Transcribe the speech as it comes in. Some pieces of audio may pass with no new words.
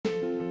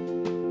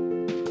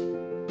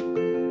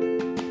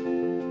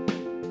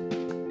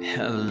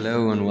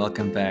Hello and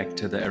welcome back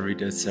to the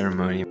Everyday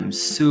Ceremony. I'm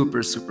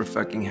super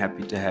fucking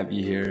happy to have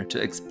you here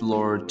to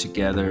explore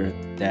together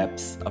the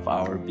depths of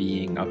our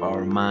being, of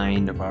our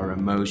mind, of our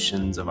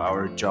emotions, of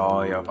our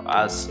joy, of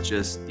us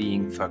just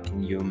being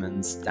fucking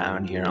humans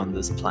down here on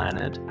this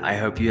planet. I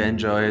hope you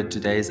enjoyed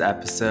today's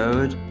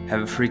episode.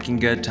 Have a freaking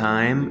good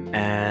time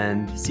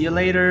and see you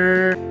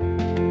later.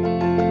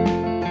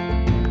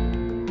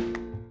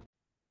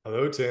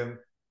 Hello, Tim.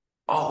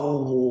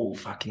 Oh,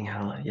 fucking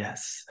hell.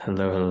 Yes.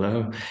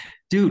 Hello.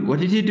 Dude,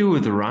 what did you do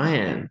with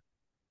Ryan?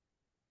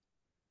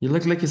 You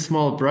look like his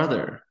small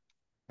brother.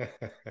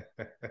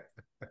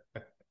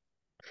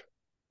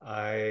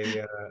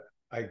 I,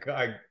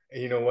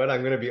 you know what?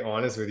 I'm gonna be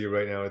honest with you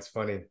right now. It's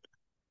funny.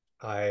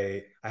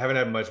 I haven't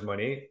had much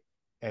money,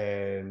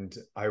 and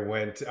I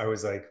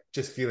was like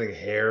just feeling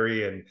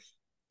hairy and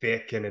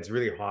thick, and it's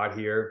really hot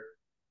here.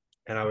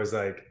 And I was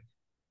like,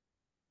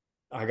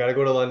 I gotta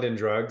go to London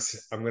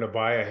Drugs. I'm gonna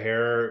buy a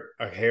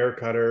hair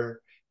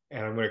cutter,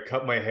 and I'm gonna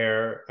cut my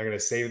hair. I'm gonna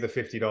save the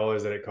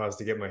 $50 that it costs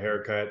to get my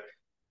hair cut,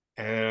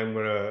 and I'm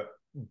gonna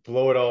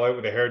blow it all out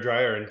with a hair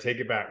dryer and take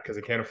it back because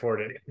I can't afford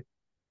it.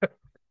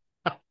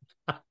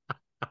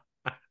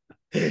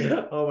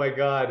 Oh my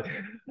God.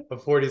 I'm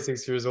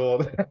 46 years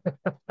old.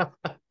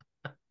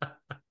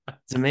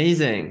 It's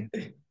amazing.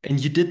 And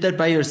you did that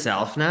by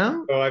yourself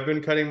now? So I've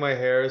been cutting my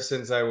hair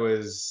since I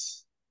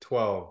was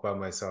 12 by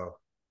myself.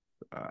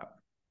 Uh,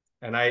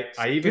 And I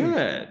even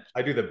Good.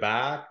 I do the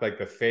back, like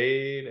the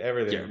fade, Yeah,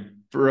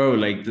 everything. bro,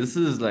 like this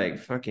is like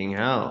fucking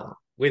hell.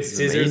 With This is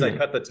scissors, I amazing.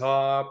 cut the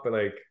top, but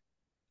like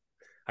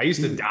I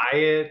used to Dude. dye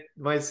it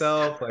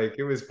myself. Like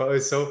it was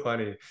so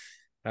funny.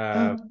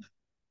 Uh,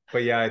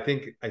 but yeah, I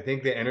think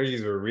the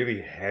energies were really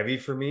heavy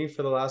for me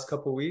for the last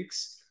couple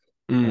weeks.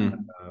 Mm.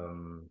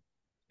 Um,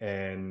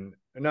 and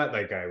not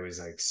like I was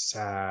like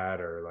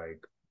sad or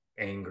like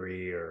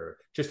angry or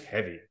just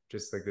heavy,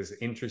 just like this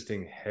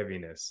interesting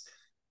heaviness.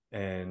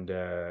 And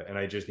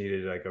I just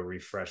needed like a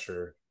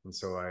refresher. And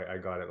so I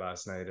got it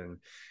last night and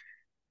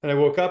I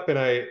woke up and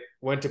I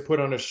went to put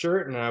on a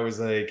shirt and I was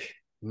like,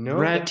 no,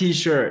 Red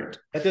t-shirt.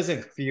 that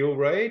doesn't feel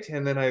right.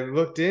 And then I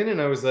looked in and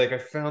I was like, I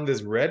found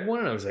this red one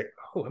and I was like,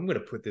 oh, I'm going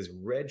to put this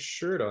red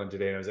shirt on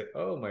today. And I was like,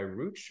 oh, my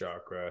root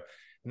chakra.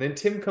 And then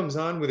Tim comes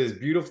on with his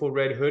beautiful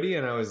red hoodie.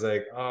 And I was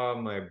like, oh,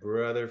 my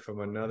brother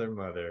from another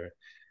mother.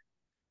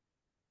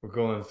 We're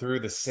going through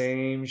the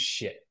same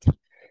shit.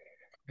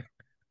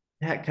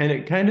 Yeah,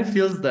 kind of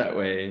feels that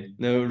way.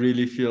 No, it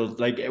really feels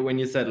like when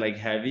you said like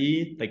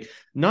heavy, like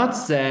not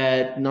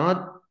sad,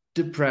 not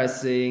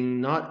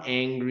depressing, not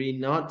angry,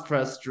 not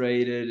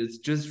frustrated. It's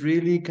just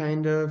really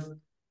kind of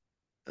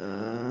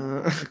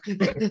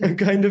I'm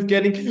kind of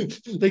getting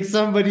like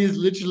somebody is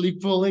literally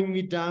pulling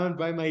me down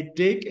by my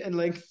dick and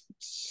like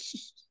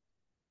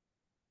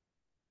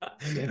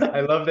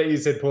I love that you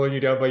said pulling you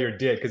down by your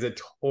dick because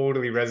it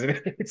totally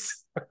resonates.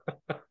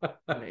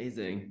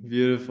 amazing,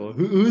 beautiful.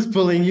 Who's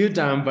pulling you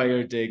down by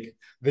your dick?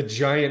 The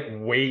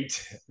giant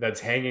weight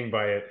that's hanging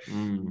by it.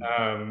 Mm.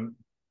 Um,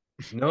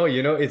 no,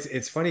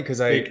 it's funny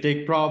because I Big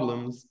dick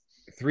problems.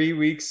 3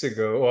 weeks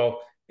ago, well,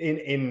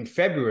 in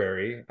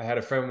February, I had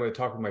a friend with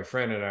talk with my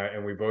friend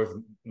and we both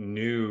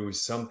knew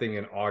something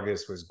in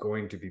August was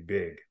going to be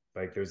big.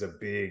 Like there's a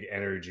big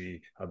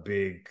energy, a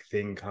big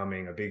thing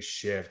coming, a big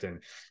shift,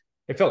 and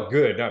it felt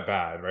good, not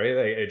bad, right?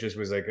 Like it just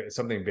was like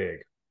something big.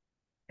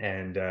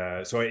 And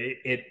so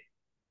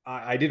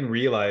I didn't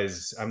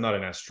realize I'm not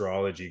an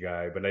astrology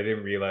guy, but I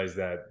didn't realize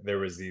that there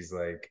was these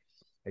like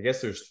I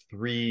guess there's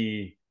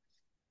three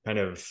kind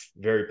of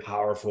very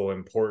powerful,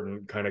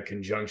 important kind of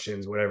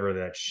conjunctions, whatever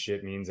that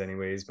shit means,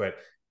 anyways. But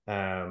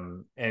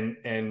and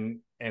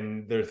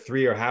the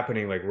three are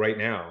happening like right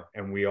now,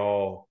 and we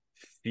all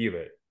feel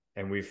it,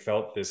 and we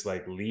felt this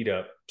like lead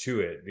up to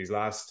it these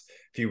last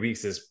few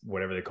weeks. Is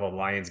whatever they call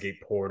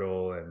Lionsgate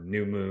portal and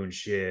new moon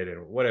shit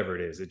and whatever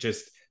it is. It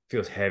just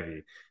feels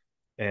heavy,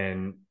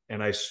 and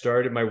I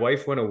started. My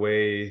wife went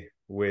away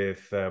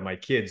with my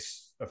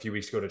kids a few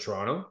weeks ago to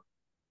Toronto,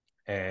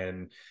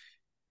 and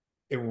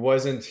it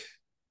wasn't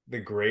the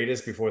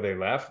greatest before they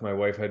left. My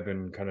wife had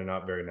been kind of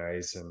not very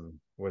nice and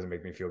wasn't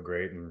making me feel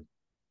great,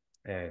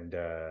 and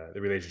the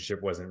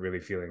relationship wasn't really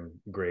feeling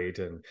great.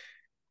 And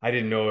I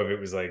didn't know if it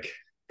was like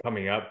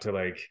coming up to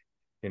like,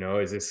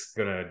 is this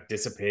gonna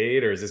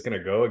dissipate or is this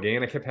gonna go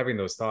again? I kept having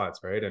those thoughts,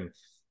 right? And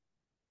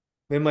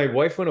then my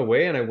wife went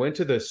away, and I went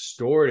to the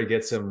store to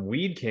get some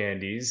weed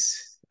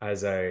candies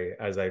as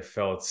I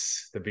felt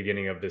the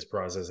beginning of this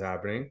process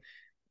happening.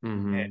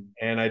 Mm-hmm.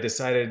 And I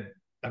decided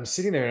I'm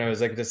sitting there and I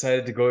was like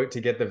decided to go to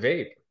get the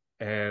vape.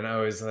 And I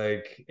was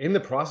like in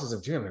the process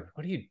of doing it, I'm like,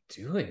 what are you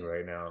doing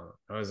right now?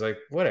 I was like,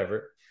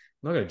 whatever.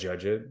 I'm not gonna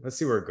judge it. Let's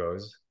see where it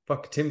goes.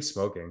 Fuck, Tim's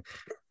smoking.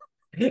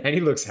 And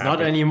he looks Not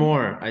happy.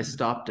 anymore. I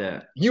stopped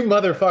it. You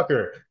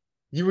motherfucker.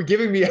 You were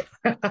giving me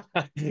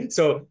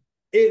so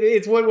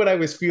it's what I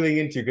was feeling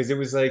into because it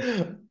was like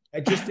I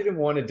just didn't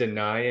want to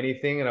deny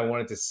anything and I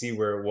wanted to see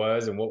where it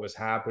was and what was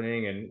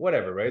happening and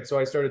whatever, right? So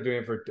I started doing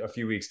it for a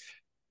few weeks.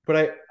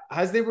 But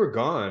as they were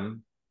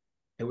gone,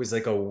 it was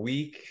like a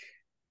week.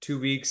 2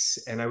 weeks,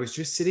 and I was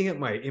just sitting at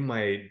my in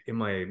my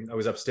I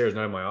was upstairs,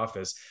 not in my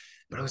office,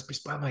 but I was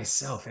just by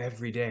myself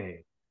every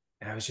day,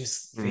 and I was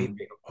just Mm.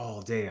 vaping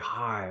all day,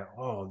 high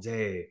all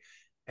day,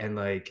 and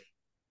like,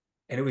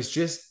 and it was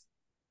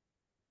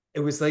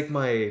like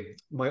my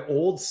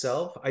old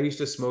self. I used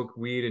to smoke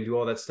weed and do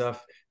all that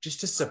stuff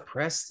just to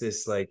suppress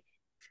this like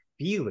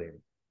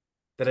feeling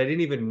that I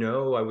didn't even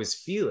know I was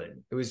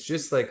feeling. It was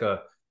just like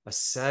a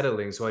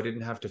settling, so I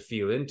didn't have to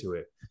feel into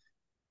it.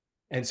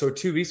 And so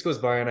 2 weeks goes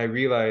by, and I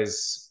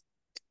realize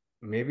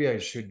maybe I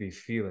should be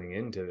feeling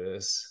into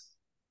this.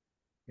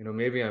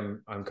 Maybe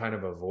I'm kind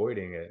of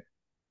avoiding it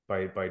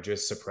by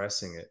just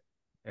suppressing it,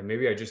 and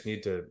maybe I just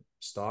need to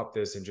stop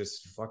this and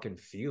just fucking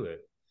feel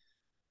it.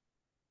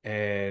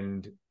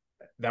 And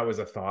that was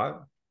a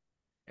thought.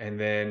 And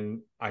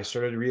then I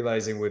started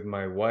realizing with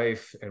my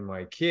wife and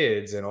my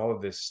kids and all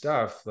of this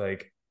stuff,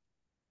 like,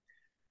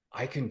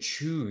 I can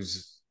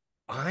choose.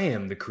 I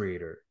am the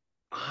creator.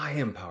 I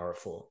am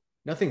powerful.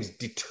 Nothing's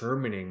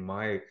determining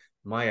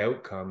my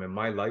outcome and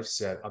my life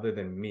set other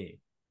than me.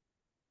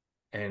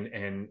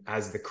 And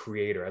as the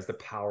creator, as the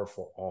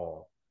powerful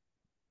all.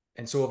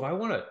 And so if I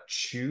want to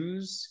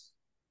choose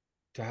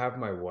to have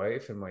my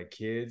wife and my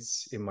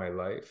kids in my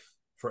life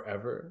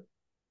forever,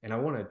 and I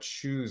want to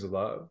choose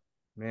love,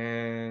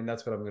 man,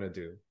 that's what I'm going to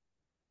do.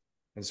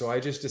 And so I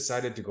just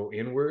decided to go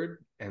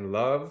inward and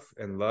love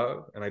and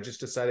love. And I just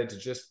decided to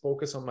just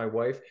focus on my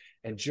wife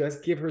and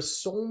just give her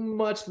so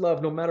much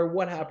love, no matter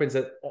what happens,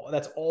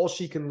 that's all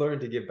she can learn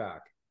to give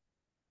back.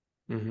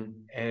 Mm-hmm.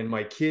 And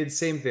my kids,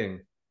 same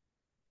thing.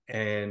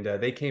 And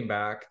they came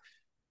back,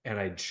 and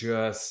I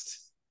just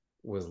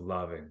was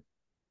loving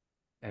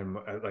and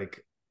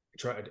like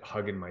tried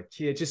hugging my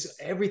kid.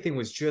 Just everything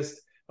was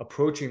just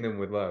approaching them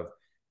with love.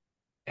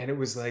 And it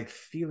was like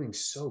feeling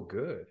so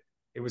good.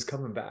 It was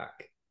coming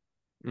back.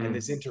 And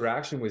this Mm.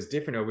 interaction was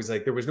different. It was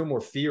like there was no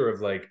more fear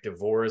of like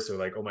divorce or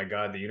like, oh my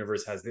God, the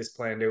universe has this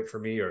planned out for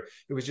me. Or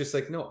it was just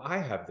like, no, I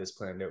have this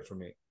planned out for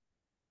me.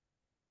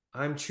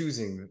 I'm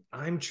choosing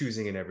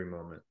in every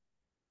moment.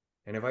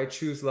 And if I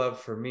choose love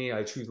for me,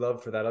 I choose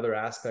love for that other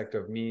aspect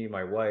of me,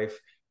 my wife,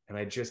 and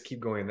I just keep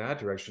going in that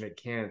direction, it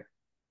can't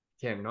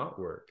not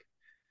work.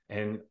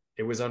 And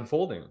it was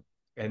unfolding.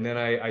 And then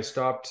I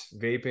stopped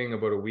vaping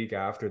about a week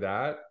after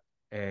that,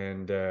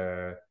 and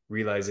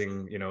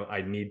realizing,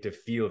 I need to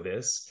feel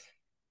this.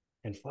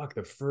 And fuck,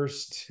 I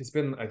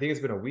think it's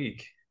been a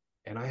week,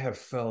 and I have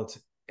felt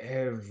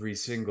every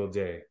single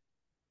day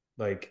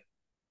like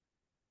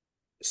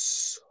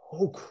so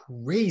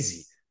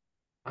crazy.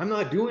 I'm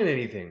not doing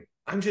anything.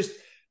 I'm just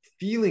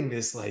feeling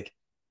this like,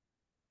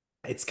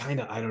 it's kind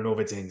of, I don't know if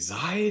it's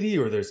anxiety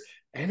or there's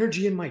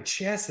energy in my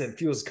chest that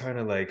feels kind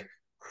of like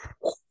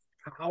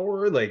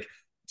power. Like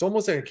it's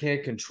almost like I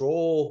can't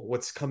control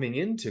what's coming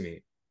into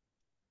me.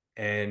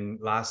 And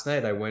last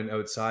night I went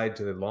outside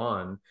to the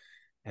lawn,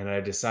 and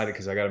I decided,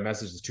 because I got a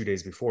message 2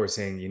 days before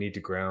saying you need to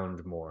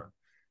ground more.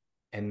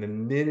 And the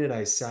minute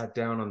I sat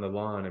down on the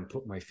lawn and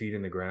put my feet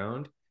in the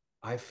ground,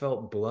 I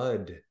felt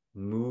blood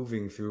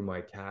moving through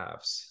my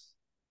calves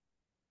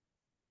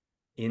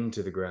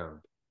into the ground.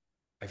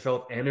 I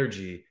felt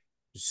energy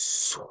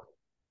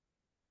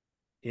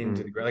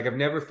into the Mm. ground. Like I've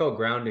never felt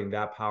grounding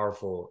that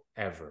powerful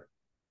ever.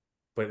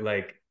 But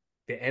like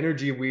the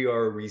energy we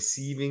are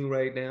receiving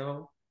right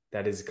now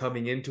that is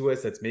coming into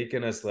us, that's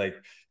making us like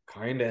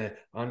kind of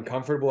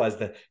uncomfortable, as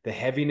the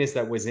heaviness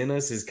that was in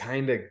us is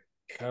kind of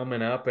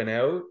coming up and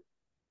out.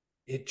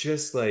 It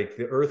just like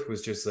the earth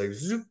was just like,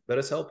 zoop, let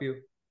us help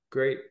you.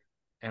 Great.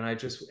 And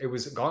it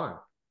was gone.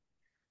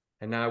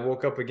 And now I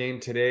woke up again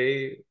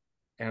today,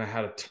 and I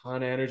had a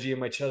ton of energy in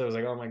my chest. I was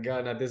like, oh my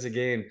God, not this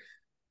again.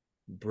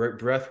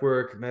 Breath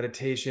work,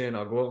 meditation.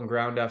 I'll go out and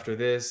ground after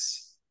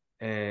this.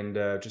 And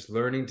just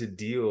learning to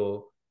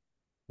deal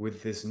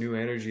with this new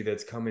energy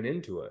that's coming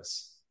into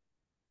us.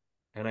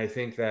 And I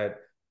think that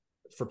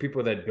for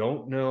people that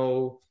don't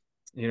know,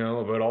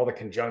 about all the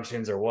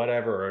conjunctions or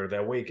whatever, or the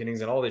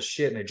awakenings and all this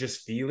shit, and they're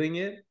just feeling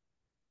it,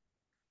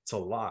 it's a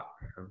lot.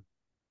 Man.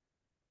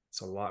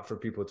 It's a lot for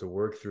people to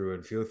work through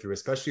and feel through,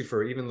 especially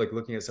for even like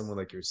looking at someone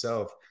like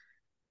yourself,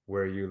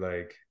 where you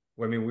like,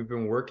 well, I mean, we've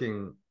been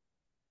working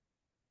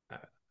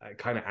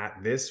kind of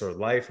at this or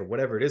life or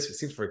whatever it is. It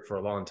seems for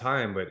a long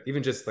time, but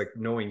even just like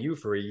knowing you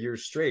for a year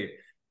straight,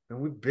 and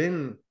we've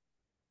been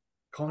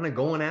kind of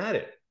going at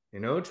it,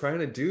 trying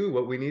to do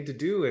what we need to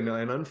do, and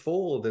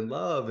unfold and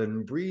love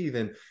and breathe.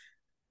 And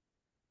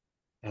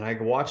like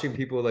watching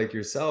people like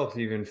yourself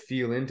even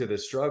feel into the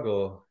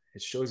struggle,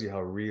 it shows you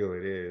how real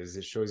it is.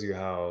 It shows you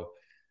how,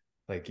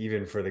 like,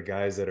 even for the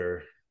guys that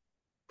are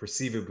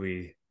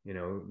perceivably,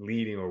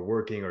 leading or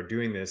working or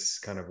doing this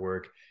kind of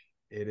work,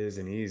 it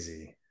isn't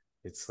easy.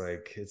 It's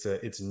like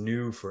it's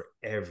new for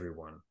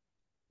everyone.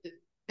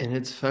 And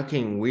it's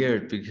fucking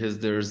weird because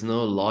there's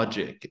no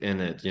logic in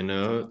it, you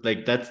know?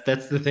 Like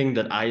that's the thing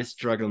that I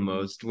struggle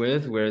most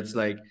with, where it's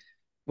like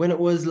when it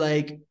was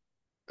like,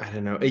 I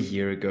don't know, a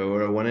year ago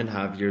or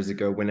 1.5 years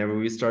ago, whenever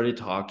we started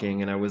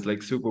talking, and I was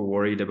like super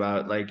worried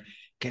about like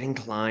getting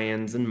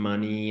clients and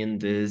money and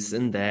this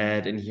and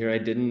that. And here I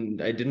didn't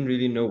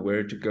really know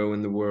where to go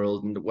in the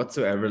world and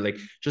whatsoever. Like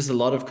just a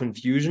lot of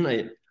confusion.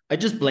 I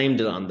just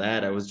blamed it on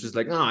that. I was just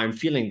like, oh, I'm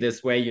feeling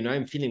this way,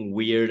 I'm feeling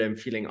weird, I'm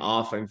feeling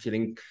off, I'm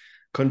feeling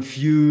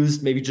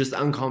confused, maybe just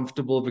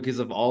uncomfortable because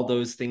of all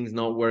those things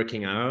not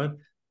working out.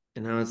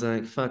 And I was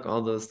like, fuck,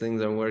 all those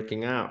things are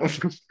working out.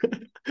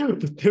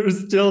 But there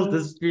was still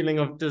this feeling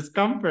of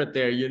discomfort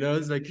there,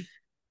 It's like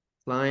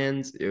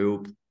clients,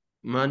 ew,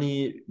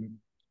 money,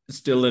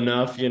 still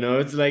enough,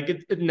 It's like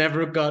it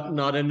never got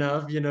not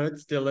enough,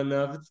 It's still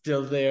enough, it's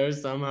still there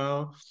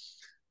somehow.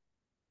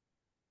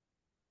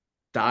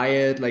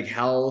 Diet, like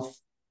health,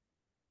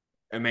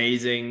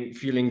 amazing,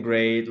 feeling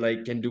great,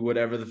 like can do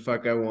whatever the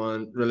fuck I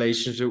want.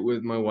 Relationship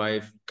with my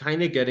wife,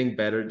 kind of getting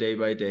better day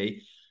by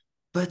day.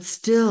 But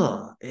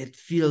still, it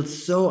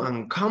feels so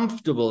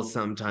uncomfortable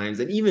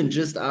sometimes. And even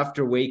just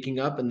after waking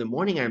up in the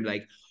morning, I'm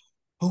like,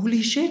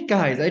 holy shit,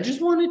 guys, I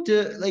just wanted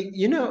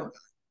to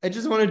I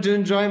just wanted to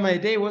enjoy my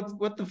day.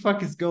 What the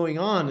fuck is going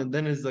on? And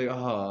then it's like,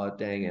 oh,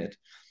 dang it.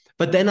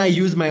 But then I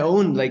use my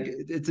own, like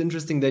it's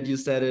interesting that you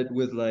said it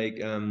with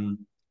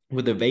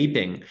the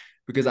vaping,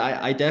 because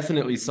I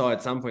definitely saw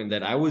at some point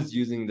that I was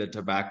using the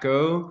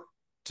tobacco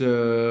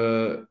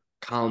to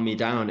calm me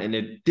down, and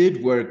it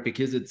did work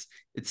because it's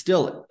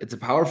a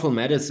powerful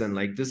medicine.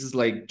 Like this is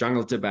like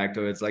jungle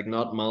tobacco. It's like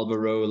not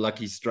Marlboro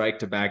Lucky Strike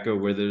tobacco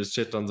where there's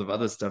shit tons of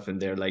other stuff in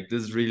there. Like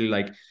this is really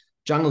like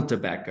jungle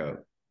tobacco.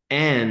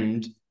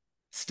 And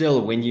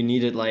still, when you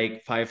need it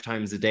like 5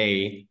 times a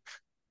day,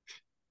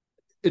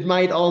 it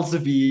might also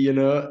be,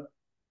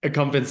 a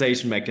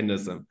compensation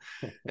mechanism.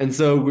 And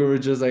so we were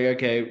just like,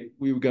 okay,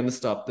 we were going to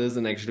stop this.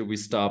 And actually, we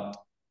stopped.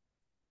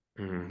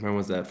 When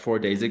was that? 4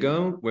 days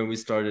ago, when we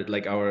started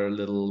like our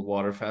little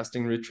water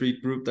fasting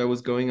retreat group that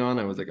was going on.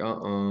 I was like,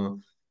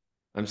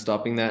 I'm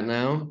stopping that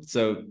now.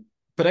 So,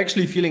 but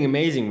actually feeling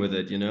amazing with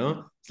it,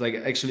 It's like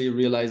actually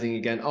realizing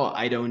again, oh,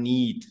 I don't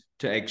need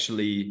to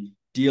actually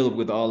deal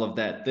with all of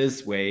that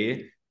this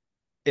way.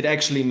 It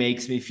actually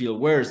makes me feel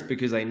worse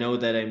because I know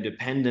that I'm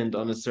dependent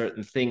on a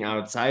certain thing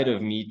outside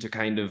of me to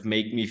kind of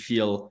make me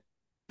feel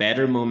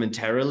better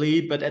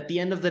momentarily. But at the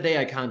end of the day,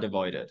 I can't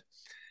avoid it.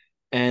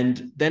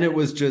 And then it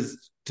was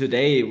just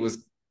today, it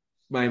was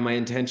my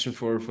intention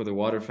for the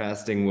water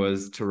fasting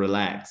was to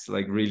relax,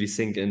 like really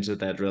sink into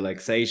that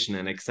relaxation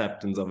and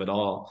acceptance of it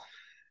all.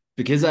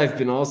 Because I've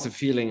been also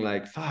feeling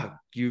like, fuck,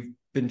 you've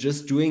been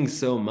just doing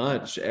so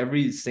much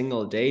every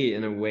single day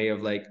in a way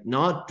of like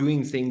not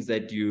doing things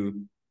that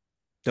you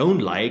don't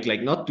like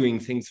not doing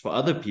things for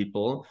other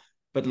people,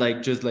 but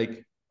like just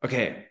like,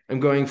 okay, I'm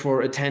going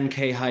for a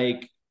 10K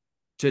hike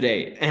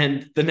today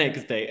and the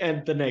next day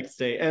and the next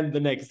day and the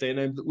next day. And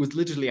I was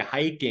literally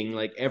hiking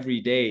like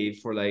every day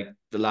for like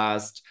the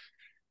last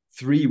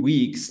 3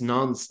 weeks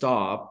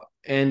nonstop.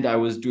 And I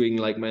was doing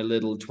like my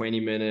little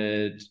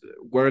 20-minute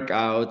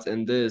workouts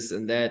and this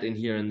and that and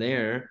here and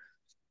there.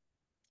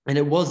 And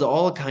it was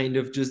all kind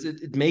of just,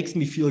 it makes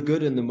me feel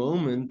good in the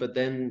moment, but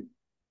then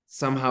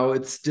somehow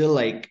it's still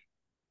like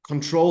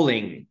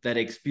controlling that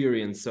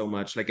experience so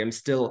much. Like I'm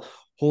still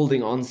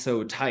holding on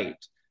so tight.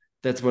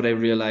 That's what I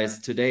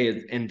realized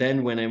today. And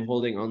then when I'm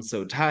holding on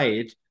so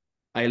tight,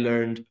 I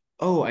learned,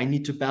 oh, I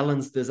need to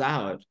balance this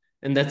out.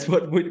 And that's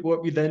what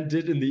we then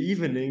did in the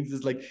evenings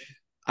is like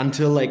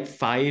until like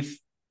 5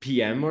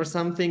 p.m. or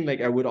something.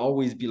 Like I would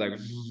always be like,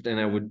 and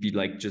I would be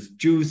like just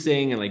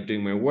juicing and like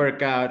doing my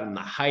workout and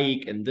the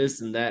hike and this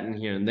and that and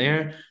here and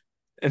there.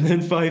 And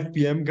then 5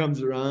 p.m.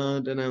 comes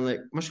around and I'm like,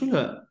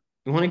 Mashula,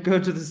 you want to go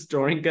to the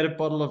store and get a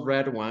bottle of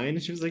red wine?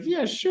 And she was like,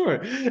 yeah,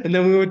 sure. And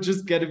then we would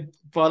just get a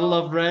bottle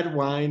of red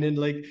wine and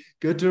like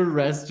go to a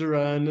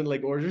restaurant and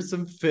like order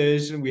some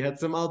fish. And we had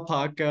some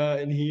alpaca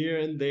and here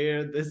and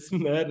there, this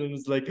and that. And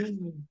it's like,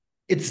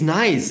 it's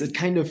nice. It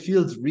kind of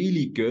feels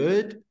really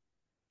good.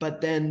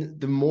 But then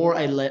the more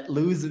I let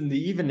loose in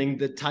the evening,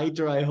 the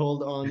tighter I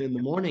hold on in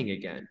the morning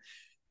again.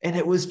 And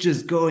it was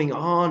just going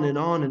on and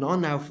on and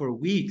on now for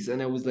weeks.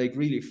 And I was like,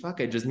 really, fuck,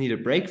 I just need a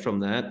break from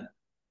that.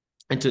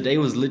 And today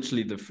was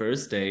literally the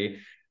first day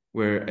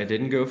where I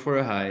didn't go for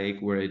a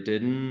hike, where I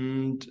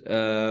didn't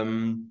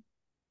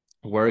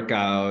work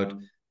out,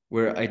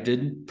 where I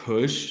didn't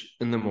push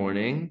in the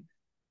morning.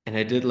 And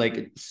I did like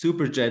a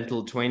super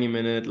gentle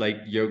 20-minute like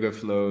yoga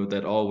flow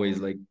that always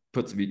like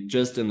puts me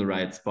just in the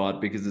right spot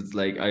because it's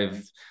like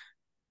I've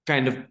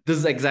kind of, this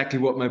is exactly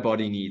what my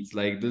body needs.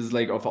 Like this is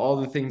like of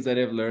all the things that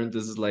I've learned,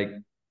 this is like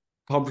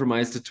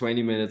compromised to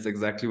 20 minutes,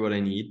 exactly what I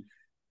need.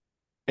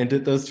 And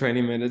did those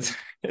 20 minutes.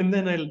 And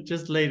then I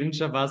just laid in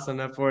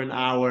Shavasana for an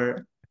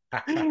hour.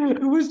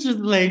 It was just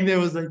laying there,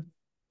 was like,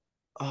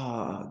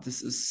 oh,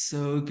 this is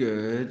so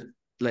good.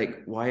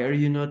 Like, why are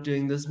you not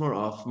doing this more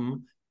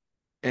often?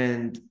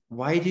 And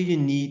why do you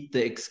need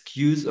the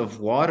excuse of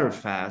water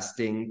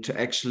fasting to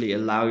actually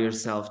allow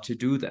yourself to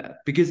do that?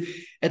 Because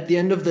at the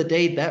end of the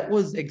day, that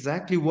was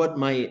exactly what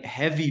my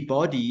heavy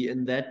body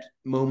in that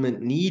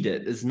moment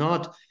needed, is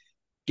not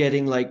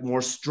getting like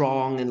more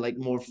strong and like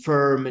more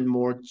firm and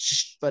more,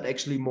 but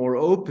actually more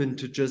open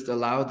to just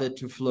allow that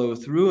to flow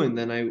through. And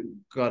then I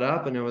got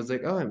up and I was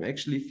like, oh, I'm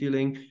actually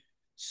feeling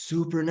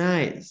super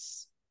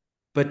nice.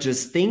 But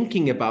just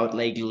thinking about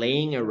like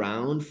laying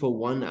around for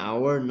 1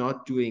 hour,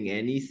 not doing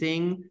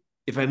anything,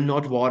 if I'm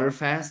not water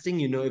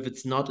fasting, if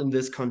it's not in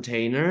this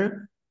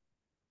container,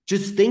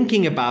 just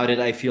thinking about it,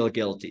 I feel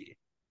guilty.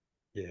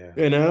 Yeah.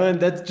 And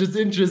that's just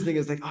interesting.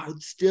 It's like, oh,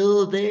 it's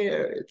still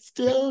there. It's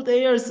still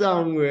there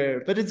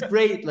somewhere. But it's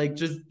great, like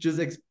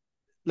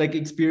like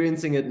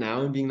experiencing it now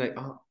and being like,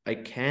 oh, I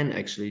can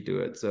actually do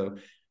it. So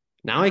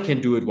now I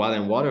can do it while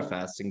I'm water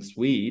fasting.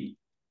 Sweet.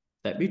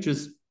 Let me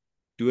just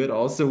do it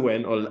also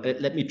or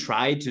let me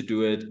try to do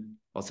it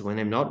also when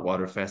I'm not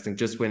water fasting,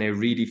 just when I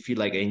really feel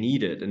like I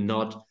need it, and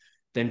not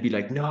then be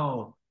like,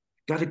 no,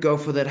 gotta go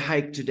for that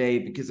hike today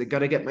because I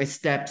gotta get my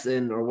steps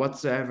in or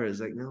whatsoever.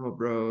 It's like, no,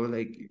 bro,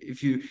 like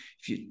if you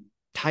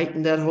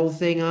tighten that whole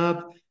thing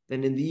up,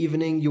 then in the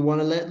evening you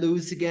want to let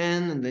loose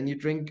again, and then you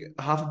drink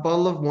half a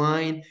bottle of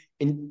wine,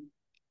 and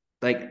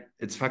like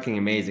it's fucking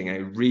amazing. I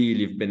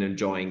really have been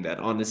enjoying that,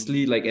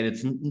 honestly. Like, and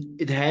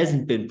it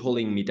hasn't been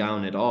pulling me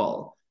down at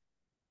all,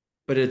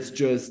 but it's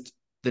just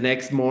the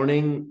next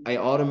morning I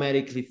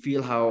automatically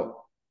feel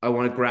how I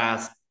want to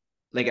grasp,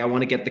 like I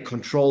want to get the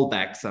control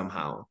back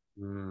somehow.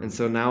 And Mm.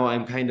 so now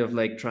I'm kind of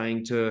like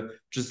trying to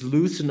just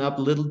loosen up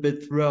a little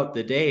bit throughout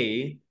the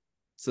day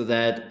so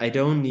that I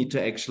don't need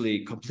to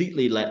actually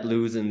completely let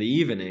loose in the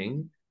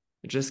evening.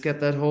 Just get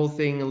that whole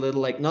thing a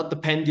little, like, not the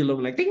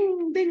pendulum like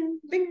ding ding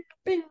ding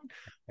ding,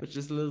 but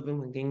just a little bit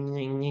like ding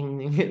ding ding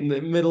ding in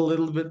the middle, a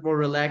little bit more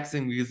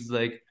relaxing, because it's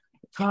like,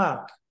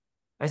 fuck,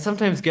 I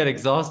sometimes get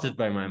exhausted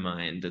by my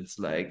mind. It's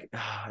like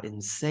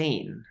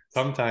insane.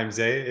 Sometimes,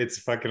 it's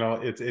fucking all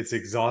it's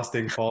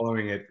exhausting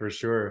following it for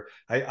sure.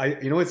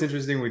 You know what's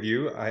interesting with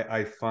you?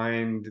 I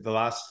find the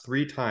last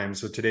 3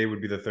 times, so today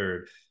would be the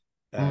third,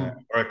 Mm.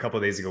 or a couple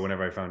of days ago,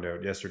 whenever I found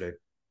out yesterday,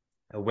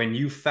 when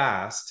you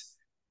fast,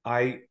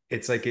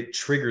 it's like it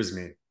triggers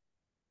me.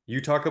 You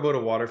talk about a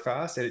water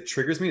fast and it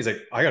triggers me. It's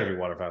like, I gotta do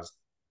water fast.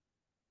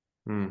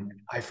 Mm.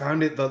 I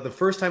found it the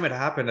first time it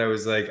happened, I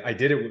was like, I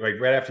did it like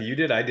right after you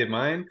did, I did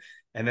mine,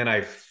 and then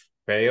I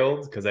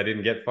failed because I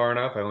didn't get far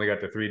enough. I only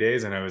got to 3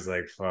 days, and I was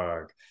like,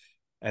 fuck.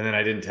 And then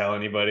I didn't tell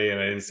anybody, and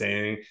I didn't say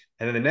anything.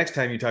 And then the next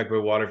time you talked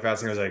about water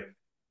fasting, I was like,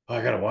 oh,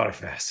 I got a water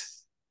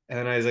fast. And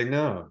then I was like,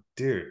 no,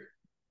 dude,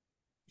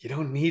 you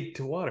don't need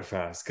to water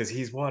fast because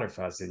he's water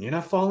fasting. You're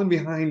not falling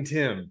behind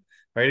Tim,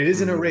 right? It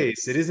isn't a Mm.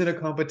 race. It isn't a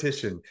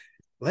competition.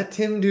 Let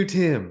Tim do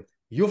Tim.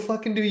 You'll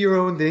fucking do your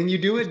own thing. You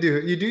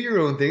do your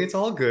own thing. It's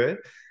all good.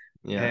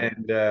 Yeah.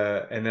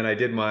 And then I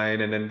did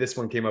mine, and then this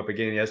one came up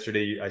again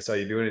yesterday. I saw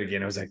you doing it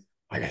again. I was like,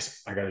 I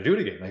guess I got to do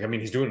it again. Like, I mean,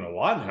 he's doing it a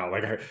lot now.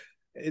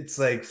 It's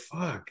like,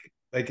 fuck.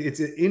 Like,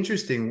 it's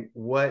interesting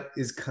what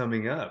is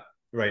coming up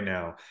right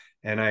now.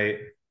 And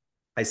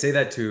I say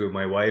that to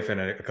my wife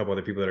and a couple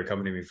other people that are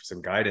coming to me for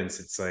some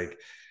guidance. It's like,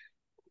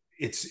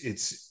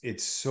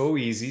 it's so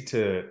easy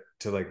to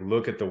like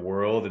look at the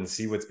world and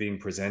see what's being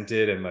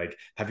presented, and like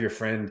have your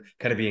friend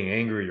kind of being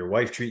angry, your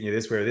wife treating you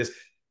this way or this.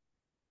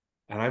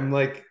 And I'm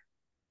like,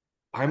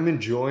 I'm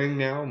enjoying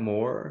now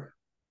more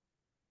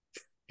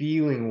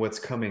feeling what's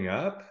coming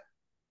up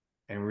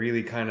and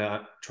really kind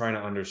of trying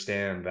to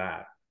understand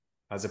that,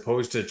 as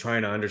opposed to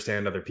trying to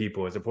understand other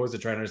people, as opposed to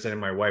trying to understand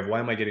my wife. Why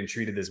am I getting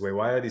treated this way?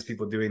 Why are these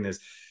people doing this?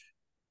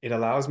 It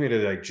allows me to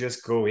like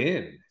just go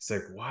in. It's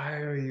like,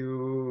 why are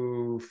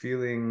you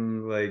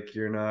feeling like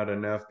you're not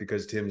enough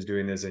because Tim's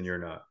doing this and you're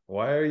not?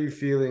 Why are you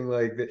feeling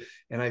like that?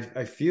 And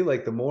I feel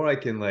like the more I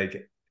can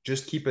like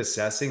just keep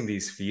assessing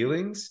these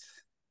feelings.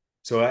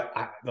 So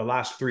the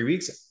last 3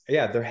 weeks,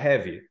 yeah, they're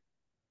heavy,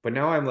 but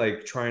now I'm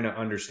like trying to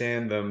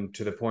understand them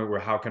to the point where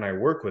how can I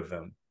work with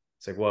them?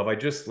 It's like, well, if I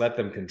just let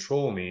them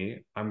control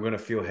me, I'm going to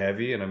feel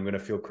heavy and I'm going to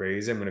feel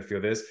crazy. I'm going to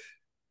feel this.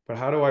 But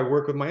how do I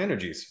work with my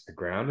energies? I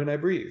ground and I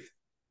breathe.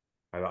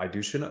 I do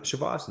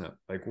shavasana,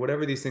 like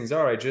whatever these things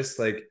are. I just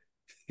like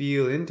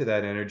feel into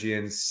that energy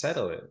and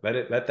settle it.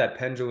 Let that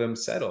pendulum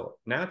settle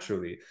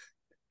naturally.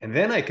 And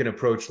then I can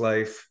approach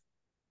life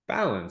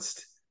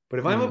balanced. But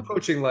if I'm Mm.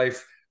 approaching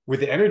life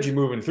with the energy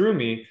moving through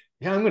me,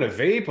 yeah, I'm going to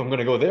vape, I'm going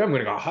to go there, I'm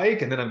going to go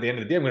hike. And then at the end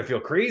of the day, I'm going to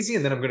feel crazy.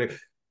 And then I'm going to,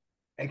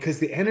 and because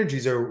the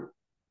energies are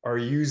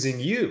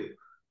using you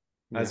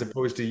as Yeah.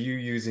 opposed to you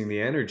using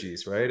the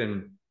energies. Right.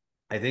 And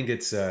I think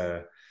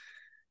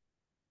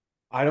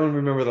I don't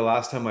remember the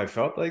last time I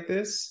felt like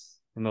this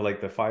in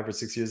the 5 or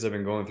 6 years I've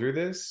been going through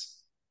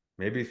this,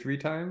 maybe 3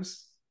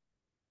 times.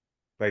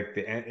 Like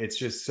it's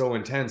just so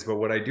intense. But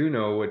what I do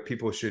know, what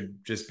people should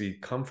just be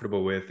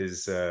comfortable with,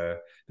 is the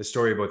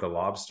story about the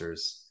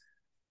lobsters.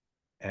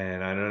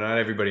 And I know not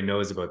everybody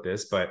knows about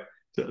this, but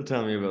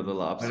Tell me about the when a,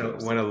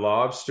 lobsters. when a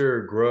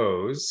lobster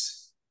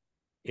grows,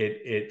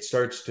 it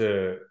starts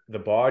to, the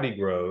body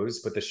grows,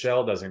 but the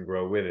shell doesn't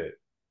grow with it.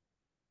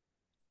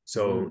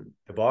 So Mm.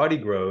 the body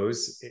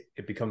grows,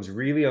 it becomes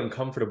really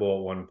uncomfortable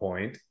at one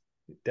point.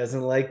 It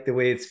doesn't like the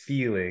way it's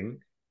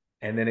feeling.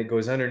 And then it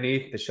goes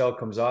underneath, the shell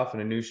comes off,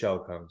 and a new shell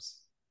comes.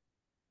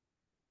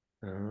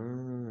 So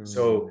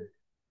Oh.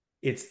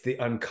 it's the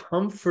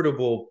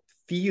uncomfortable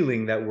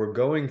feeling that we're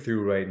going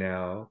through right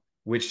now,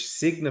 which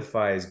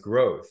signifies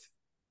growth.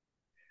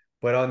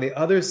 But on the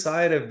other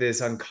side of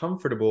this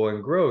uncomfortable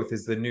and growth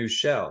is the new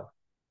shell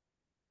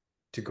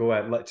to go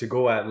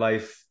at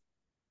life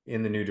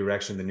in the new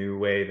direction, the new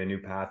way, the new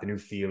path, the new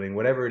feeling,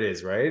 whatever it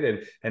is, right?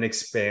 And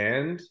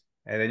expand,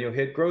 and then you'll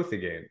hit growth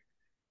again.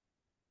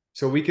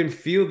 So we can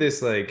feel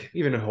this, like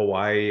even in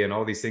Hawaii and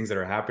all these things that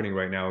are happening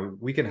right now,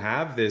 we can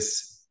have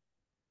this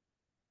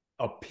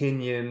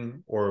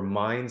opinion or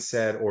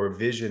mindset or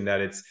vision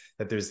that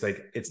there's like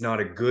it's not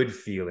a good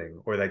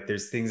feeling, or like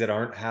there's things that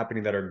aren't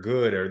happening that are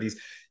good, or these.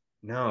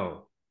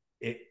 No,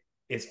 it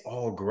it's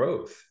all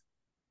growth.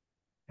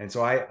 And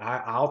so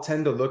I'll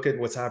tend to look at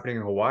what's happening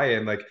in Hawaii,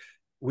 and like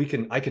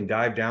I can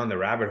dive down the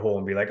rabbit hole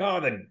and be like,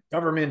 oh, the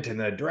government and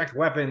the direct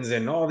weapons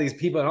and all these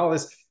people and all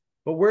this.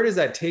 But where does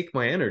that take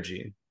my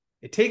energy?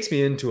 It takes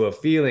me into a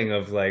feeling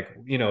of like,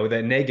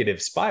 that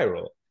negative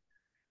spiral.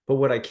 But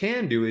what I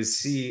can do is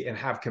see and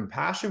have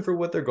compassion for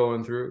what they're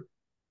going through.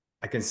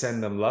 I can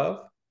send them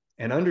love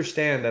and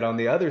understand that on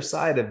the other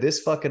side of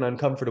this fucking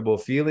uncomfortable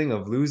feeling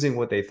of losing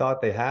what they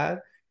thought they had,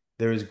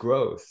 there is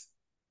growth.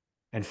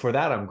 And for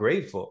that, I'm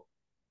grateful.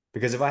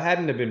 Because if I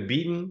hadn't have been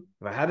beaten,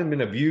 if I hadn't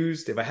been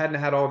abused, if I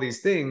hadn't had all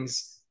these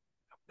things,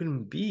 I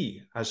wouldn't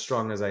be as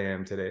strong as I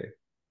am today.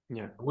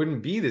 Yeah. I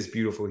wouldn't be this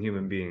beautiful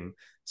human being.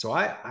 So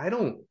I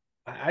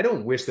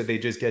don't wish that they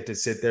just get to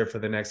sit there for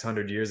the next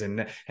 100 years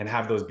and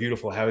have those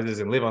beautiful houses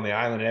and live on the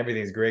island and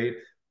everything's great.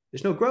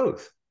 There's no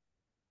growth.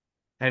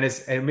 And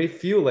it may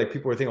feel like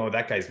people are thinking, oh,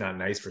 that guy's not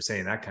nice for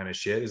saying that kind of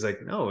shit. It's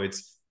like, no,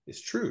 it's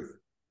truth.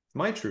 It's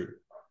my truth.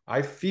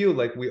 I feel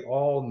like we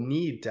all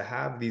need to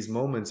have these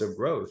moments of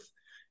growth,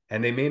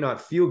 and they may not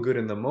feel good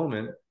in the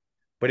moment.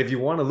 But if you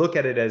want to look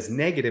at it as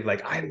negative,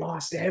 like I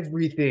lost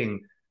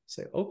everything,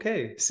 say,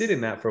 okay, sit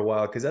in that for a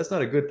while, because that's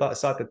not a good thought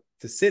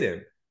to sit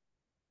in,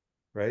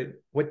 right?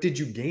 What did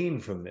you gain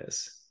from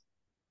this?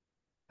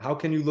 How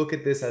can you look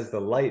at this as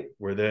the light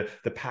where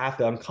the path,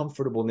 the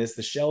uncomfortableness,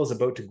 the shell is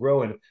about to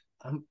grow, and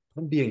I'm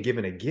being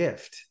given a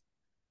gift,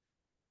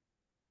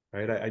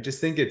 right? I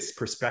just think it's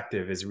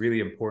perspective is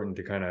really important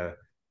to kind of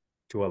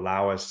to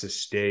allow us to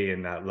stay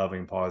in that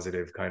loving,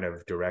 positive kind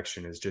of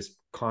direction, is just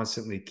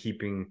constantly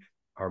keeping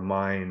our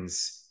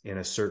minds in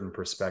a certain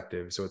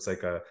perspective. So it's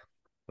like a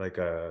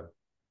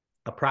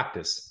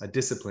practice, a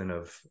discipline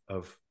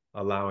of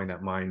allowing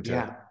that mind to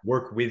Yeah.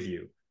 work with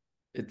you.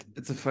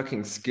 It's a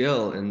fucking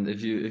skill, and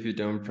if you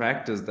don't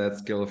practice that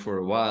skill for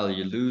a while,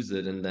 you lose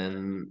it, and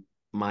then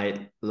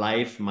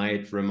life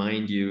might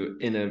remind you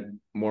in a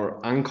more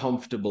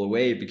uncomfortable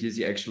way because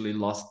you actually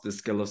lost the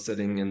skill of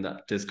sitting in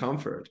that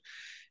discomfort.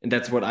 And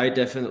that's what I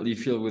definitely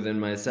feel within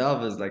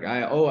myself, is like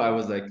I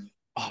was like,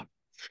 oh,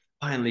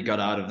 finally got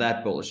out of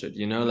that bullshit,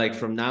 like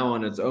from now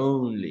on it's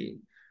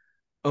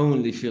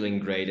only feeling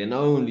great and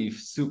only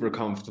super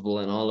comfortable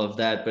and all of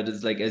that. But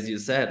it's like, as you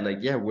said, like,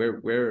 yeah, where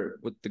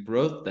would the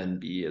growth then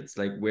be? It's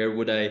like, where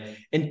would I,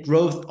 and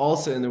growth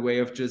also in a way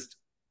of just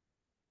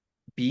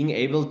being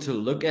able to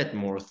look at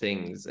more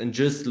things and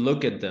just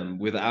look at them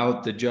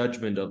without the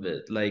judgment of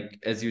it, like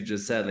as you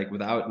just said, like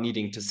without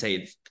needing to say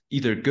it's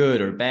either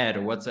good or bad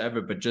or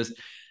whatsoever, but just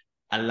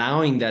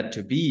allowing that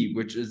to be,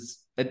 which is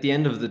at the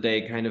end of the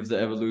day kind of the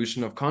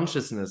evolution of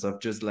consciousness, of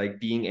just like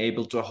being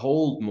able to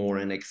hold more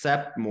and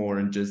accept more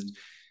and just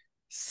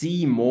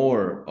see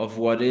more of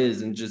what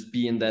is, and just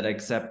be in that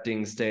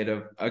accepting state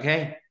of,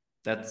 okay,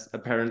 that's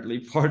apparently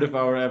part of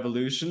our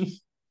evolution.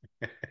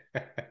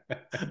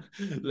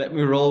 Let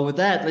me roll with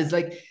that. It's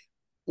like,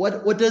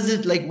 what does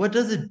it, like, what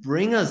does it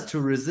bring us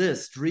to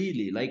resist,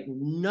 really? Like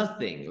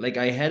nothing. Like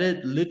I had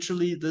it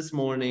literally this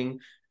morning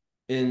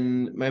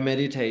in my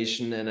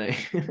meditation, and I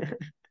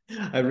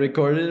I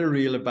recorded a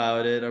reel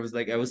about it. I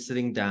was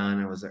sitting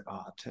down, I was like,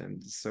 oh Tim,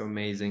 this is so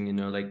amazing,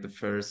 like the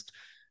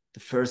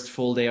first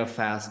full day of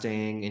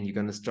fasting, and you're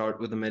going to start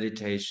with a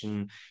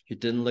meditation. You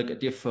didn't look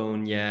at your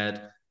phone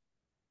yet.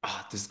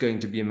 Oh, this is going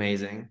to be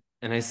amazing.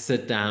 And I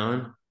sit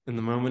down, and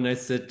the moment I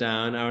sit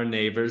down, our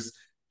neighbors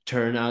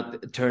turn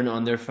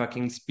on their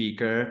fucking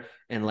speaker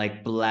and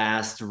like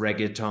blast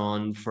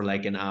reggaeton for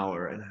like an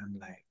hour. And I'm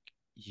like,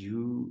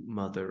 you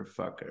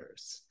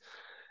motherfuckers.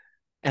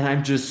 And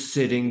I'm just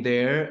sitting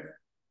there,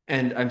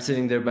 and I'm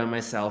sitting there by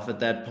myself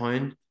at that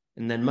point.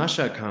 And then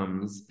Masha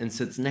comes and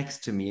sits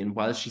next to me. And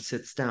while she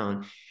sits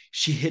down,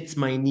 she hits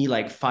my knee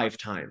like 5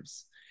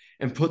 times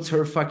and puts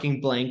her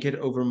fucking blanket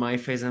over my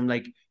face. I'm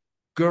like,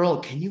 girl,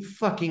 can you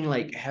fucking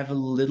like have a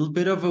little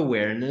bit of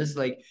awareness,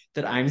 like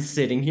that I'm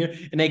sitting here?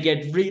 And I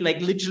get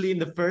like literally in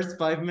the first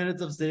 5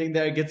 minutes of sitting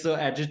there, I get so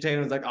agitated.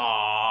 I was like,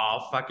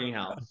 oh, fucking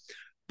hell.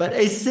 But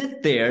I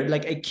sit there,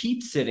 like I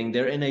keep sitting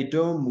there, and I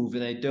don't move,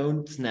 and I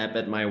don't snap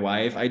at my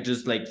wife. I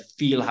just like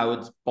feel how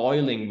it's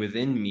boiling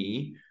within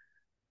me.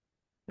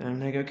 And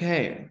I'm like,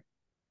 okay,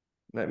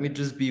 let me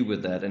just be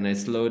with that. And I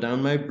slow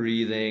down my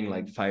breathing,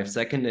 like 5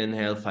 second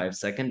inhale, 5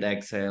 second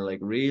exhale, like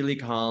really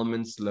calm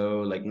and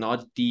slow, like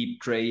not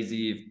deep,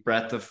 crazy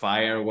breath of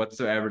fire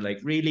whatsoever, like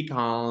really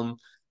calm.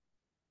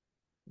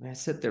 And I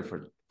sit there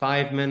for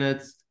 5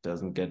 minutes,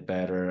 doesn't get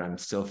better. I'm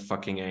still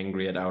fucking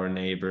angry at our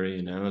neighbor,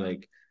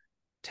 like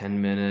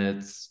 10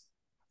 minutes,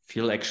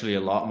 feel actually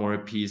a lot more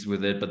at peace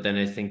with it. But then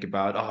I think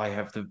about, oh, I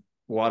have the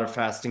water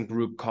fasting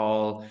group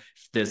call.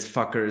 If this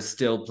fucker is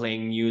still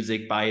playing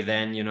music by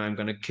then, I'm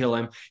going to kill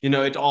him.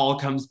 It all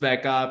comes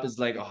back up. It's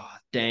like, oh,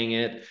 dang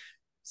it.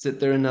 Sit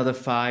there another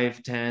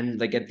 5, 10.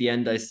 Like at the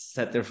end, I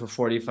sat there for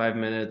 45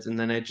 minutes and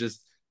then I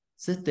just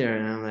sit there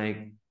and I'm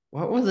like,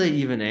 what was I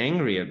even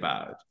angry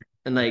about?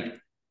 And like,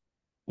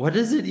 what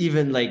does it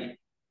even like?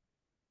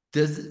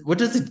 What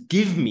does it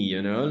give me?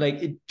 Like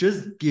it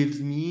just gives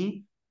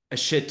me a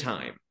shit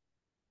time.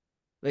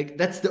 Like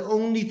that's the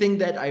only thing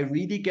that I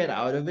really get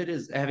out of it,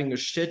 is having a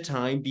shit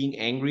time being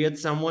angry at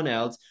someone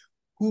else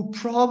who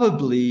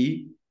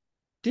probably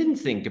didn't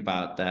think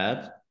about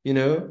that,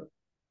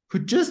 who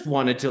just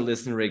wanted to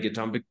listen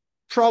reggaeton, but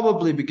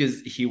probably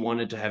because he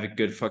wanted to have a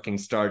good fucking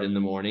start in the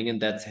morning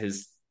and that's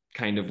his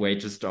kind of way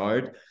to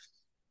start.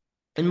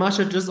 And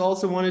Masha just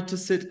also wanted to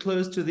sit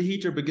close to the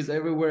heater because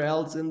everywhere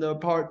else in the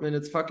apartment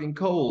it's fucking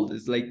cold.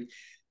 It's like,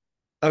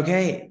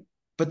 okay.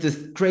 But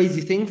the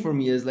crazy thing for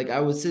me is like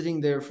I was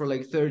sitting there for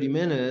like 30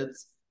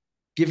 minutes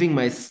giving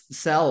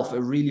myself a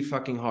really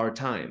fucking hard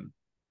time.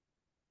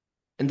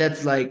 And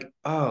that's like,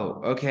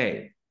 oh,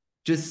 okay.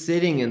 Just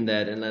sitting in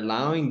that and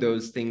allowing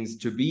those things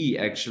to be,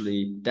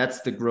 actually,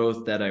 that's the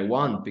growth that I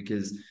want,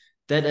 because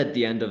that at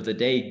the end of the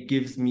day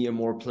gives me a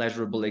more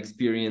pleasurable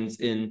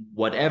experience in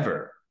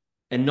whatever,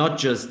 and not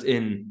just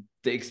in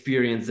the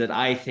experience that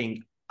I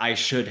think I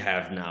should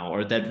have now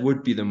or that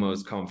would be the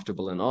most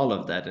comfortable and all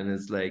of that. And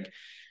it's like,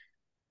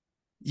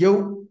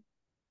 yo,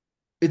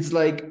 it's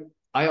like,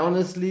 I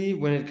honestly,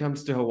 when it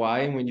comes to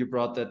Hawaii, when you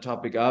brought that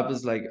topic up,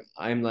 is like,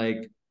 I'm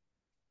like,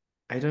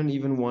 I don't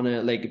even want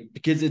to, like,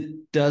 because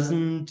it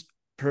doesn't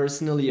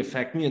personally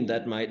affect me, and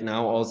that might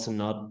now also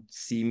not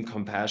seem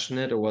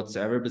compassionate or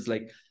whatsoever, but it's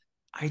like,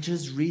 I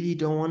just really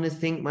don't want to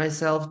think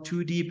myself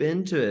too deep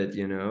into it.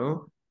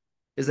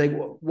 It's like,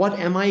 what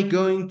am I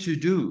going to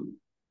do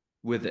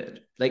with it?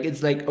 Like,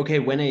 it's like, okay,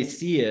 when I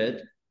see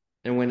it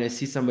and when I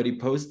see somebody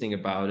posting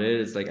about it,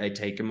 it's like I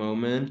take a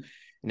moment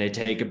and I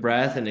take a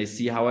breath and I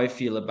see how I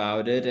feel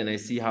about it and I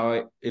see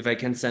if I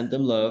can send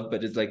them love.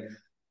 But it's like,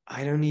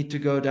 I don't need to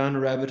go down a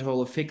rabbit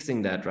hole of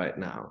fixing that right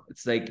now.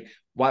 It's like,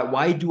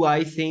 why do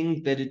I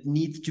think that it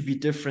needs to be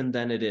different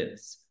than it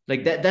is?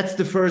 Like that's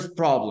the first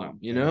problem.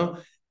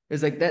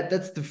 It's like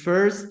that's the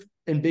first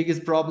and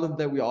biggest problem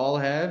that we all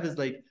have, is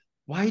like,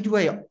 why do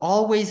I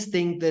always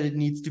think that it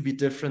needs to be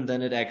different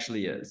than it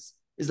actually is?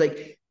 It's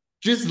like,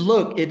 just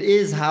look, it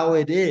is how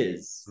it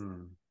is.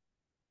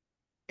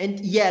 And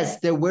yes,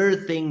 there were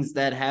things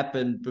that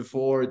happened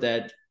before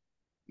that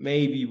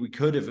maybe we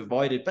could have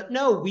avoided, but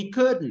no, we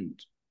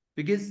couldn't,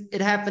 because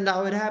it happened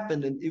how it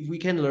happened. And if we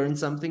can learn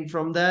something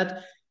from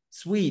that,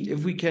 sweet.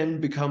 If we can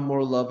become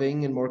more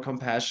loving and more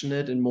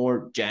compassionate and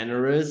more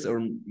generous,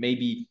 or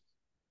maybe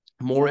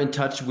more in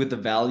touch with the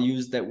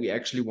values that we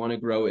actually want to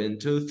grow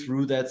into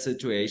through that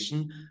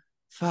situation,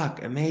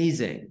 fuck,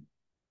 amazing.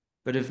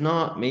 But if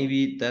not,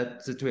 maybe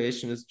that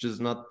situation is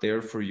just not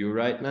there for you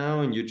right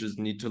now, and you just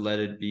need to let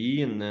it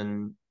be, and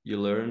then you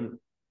learn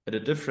at a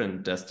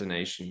different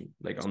destination,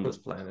 like on this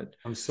planet.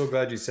 I'm so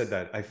glad you said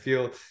that. I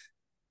feel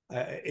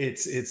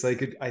it's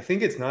like I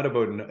think it's not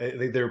about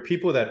like, there are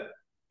people that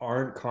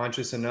aren't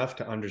conscious enough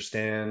to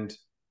understand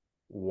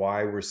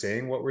why we're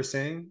saying what we're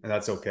saying, and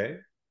that's okay.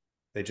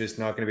 They're just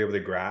not going to be able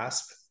to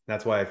grasp.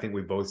 That's why I think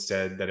we both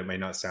said that it might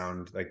not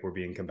sound like we're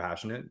being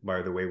compassionate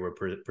by the way we're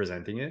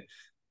presenting it.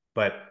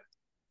 But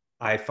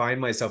I find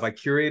myself, I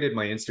curated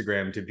my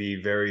Instagram to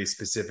be very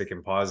specific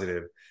and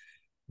positive.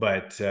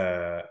 But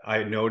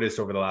I noticed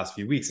over the last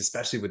few weeks,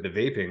 especially with the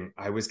vaping,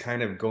 I was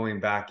kind of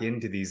going back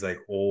into these like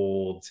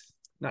old,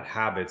 not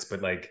habits,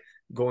 but like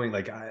going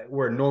like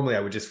where normally I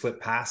would just flip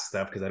past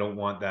stuff because I don't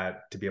want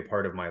that to be a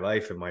part of my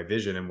life and my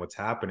vision and what's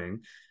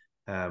happening.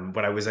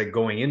 But I was like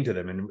going into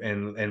them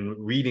and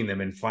reading them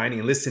and finding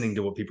and listening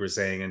to what people are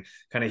saying and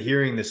kind of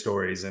hearing the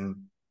stories, and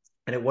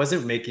it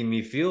wasn't making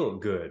me feel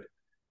good.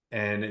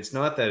 And it's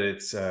not that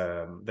it's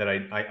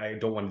that I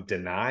don't want to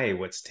deny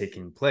what's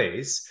taking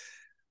place,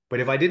 but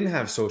if I didn't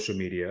have social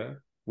media,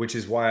 which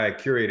is why I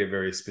curate it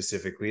very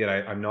specifically, and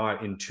I'm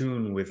not in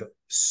tune with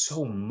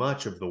so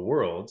much of the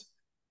world,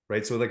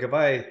 right? So like if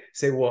I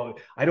say, well,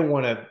 I don't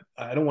want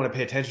to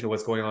pay attention to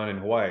what's going on in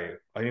Hawaii.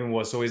 I mean,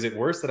 well, so is it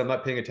worse that I'm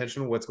not paying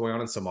attention to what's going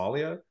on in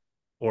Somalia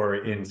or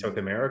in South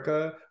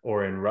America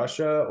or in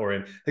Russia or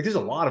in like there's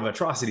a lot of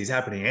atrocities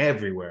happening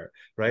everywhere,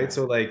 right? Yeah.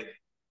 So like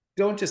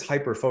don't just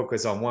hyper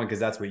focus on one because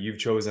that's what you've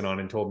chosen on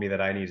and told me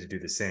that I need to do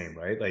the same,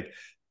 right? Like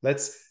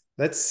let's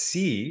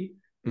see,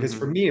 because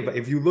for me,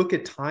 if you look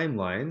at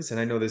timelines, and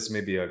I know this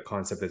may be a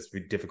concept that's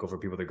difficult for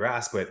people to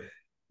grasp, but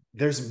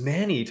there's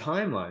many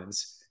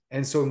timelines.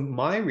 And so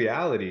my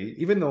reality,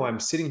 even though I'm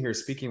sitting here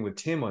speaking with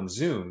Tim on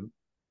Zoom,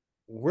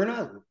 we're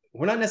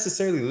not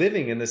necessarily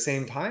living in the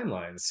same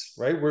timelines,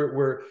 right?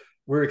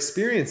 We're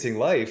experiencing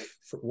life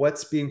for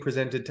what's being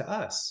presented to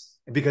us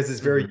because it's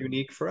very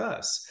unique for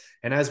us.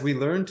 And as we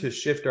learn to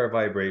shift our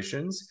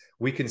vibrations,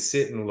 we can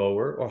sit in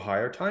lower or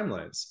higher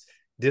timelines.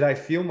 Did I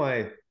feel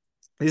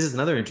this is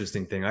another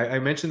interesting thing. I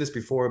mentioned this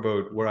before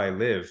about where I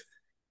live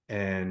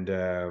and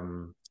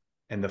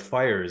the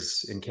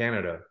fires in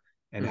Canada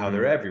and how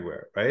they're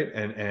everywhere, right?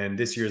 And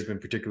this year has been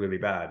particularly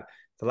bad.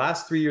 The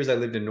last 3 years I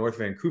lived in North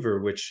Vancouver,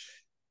 which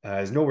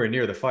is nowhere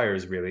near the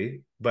fires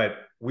really, but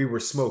we were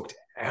smoked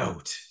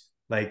out.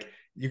 Like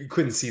you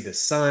couldn't see the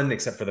sun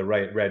except for the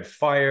red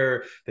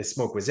fire. The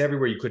smoke was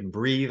everywhere. You couldn't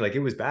breathe. Like it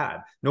was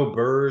bad. No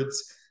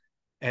birds.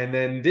 And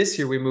then this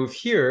year we moved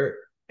here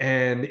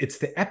and it's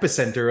the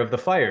epicenter of the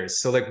fires.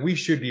 So like we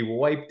should be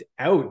wiped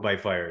out by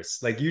fires.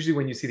 Like usually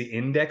when you see the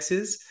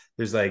indexes,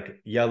 there's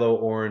like yellow,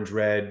 orange,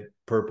 red,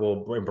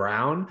 purple, and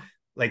brown.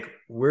 Like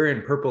we're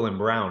in purple and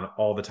brown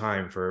all the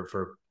time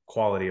for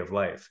quality of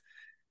life.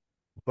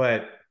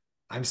 But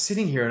I'm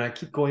sitting here and I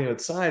keep going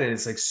outside and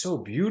it's like so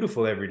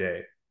beautiful every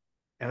day.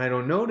 And I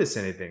don't notice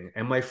anything.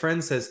 And my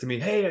friend says to me,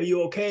 "Hey, are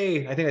you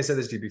okay?" I think I said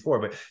this to you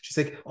before, but she's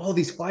like, "All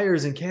these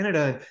fires in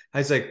Canada." And I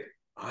was like,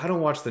 "I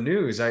don't watch the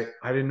news. I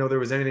didn't know there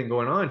was anything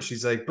going on."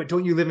 She's like, "But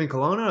don't you live in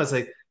Kelowna?" I was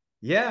like,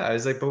 "Yeah." I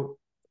was like, "But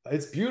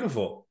it's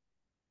beautiful."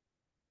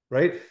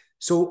 Right.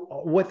 So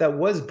what that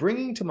was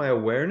bringing to my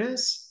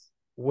awareness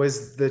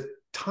was the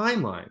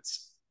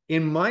timelines.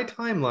 In my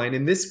timeline,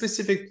 in this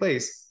specific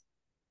place,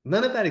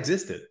 none of that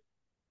existed.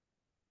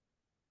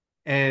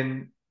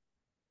 And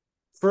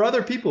for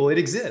other people, it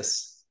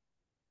exists.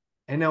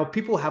 And now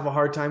people have a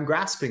hard time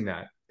grasping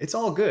that. It's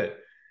all good.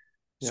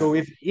 Yeah. So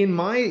if in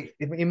my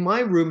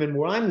room and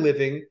where I'm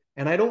living,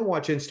 and I don't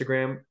watch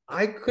Instagram,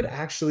 I could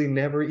actually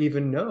never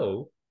even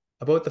know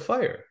about the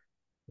fire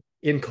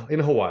in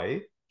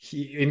Hawaii,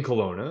 in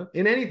Kelowna,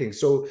 in anything.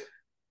 So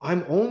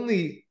I'm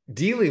only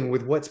dealing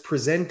with what's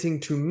presenting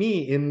to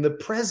me in the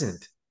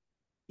present,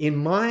 in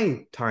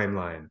my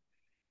timeline.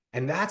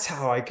 And that's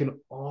how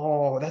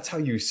that's how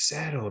you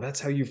settle.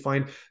 That's how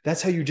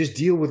you just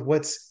deal with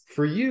what's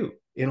for you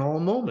in all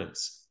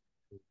moments.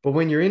 But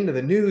when you're into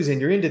the news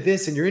and you're into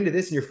this and you're into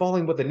this and you're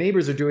following what the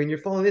neighbors are doing, you're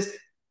following this.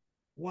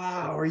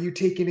 Wow, are you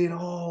taking in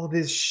all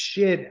this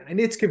shit? And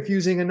it's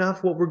confusing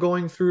enough what we're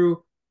going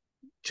through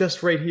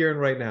just right here and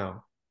right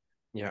now.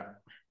 Yeah.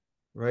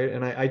 Right.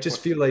 And I just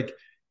feel like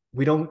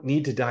we don't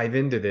need to dive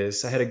into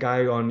this. I had a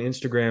guy on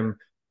Instagram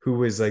who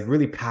was like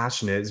really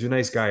passionate. He's a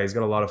nice guy. He's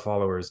got a lot of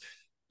followers.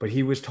 But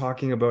he was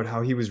talking about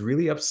how he was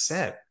really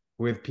upset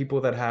with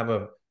people that have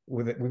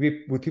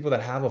with people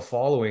that have a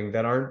following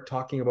that aren't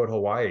talking about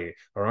Hawaii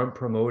or aren't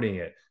promoting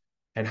it.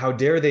 And how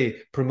dare they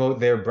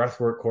promote their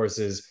breathwork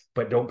courses,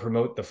 but don't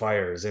promote the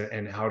fires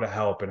and how to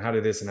help and how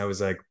to this. And I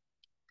was like,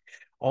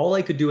 all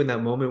I could do in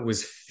that moment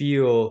was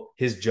feel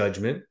his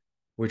judgment,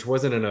 which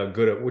wasn't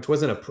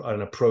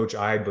an approach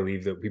I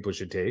believe that people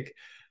should take.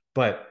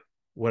 But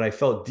what I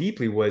felt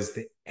deeply was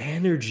the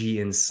energy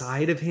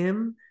inside of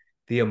him,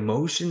 the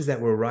emotions that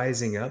were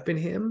rising up in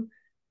him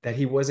that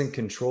he wasn't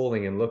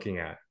controlling and looking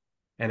at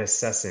and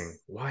assessing.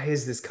 Why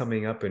is this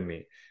coming up in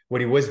me?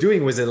 What he was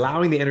doing was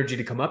allowing the energy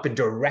to come up and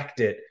direct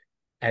it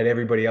at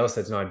everybody else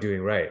that's not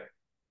doing right.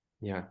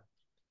 Yeah.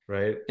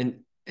 Right.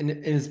 And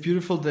it's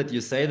beautiful that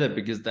you say that,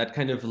 because that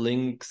kind of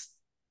links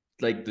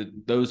like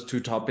those two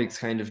topics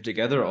kind of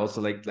together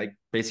also. Like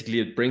basically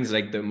it brings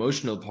like the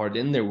emotional part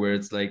in there, where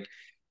it's like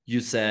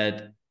you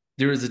said,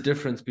 there is a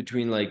difference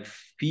between like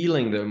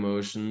feeling the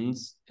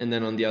emotions and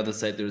then on the other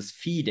side there's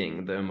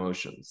feeding the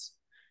emotions.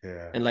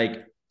 Yeah. And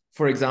like,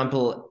 for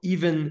example,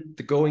 even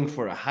the going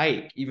for a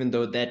hike, even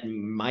though that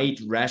might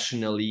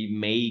rationally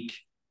make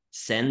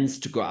sense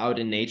to go out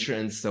in nature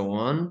and so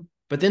on,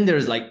 but then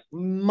there's like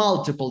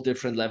multiple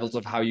different levels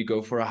of how you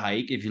go for a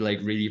hike, if you're like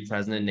really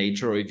present in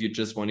nature, or if you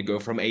just want to go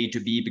from A to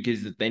B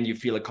because then you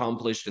feel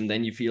accomplished and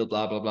then you feel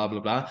blah, blah, blah, blah,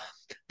 blah.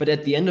 But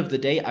at the end of the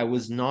day, I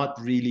was not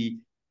really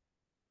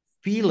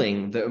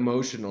feeling the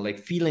emotion, or like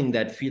feeling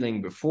that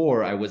feeling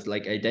before. I was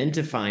like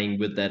identifying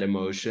with that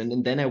emotion,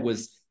 and then I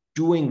was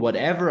doing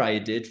whatever I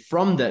did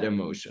from that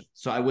emotion.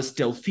 So I was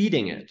still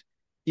feeding it,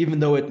 even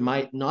though it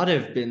might not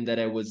have been that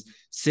I was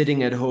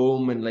sitting at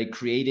home and like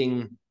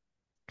creating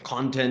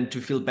content to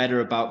feel better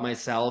about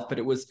myself, but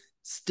it was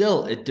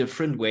still a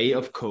different way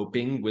of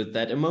coping with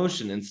that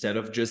emotion, instead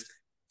of just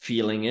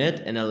feeling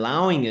it and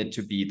allowing it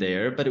to be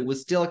there. But it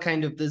was still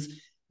kind of this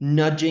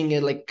nudging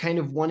it, like kind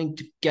of wanting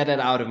to get it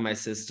out of my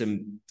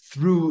system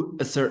through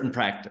a certain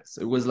practice.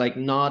 It was like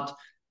not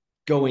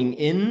going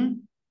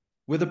in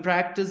with a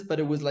practice, but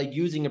it was like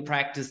using a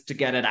practice to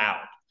get it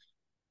out,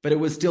 but it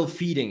was still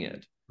feeding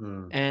it.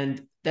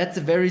 And that's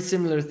a very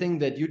similar thing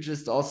that you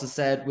just also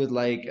said with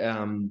like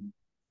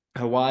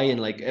Hawaii, and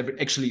like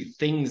actually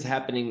things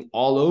happening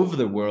all over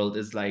the world.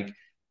 Is like,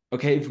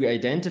 okay, if we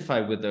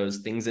identify with those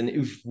things, and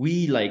if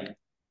we like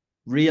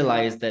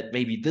realize that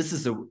maybe this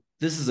is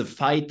a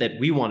fight that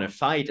we want to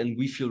fight and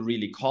we feel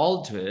really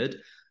called to it,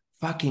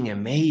 fucking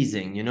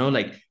amazing, you know,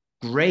 like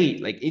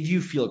great. Like if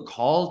you feel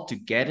called to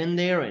get in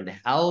there and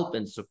help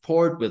and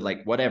support with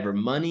like whatever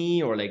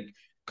money, or like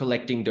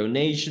collecting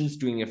donations,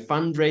 doing a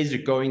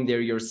fundraiser, going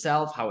there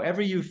yourself,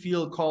 however you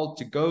feel called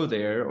to go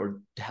there or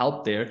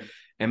help there,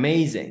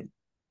 amazing.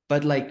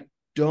 but like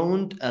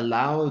don't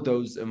allow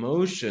those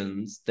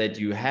emotions that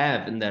you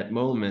have in that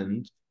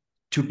moment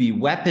to be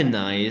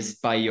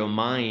weaponized by your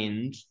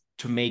mind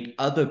to make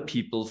other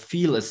people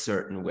feel a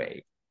certain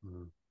way.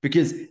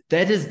 Because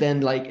that is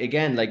then like,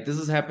 again, like this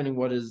is happening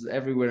what is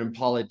everywhere in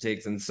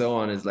politics and so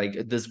on, is like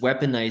this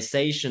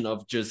weaponization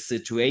of just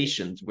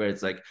situations where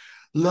it's like,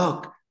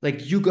 look,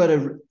 like you got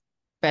a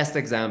best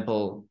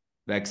example,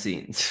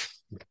 vaccines.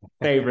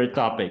 Favorite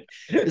topic.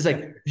 It's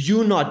like,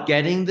 you not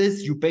getting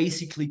this, you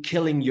basically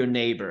killing your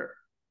neighbor.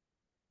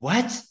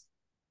 What?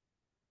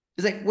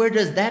 It's like, where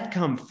does that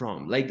come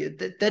from? Like,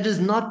 that is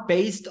not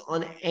based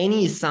on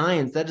any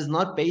science. That is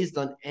not based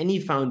on any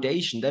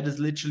foundation. That is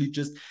literally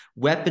just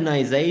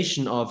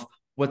weaponization of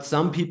what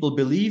some people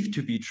believe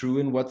to be true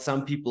and what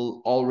some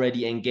people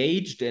already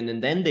engaged in.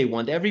 And then they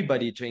want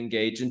everybody to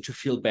engage and to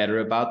feel better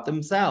about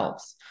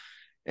themselves.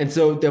 And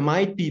so there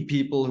might be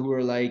people who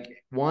are like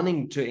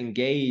wanting to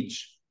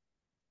engage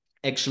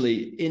actually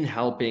in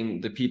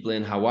helping the people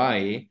in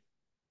Hawaii,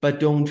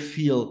 but don't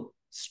feel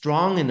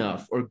strong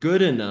enough or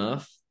good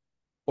enough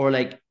or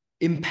like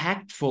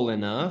impactful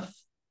enough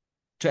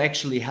to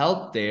actually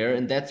help there.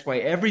 And that's why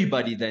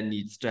everybody then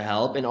needs to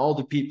help. And all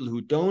the people who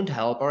don't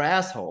help are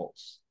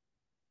assholes.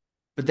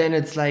 But then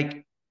it's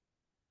like,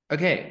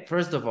 okay,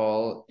 first of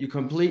all, you're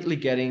completely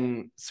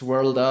getting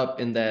swirled up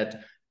in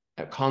that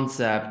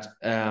concept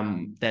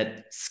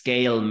that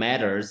scale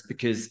matters,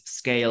 because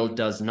scale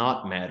does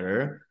not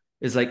matter.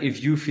 It's like,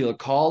 if you feel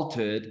called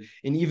to it,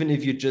 and even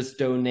if you just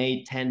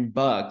donate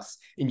 $10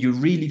 and you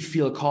really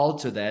feel called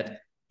to that,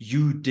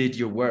 you did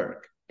your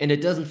work. And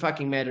it doesn't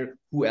fucking matter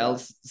who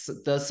else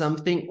does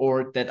something,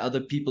 or that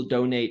other people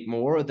donate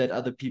more, or that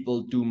other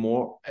people do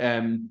more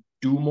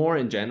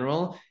in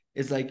general.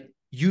 It's like,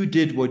 you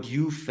did what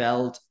you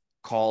felt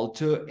called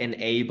to and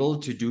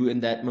able to do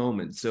in that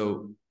moment.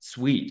 So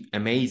sweet,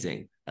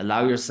 amazing.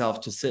 Allow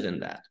yourself to sit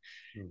in that.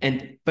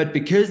 And but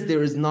because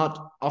there is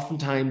not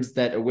oftentimes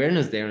that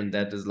awareness there, and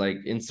that is like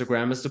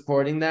Instagram is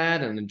supporting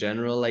that, and in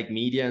general, like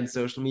media and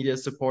social media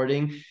is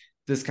supporting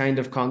this kind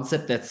of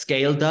concept that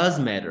scale does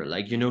matter.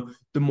 Like, you know,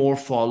 the more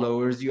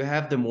followers you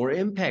have, the more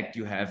impact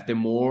you have, the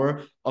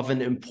more of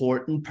an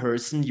important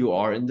person you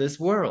are in this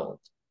world,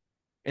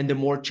 and the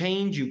more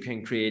change you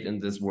can create in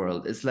this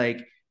world. It's like,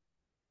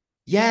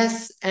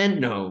 yes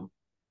and no.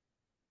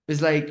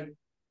 It's like,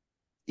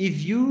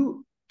 if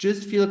you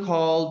just feel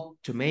called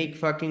to make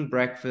fucking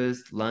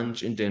breakfast,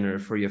 lunch, and dinner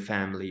for your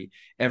family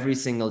every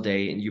single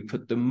day, and you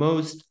put the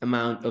most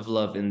amount of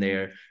love in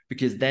there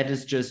because that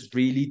is just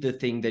really the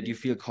thing that you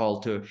feel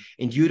called to,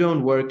 and you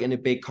don't work in a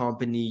big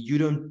company, you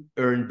don't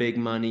earn big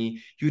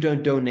money, you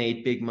don't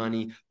donate big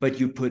money, but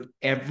you put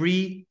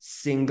every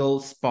single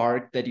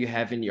spark that you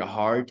have in your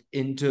heart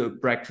into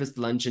breakfast,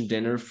 lunch, and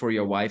dinner for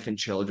your wife and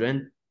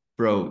children,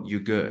 bro, you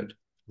good.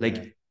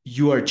 Like,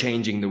 you are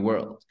changing the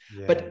world.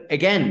 Yeah. But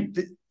again,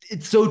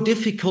 it's so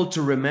difficult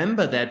to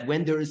remember that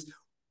when there is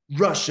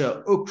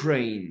Russia,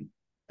 Ukraine,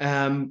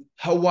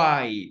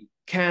 Hawaii,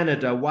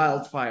 Canada,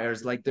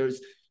 wildfires, like there's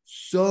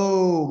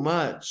so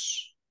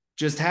much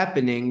just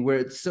happening where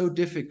it's so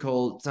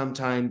difficult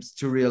sometimes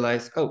to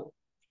realize, oh,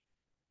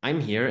 I'm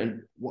here,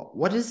 and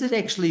what is it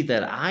actually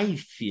that I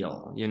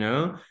feel, you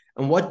know?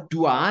 And what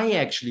do I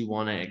actually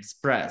want to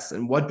express?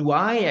 And what do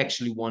I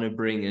actually want to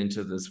bring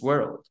into this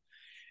world?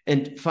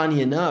 And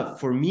funny enough,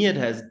 for me, it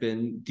has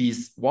been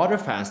these water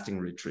fasting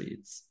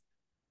retreats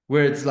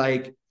where it's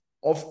like,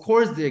 of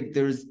course,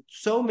 there's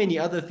so many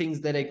other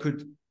things that I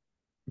could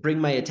bring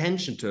my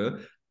attention to.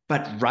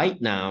 But right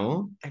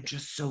now, I'm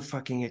just so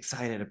fucking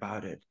excited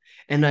about it.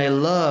 And I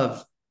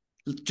love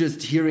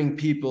just hearing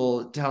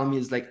people tell me,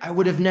 it's like, I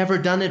would have never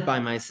done it by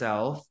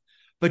myself.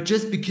 But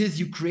just because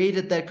you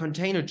created that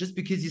container, just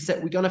because you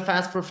said, we're going to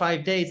fast for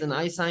 5 days and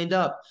I signed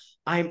up,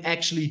 I'm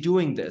actually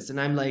doing this. And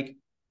I'm like,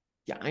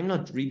 yeah, I'm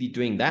not really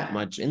doing that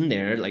much in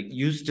there. Like,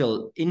 you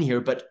still in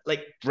here, but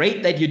like,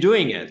 great that you're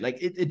doing it. Like,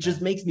 it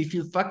just makes me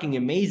feel fucking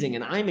amazing.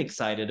 And I'm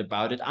excited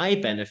about it. I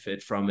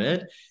benefit from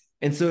it.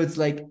 And so it's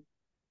like,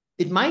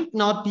 it might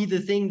not be the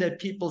thing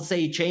that people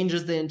say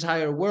changes the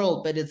entire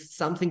world, but it's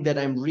something that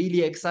I'm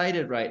really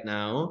excited right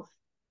now.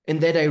 And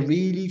that I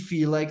really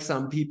feel like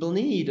some people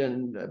need.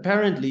 And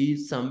apparently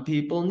some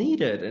people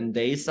need it, and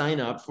they sign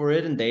up for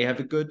it, and they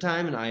have a good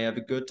time, and I have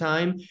a good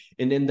time.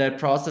 And in that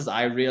process,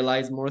 I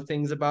realize more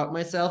things about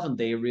myself, and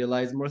they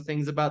realize more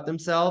things about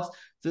themselves.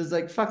 So it's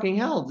like, fucking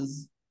hell, this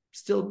is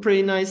still a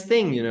pretty nice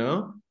thing, you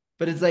know?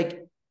 But it's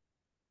like,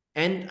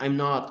 and I'm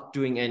not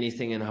doing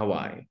anything in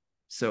Hawaii.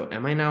 So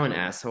am I now an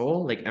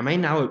asshole? Like, am I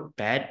now a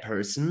bad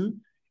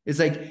person? It's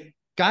like,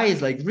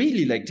 guys, like,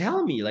 really, like,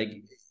 tell me, like,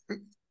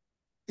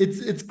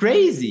 it's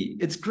crazy.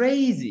 It's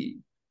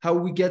crazy how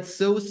we get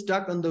so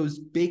stuck on those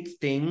big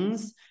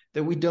things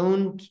that we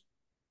don't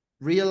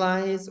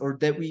realize, or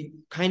that we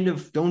kind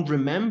of don't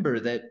remember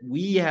that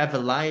we have a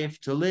life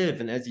to live.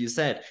 And as you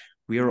said,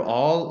 we are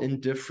all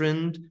in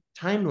different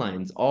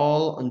timelines,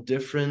 all on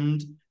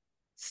different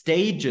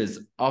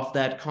stages of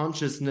that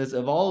consciousness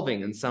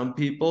evolving. And some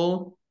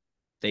people,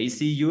 they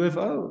see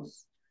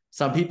UFOs.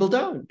 Some people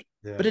don't.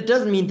 But Yeah. it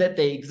doesn't mean that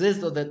they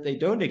exist or that they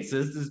don't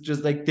exist. It's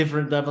just like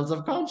different levels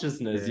of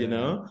consciousness, you Yeah.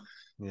 know?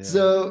 Yeah.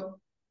 So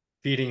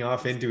Feeding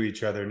off into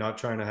each other, not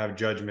trying to have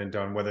judgment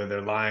on whether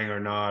they're lying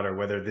or not, or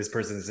whether this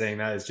person is saying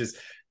that. It's just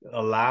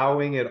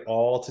allowing it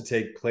all to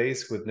take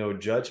place with no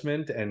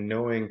judgment, and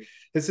knowing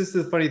this is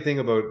the funny thing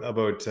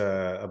about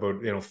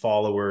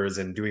followers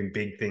and doing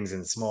big things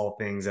and small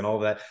things and all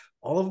of that.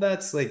 All of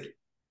that's like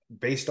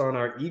based on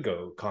our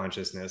ego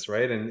consciousness,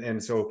 right?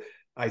 And so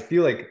I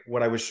feel like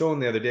what I was shown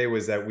the other day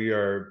was that we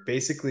are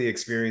basically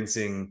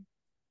experiencing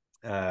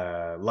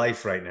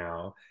life right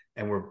now,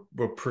 and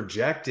we're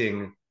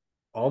projecting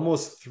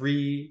almost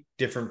three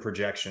different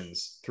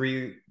projections,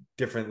 three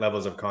different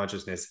levels of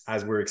consciousness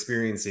as we're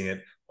experiencing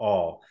it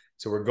all.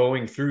 So we're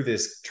going through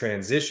this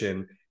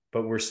transition,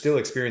 but we're still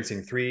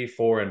experiencing 3,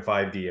 4, and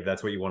 5D, if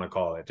that's what you want to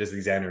call it, just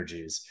these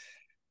energies.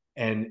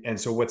 And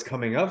so what's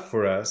coming up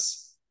for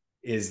us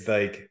is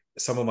like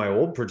some of my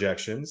old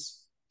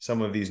projections,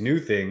 some of these new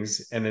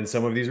things, and then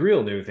some of these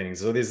real new things.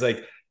 So there's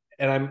like,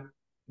 and I'm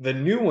the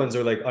new ones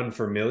are like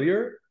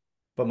unfamiliar,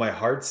 but my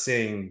heart's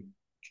saying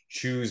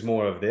choose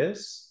more of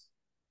this.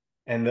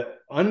 And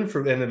and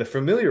then the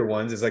familiar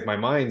ones is like my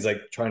mind's like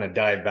trying to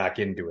dive back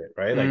into it,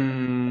 right? Like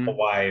mm,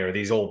 Hawaii, or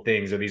these old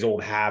things, or these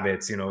old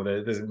habits, this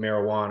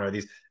marijuana, or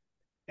these.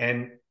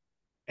 And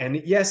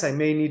yes, I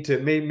may need to,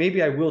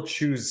 maybe I will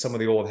choose some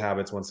of the old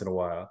habits once in a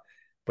while,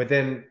 but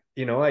then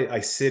I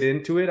sit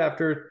into it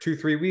after 2,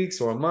 3 weeks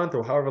or a month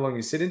or however long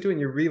you sit into it,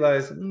 and you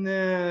realize,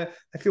 nah,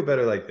 I feel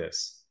better like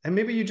this. And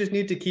maybe you just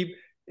need to keep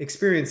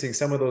experiencing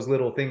some of those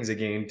little things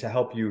again to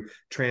help you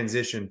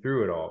transition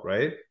through it all,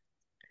 right?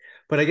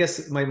 But I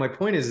guess my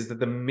point is that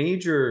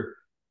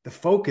the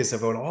focus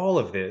about all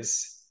of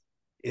this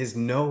is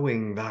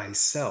knowing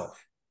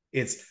thyself.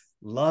 It's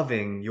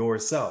loving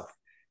yourself.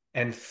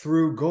 And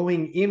through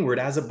going inward,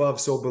 as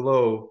above, so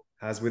below,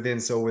 as within,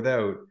 so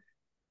without,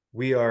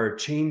 we are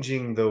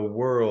changing the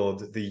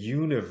world, the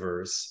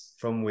universe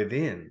from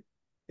within.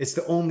 It's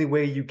the only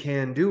way you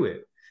can do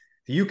it.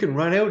 You can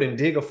run out and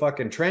dig a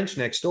fucking trench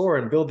next door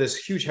and build this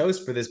huge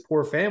house for this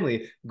poor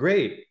family.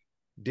 Great.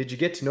 Did you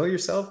get to know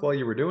yourself while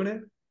you were doing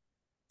it?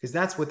 Because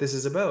that's what this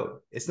is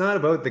about. It's not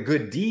about the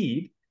good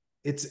deed.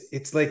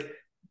 It's like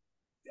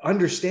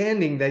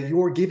understanding that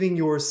you're giving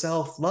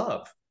yourself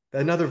love,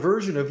 another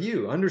version of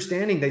you,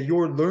 understanding that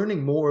you're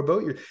learning more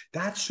about you.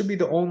 That should be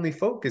the only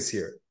focus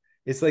here.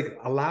 It's like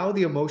allow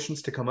the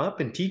emotions to come up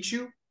and teach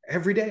you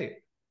every day,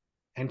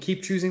 and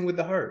keep choosing with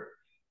the heart.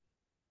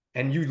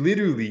 And you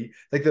literally,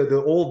 like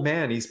the old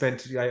man, he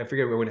spent, I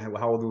forget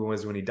how old he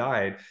was when he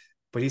died,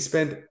 but he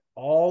spent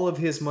all of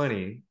his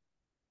money.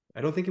 I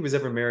don't think he was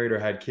ever married or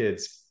had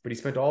kids, but he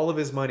spent all of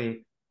his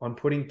money on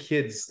putting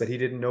kids that he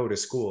didn't know to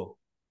school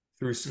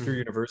through mm.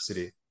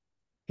 university.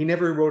 He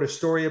never wrote a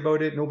story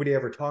about it. Nobody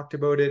ever talked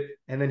about it.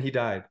 And then he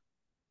died.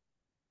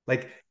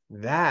 Like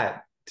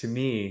that to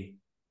me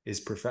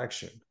is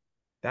perfection.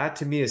 That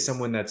to me is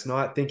someone that's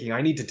not thinking,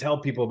 I need to tell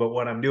people about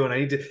what I'm doing. I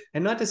need to,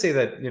 and not to say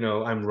that,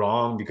 I'm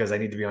wrong because I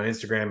need to be on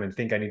Instagram and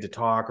think I need to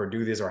talk or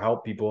do this or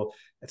help people.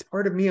 It's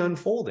part of me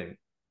unfolding.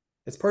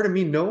 It's part of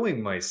me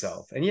knowing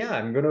myself. And yeah,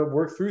 I'm going to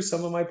work through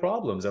some of my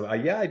problems.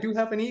 Yeah, I do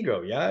have an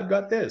ego. Yeah, I've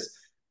got this.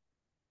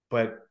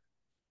 But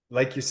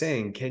like you're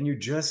saying, could you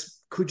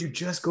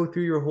just go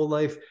through your whole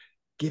life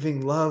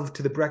giving love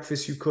to the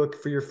breakfast you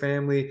cook for your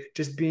family,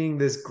 just being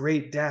this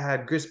great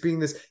dad, just being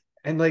this,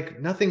 and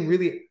like nothing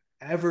really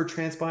ever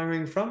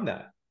transpiring from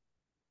that?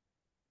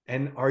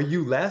 And are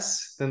you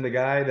less than the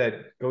guy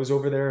that goes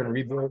over there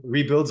and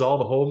rebuilds all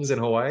the homes in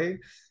Hawaii?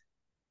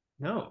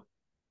 No,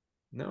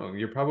 no,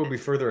 you're probably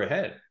further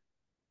ahead.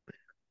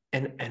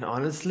 And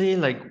honestly,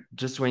 like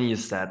just when you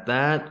said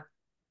that,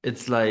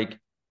 it's like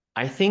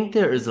I think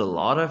there is a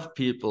lot of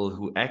people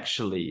who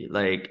actually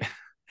like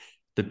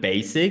the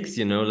basics,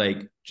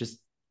 like just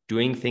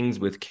doing things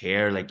with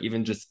care, like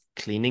even just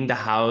cleaning the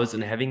house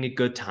and having a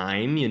good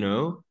time,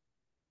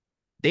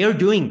 they are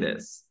doing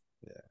this.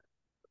 Yeah.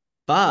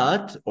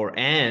 But, or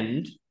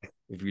and,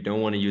 if you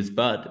don't want to use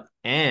but,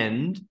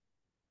 and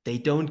they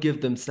don't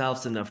give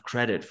themselves enough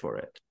credit for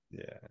it.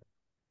 Yeah.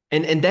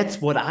 And that's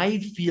what I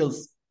feel.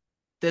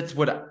 That's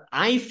what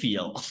I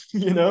feel.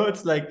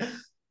 It's like,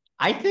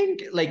 I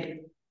think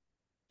like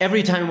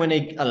every time when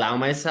I allow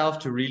myself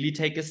to really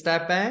take a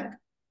step back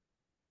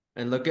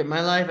and look at my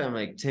life, I'm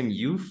like, Tim,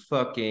 you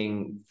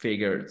fucking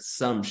figured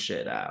some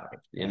shit out,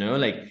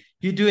 like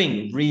you're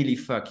doing really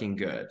fucking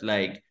good.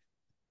 Like,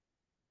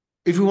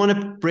 if we want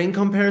to bring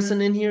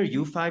comparison in here,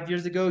 you 5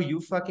 years ago, you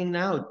fucking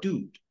now,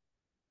 dude,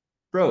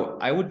 bro,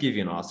 I would give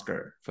you an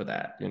Oscar for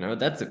that.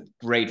 That's a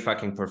great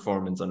fucking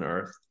performance on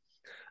Earth.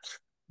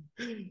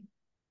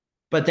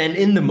 But then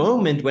in the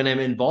moment when I'm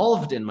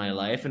involved in my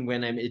life and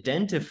when I'm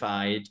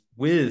identified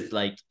with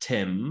like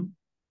Tim,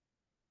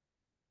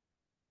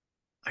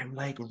 I'm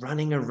like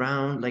running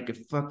around like a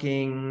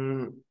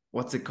fucking,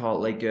 what's it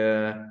called? Like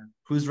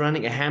who's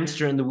running a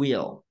hamster in the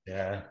wheel.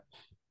 Yeah.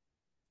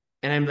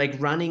 And I'm like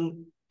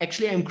running,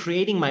 actually, I'm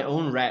creating my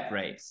own rat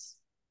race.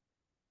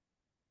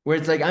 where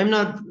it's like I'm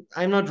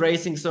not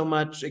racing so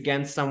much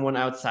against someone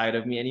outside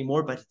of me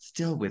anymore, but it's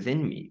still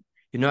within me.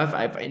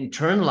 I've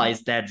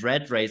internalized that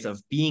red race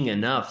of being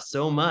enough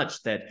so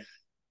much that,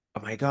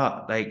 oh my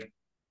God, like,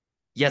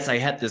 yes, I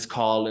had this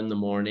call in the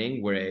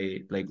morning where I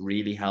like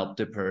really helped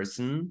a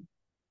person,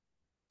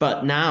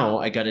 but now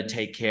I got to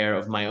take care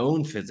of my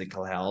own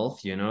physical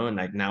health, and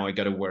like now I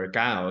got to work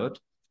out,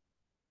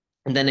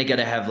 and then I got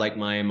to have like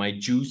my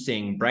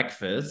juicing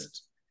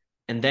breakfast,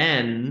 and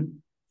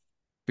then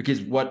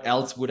because what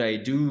else would I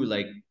do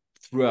like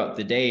throughout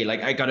the day?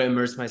 Like I got to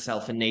immerse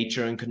myself in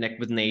nature and connect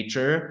with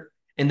nature,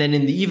 and then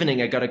in the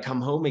evening I got to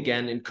come home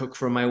again and cook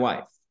for my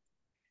wife.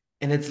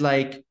 And it's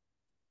like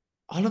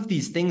all of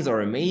these things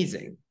are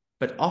amazing,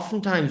 but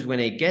oftentimes when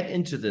I get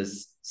into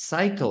this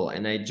cycle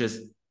and I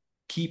just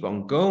keep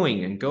on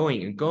going and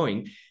going and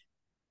going,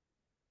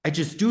 I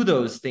just do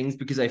those things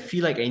because I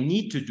feel like I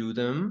need to do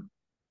them,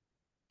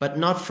 but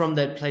not from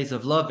that place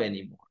of love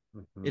anymore.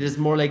 It Mhm. is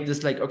more like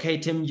this, like, okay,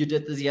 Tim, you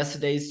did this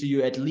yesterday, so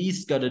you at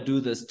least got to do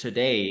this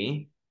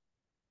today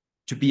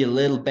to be a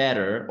little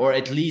better, or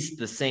at least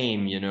the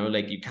same,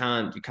 like you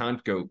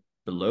can't go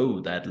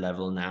below that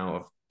level now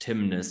of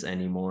Timness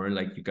anymore.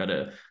 Like you got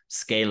to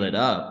scale it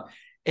up.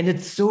 And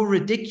it's so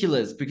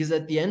ridiculous because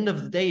at the end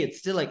of the day, it's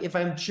still like if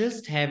I'm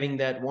just having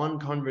that one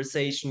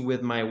conversation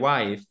with my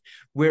wife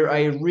where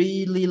I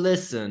really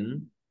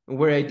listen,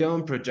 where I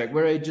don't project,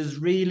 where I just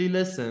really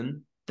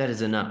listen, that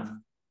is enough.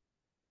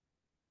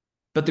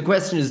 But the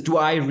question is, do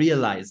I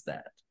realize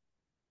that?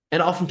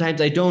 And oftentimes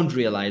I don't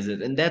realize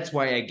it. And that's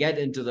why I get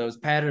into those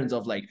patterns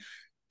of like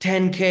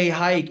 10K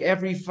hike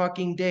every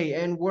fucking day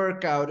and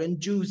workout and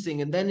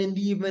juicing. And then in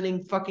the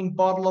evening, fucking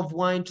bottle of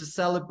wine to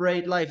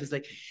celebrate life. It's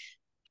like,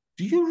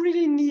 do you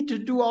really need to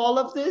do all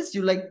of this?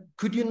 You like,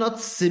 could you not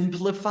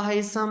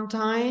simplify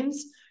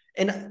sometimes?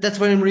 And that's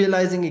what I'm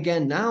realizing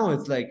again now.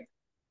 It's like,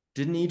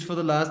 didn't eat for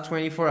the last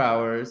 24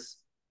 hours,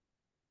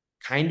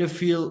 kind of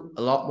feel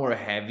a lot more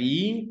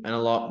heavy and a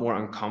lot more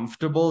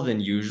uncomfortable than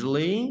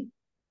usually,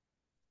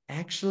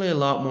 actually a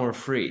lot more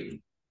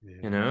free, you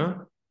Yeah.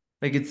 know?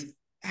 Like it's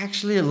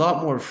actually a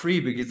lot more free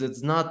because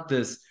it's not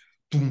this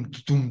doom,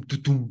 doom,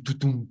 doom,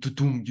 doom,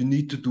 doom, you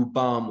need to do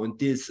bomb and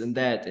this and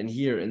that and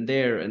here and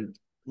there and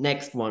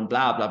next one,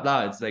 blah, blah,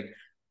 blah. It's like,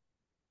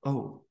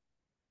 oh,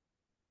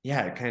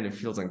 yeah, it kind of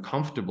feels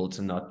uncomfortable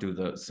to not do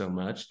those so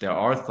much. There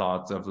are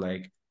thoughts of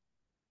like,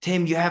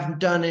 Tim, you haven't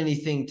done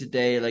anything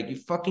today. Like, you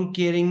fucking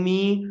kidding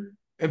me?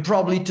 And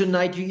probably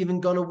tonight you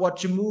even gonna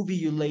watch a movie,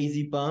 you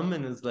lazy bum.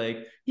 And it's like,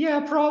 yeah,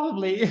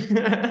 probably.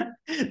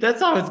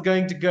 That's how it's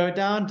going to go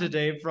down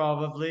today,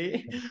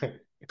 probably.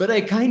 But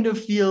I kind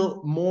of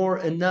feel more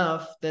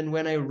enough than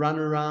when I run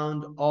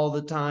around all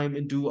the time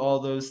and do all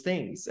those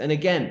things. And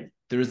again,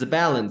 there is a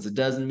balance. It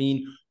doesn't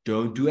mean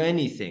don't do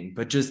anything,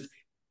 but just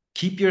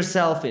keep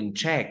yourself in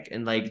check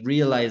and like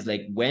realize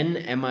like when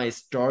am I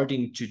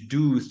starting to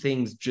do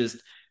things just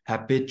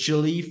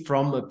habitually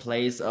from a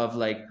place of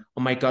like,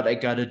 oh my God, I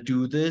gotta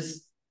do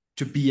this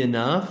to be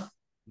enough,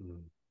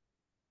 Mm.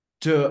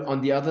 to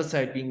on the other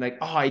side being like,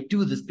 oh, I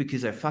do this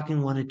because I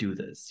fucking want to do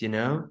this, and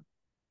it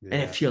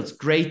Yeah. feels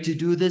great to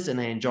do this and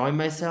I enjoy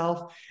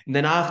myself. And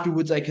then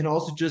afterwards, I can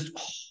also just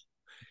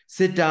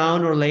sit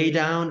down or lay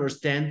down or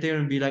stand there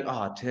and be like,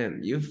 oh,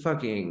 Tim, you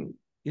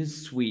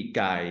sweet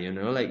guy,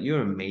 like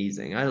you're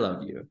amazing. I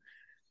love you.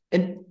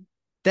 And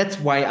that's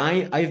why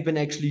I've been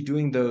actually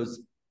doing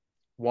those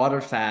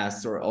water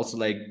fasts or also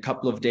like a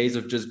couple of days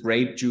of just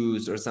grape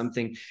juice or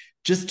something,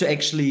 just to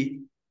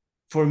actually,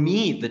 for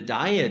me, the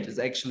diet is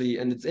actually,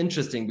 and it's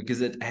interesting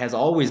because it has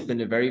always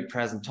been a very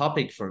present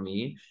topic for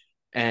me.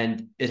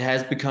 And it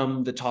has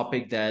become the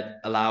topic that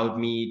allowed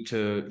me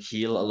to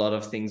heal a lot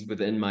of things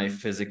within my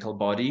physical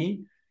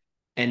body.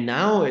 And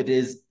now it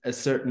is a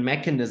certain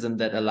mechanism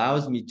that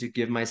allows me to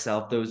give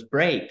myself those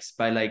breaks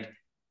by like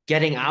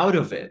getting out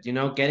of it,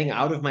 getting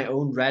out of my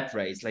own rat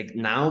race. Like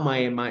now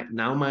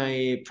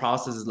my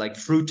process is like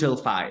fruit till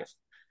 5,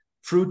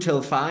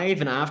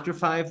 and after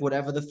 5,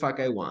 whatever the fuck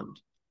I want.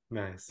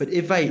 Nice. But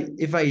if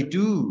I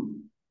do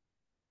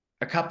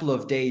a couple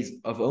of days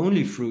of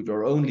only fruit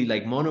or only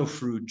like mono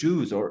fruit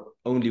juice or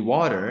only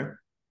water,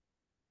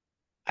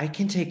 I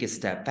can take a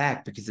step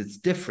back because it's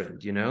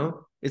different,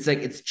 It's like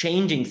it's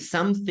changing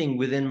something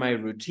within my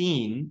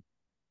routine.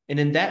 And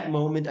in that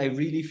moment, I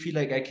really feel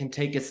like I can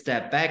take a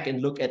step back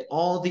and look at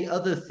all the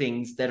other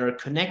things that are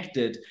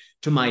connected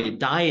to my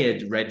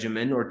diet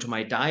regimen or to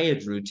my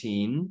diet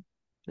routine.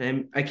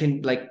 And I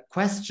can like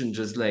question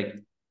just like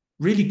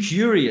really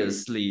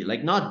curiously,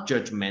 like not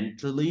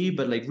judgmentally,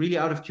 but like really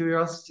out of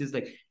curiosity, is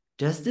like,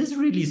 does this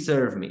really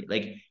serve me?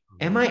 Like,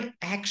 am Mhm. I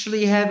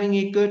actually having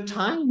a good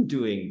time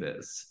doing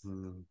this?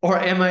 Mm. Or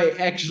am I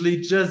actually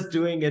just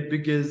doing it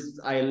because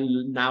I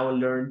now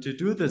learned to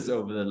do this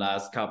over the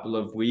last couple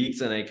of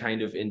weeks and I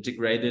kind of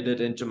integrated it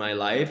into my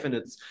life, and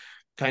it's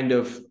kind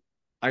of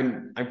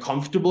I'm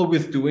comfortable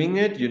with doing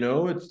it,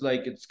 It's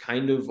like it's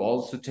kind of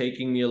also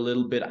taking me a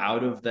little bit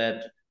out of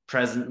that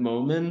present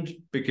moment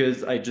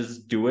because I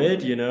just do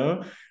it.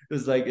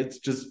 It's like it's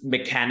just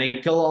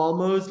mechanical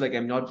almost, like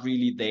I'm not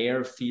really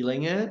there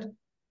feeling it.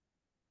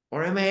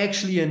 or am I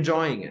actually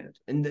enjoying it?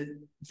 And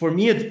for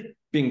me, it's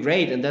been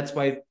great, and that's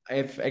why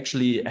I've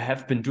actually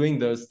have been doing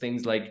those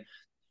things like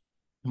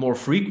more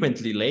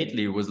frequently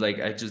lately. Was like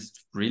I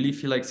just really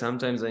feel like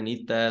sometimes I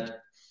need that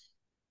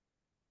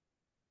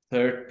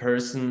third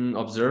person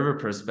observer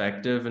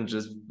perspective and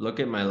just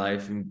look at my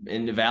life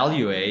and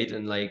evaluate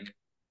and like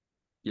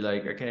be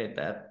like, okay,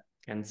 that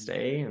can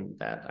stay and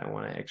that I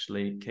want to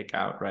actually kick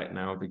out right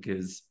now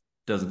because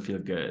it doesn't feel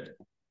good.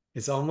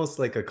 It's almost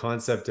like a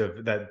concept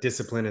of that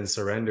discipline and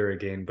surrender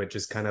again, but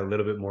just kind of a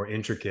little bit more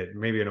intricate,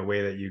 maybe in a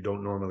way that you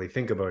don't normally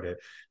think about it.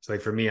 So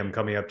like for me, I'm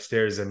coming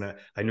upstairs and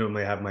I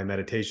normally have my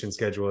meditation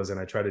schedules and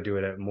I try to do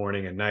it at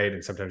morning and night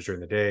and sometimes during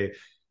the day.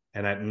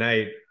 And at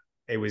night,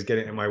 it was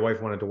getting, and my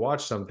wife wanted to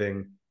watch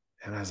something.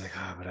 And I was like,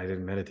 but I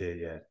didn't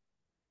meditate yet.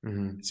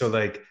 Mm-hmm. So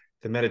like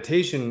the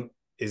meditation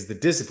is the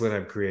discipline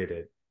I've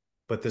created,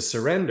 but the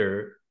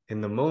surrender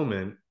in the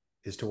moment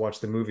is to watch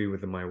the movie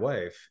with my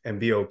wife and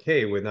be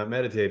okay with not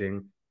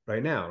meditating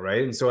right now,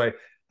 right? And so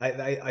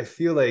I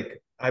feel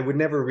like I would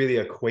never really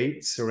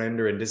equate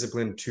surrender and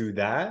discipline to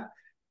that,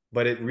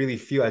 but it really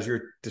feels, as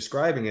you're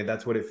describing it,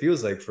 that's what it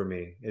feels like for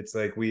me. It's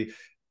like we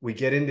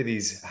get into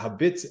these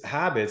habits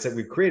that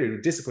we've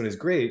created. Discipline is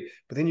great,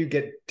 but then you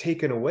get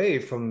taken away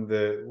from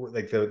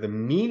the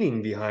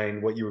meaning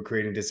behind what you were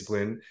creating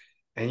discipline,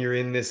 and you're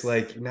in this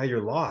like now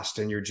you're lost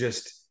and you're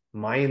just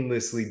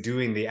mindlessly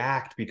doing the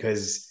act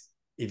because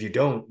if you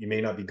don't, you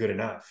may not be good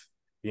enough.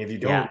 If you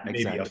don't, Yeah, maybe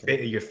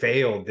exactly. you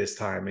failed this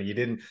time and you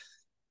didn't.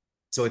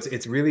 So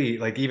it's really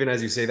like even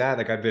as you say that,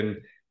 like I've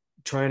been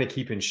trying to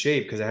keep in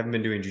shape because I haven't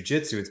been doing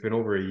jujitsu. It's been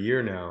over a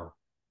year now,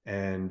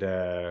 and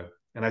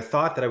I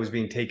thought that I was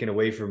being taken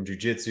away from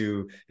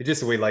jujitsu. It's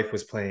just the way life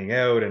was playing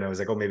out, and I was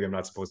like, oh, maybe I'm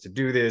not supposed to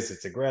do this.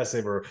 It's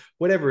aggressive or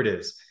whatever it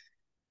is.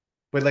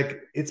 But like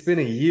it's been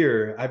a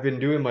year. I've been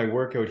doing my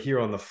workout here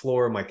on the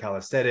floor, my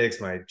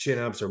calisthenics, my chin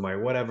ups, or my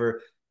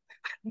whatever.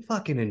 I don't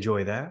fucking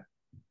enjoy that.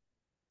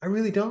 I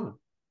really don't.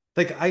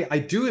 Like I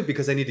do it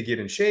because I need to get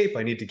in shape.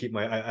 I need to keep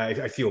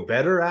I feel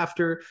better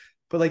after.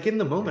 But like in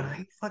the moment, Yeah.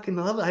 I fucking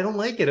love it. I don't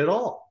like it at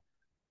all.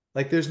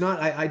 Like there's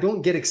not, I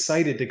don't get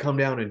excited to come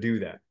down and do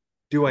that.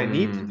 Do I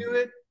need to do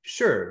Mm. it?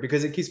 Sure,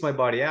 because it keeps my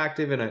body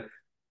active.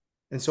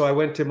 And so I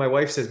went to, my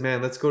wife says,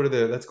 man, let's go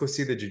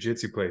see the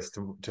jujitsu place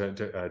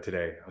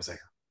today. I was like,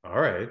 all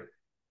right.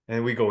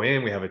 And we go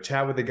in, we have a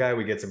chat with the guy,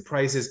 we get some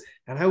prices.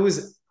 And I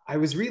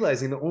was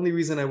realizing the only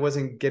reason I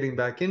wasn't getting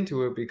back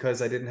into it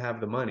because I didn't have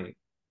the money.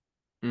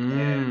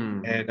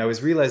 Mm. And I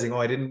was realizing, oh,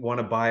 I didn't want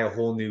to buy a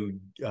whole new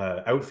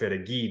outfit, a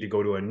gi, to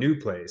go to a new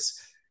place.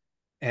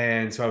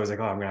 And so I was like,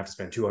 oh, I'm gonna have to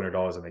spend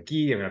 $200 on the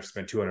gi. I'm gonna have to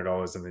spend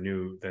 $200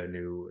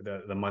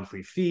 on the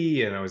monthly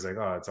fee. And I was like,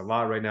 oh, it's a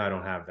lot right now. I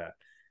don't have that.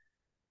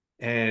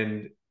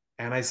 And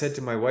and I said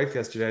to my wife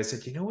yesterday, I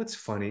said, you know what's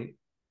funny?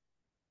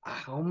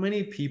 How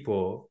many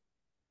people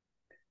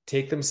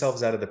take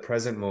themselves out of the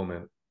present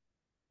moment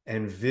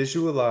and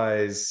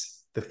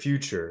visualize the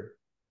future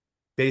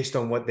based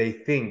on what they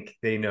think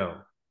they know?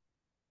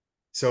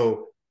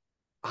 So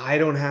I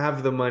don't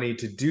have the money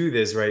to do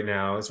this right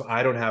now, so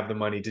I don't have the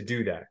money to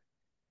do that.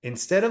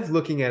 Instead of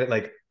looking at it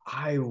like,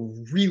 I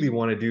really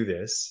want to do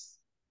this,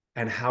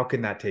 and how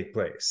can that take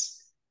place?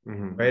 Right.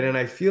 Mm-hmm. And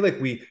I feel like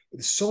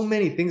so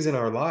many things in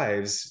our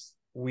lives,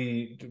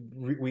 we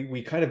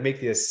kind of make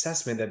the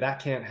assessment that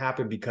that can't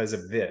happen because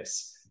of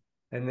this.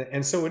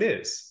 And so it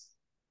is.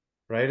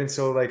 Right. And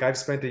so like I've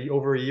spent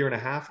over a year and a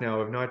half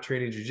now of not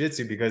training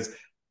jujitsu because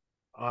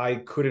I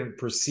couldn't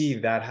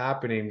perceive that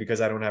happening because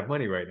I don't have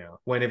money right now.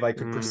 When if I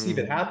could perceive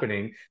it Mm.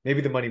 happening,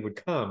 maybe the money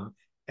would come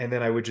and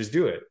then I would just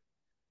do it.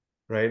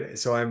 Right.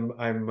 So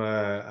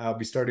I'll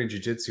be starting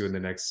jujitsu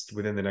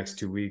within the next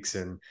 2 weeks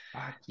and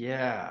Fuck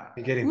yeah.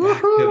 getting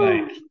back to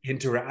like Woohoo.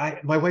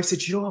 interact. My wife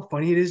said, you know how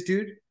funny it is,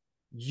 dude?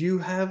 You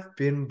have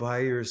been by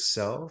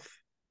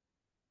yourself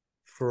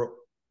for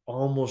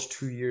almost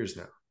 2 years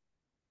now.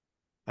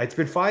 It's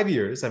been 5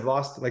 years. I've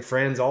lost like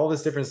friends, all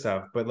this different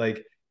stuff, but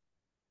like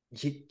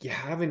you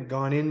haven't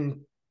gone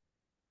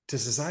into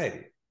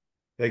society.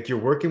 Like you're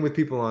working with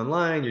people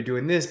online, you're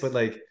doing this, but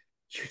like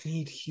you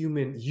need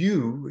human,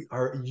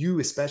 you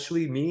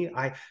especially me,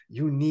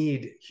 you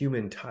need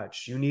human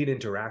touch, you need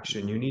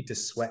interaction, you need to Mm.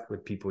 sweat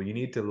with people, you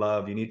need to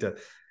love, you need to.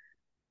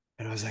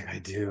 And I was like, I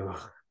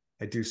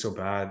do so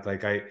bad.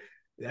 Like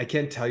I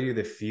can't tell you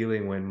the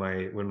feeling when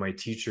my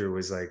teacher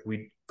was like,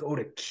 we go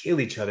to kill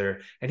each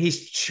other and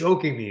he's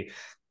choking me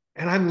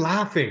and I'm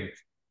laughing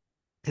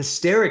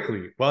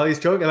hysterically while he's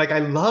choking. Like I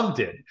loved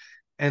it.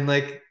 And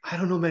like, I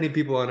don't know many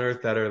people on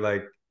earth that are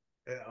like,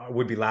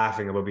 would be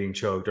laughing about being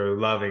choked or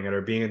loving it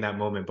or being in that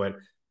moment, but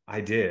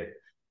I did.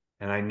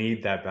 And I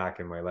need that back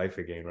in my life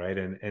again, right?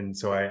 And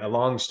so a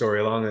long story,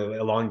 a long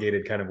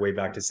elongated kind of way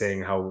back to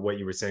saying how what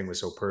you were saying was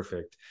so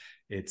perfect.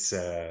 It's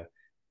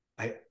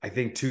I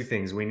think two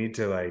things. We need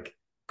to like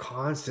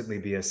constantly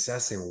be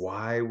assessing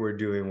why we're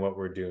doing what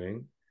we're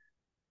doing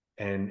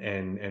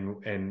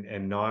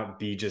and not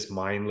be just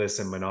mindless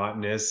and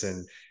monotonous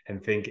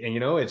and think, and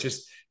you know, it's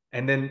just,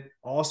 and then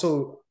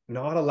also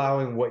not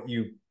allowing what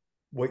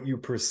you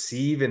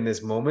perceive in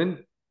this moment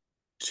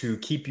to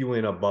keep you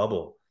in a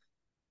bubble.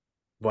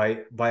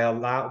 By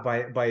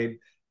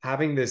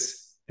having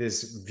this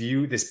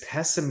view, this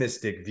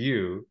pessimistic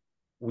view,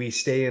 we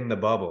stay in the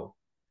bubble.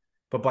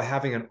 But by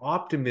having an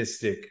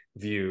optimistic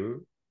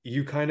view,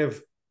 you kind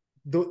of,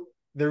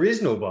 there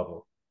is no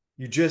bubble.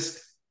 You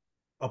just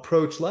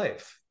approach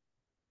life.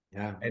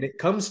 Yeah. And it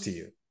comes to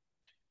you.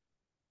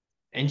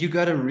 And you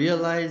got to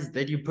realize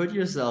that you put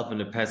yourself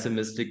in a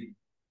pessimistic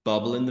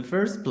bubble in the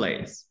first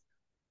place.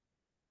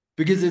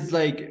 Because it's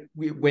like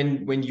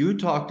when you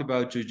talked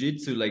about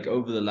jujitsu, like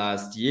over the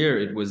last year,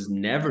 it was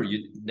never,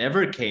 you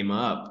never came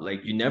up.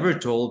 Like you never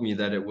told me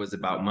that it was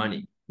about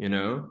money, you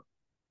know?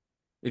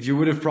 If you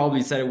would have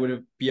probably said it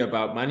would be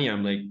about money,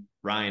 I'm like,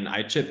 Ryan,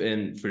 I chip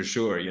in for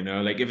sure, you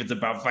know? Like if it's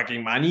about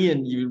fucking money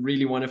and you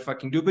really want to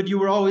fucking do, but you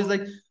were always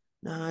like,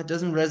 nah, it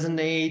doesn't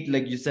resonate.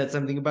 Like you said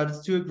something about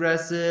it's too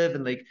aggressive,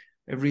 and like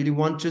I really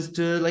want just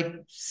to like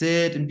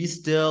sit and be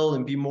still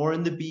and be more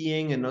in the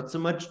being and not so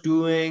much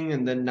doing.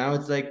 And then now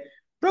it's like,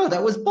 bro,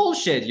 that was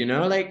bullshit, you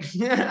know? Like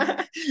you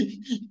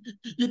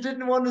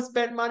didn't want to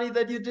spend money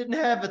that you didn't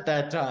have at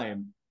that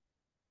time.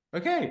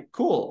 Okay,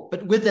 cool.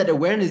 But with that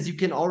awareness, you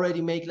can already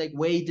make like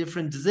way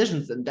different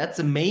decisions, and that's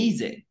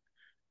amazing.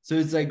 So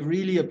it's like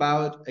really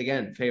about,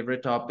 again,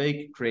 favorite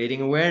topic,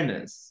 creating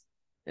awareness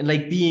and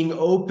like being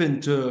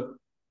open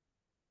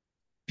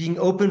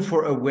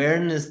for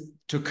awareness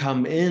to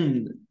come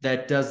in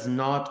that does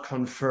not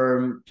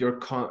confirm your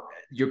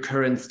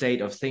current state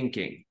of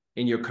thinking,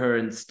 in your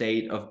current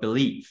state of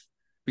belief,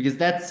 because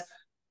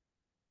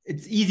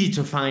it's easy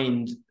to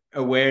find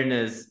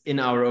awareness in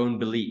our own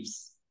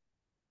beliefs.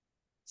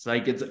 It's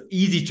like it's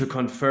easy to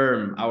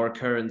confirm our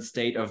current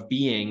state of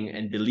being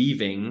and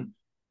believing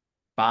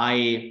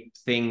by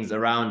things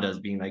around us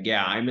being like,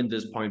 yeah, I'm in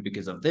this point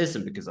because of this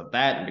and because of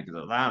that and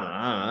because of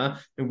that.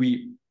 And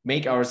we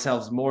make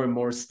ourselves more and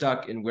more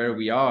stuck in where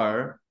we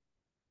are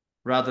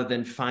rather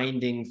than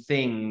finding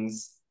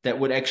things that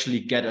would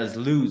actually get us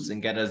loose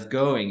and get us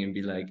going and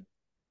be like,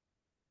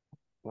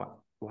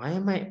 why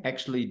am I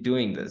actually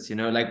doing this? You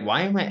know, like,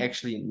 why am I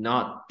actually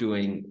not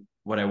doing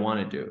what I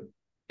want to do?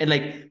 And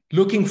like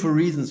looking for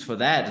reasons for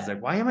that is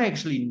like, why am I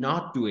actually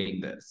not doing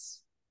this?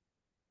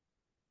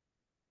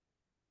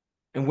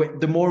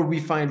 And the more we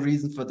find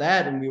reasons for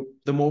that, and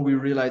the more we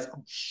realize,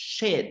 oh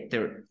shit,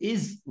 there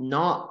is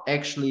not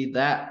actually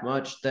that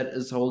much that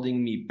is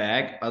holding me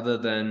back other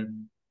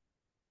than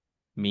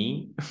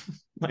me,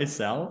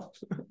 myself.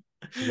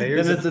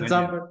 Layers Then of it's an at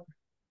some onion. point.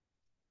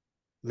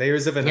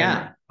 Layers of an onion.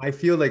 Yeah. I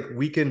feel like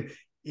we can,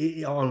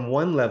 on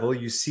one level,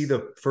 you see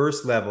the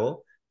first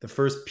level, the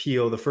first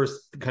peel, the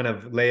first kind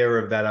of layer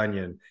of that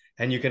onion,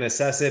 and you can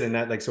assess it. And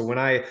that, like, so when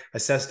I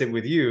assessed it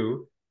with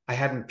you, I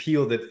hadn't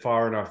peeled it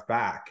far enough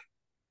back.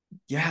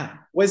 Yeah.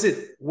 Was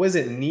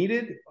it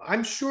needed?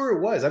 I'm sure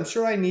it was. I'm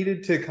sure I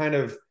needed to kind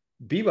of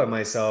be by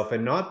myself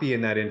and not be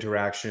in that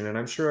interaction. And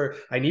I'm sure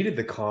I needed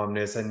the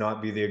calmness and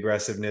not be the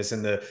aggressiveness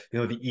and the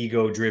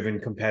ego driven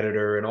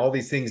competitor, and all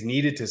these things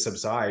needed to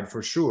subside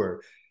for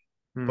sure.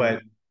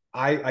 But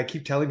I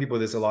keep telling people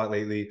this a lot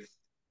lately.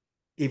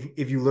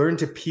 If you learn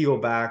to peel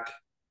back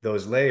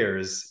those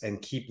layers and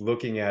keep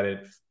looking at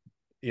it,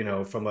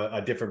 from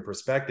a different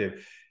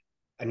perspective,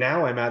 and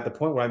now I'm at the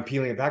point where I'm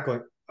peeling it back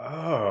going,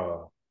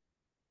 oh,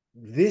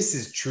 this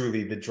is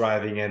truly the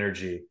driving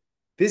energy.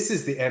 This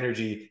is the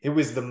energy. It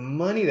was the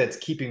money that's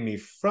keeping me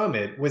from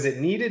it. Was it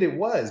needed? It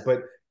was,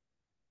 but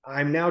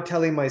I'm now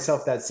telling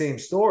myself that same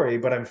story,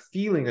 but I'm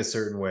feeling a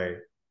certain way.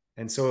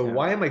 And so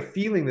why am I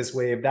feeling this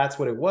way if that's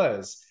what it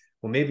was?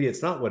 Well, maybe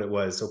it's not what it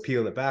was. So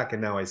peel it back.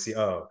 And now I see,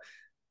 oh,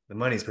 the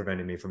money's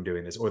preventing me from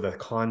doing this, or the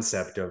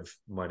concept of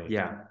money.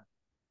 Yeah.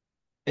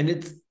 And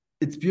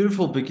it's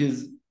beautiful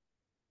because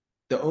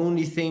the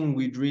only thing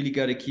we'd really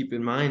got to keep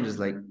in mind is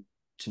like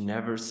to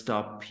never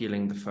stop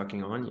peeling the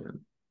fucking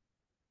onion.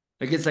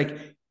 Like it's like,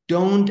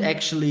 don't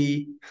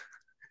actually,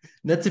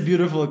 that's a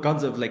beautiful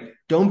concept. Like,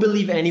 don't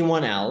believe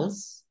anyone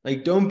else.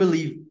 Like, don't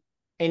believe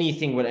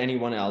anything what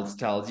anyone else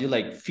tells you.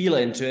 Like, feel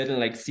into it and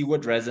like see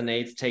what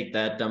resonates, take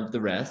that, dump the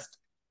rest.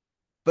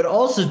 But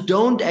also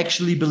don't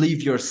actually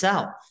believe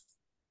yourself,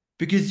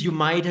 because you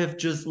might have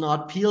just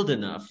not peeled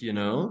enough, you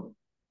know?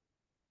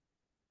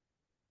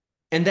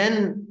 And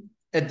then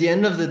at the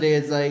end of the day,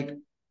 it's like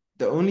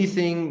the only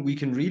thing we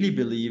can really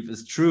believe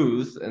is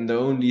truth. And the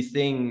only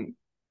thing,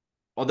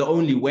 or the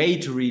only way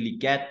to really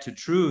get to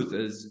truth,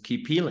 is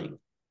keep peeling.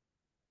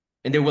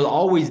 And there will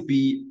always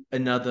be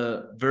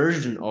another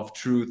version of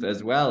truth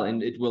as well.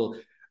 And it will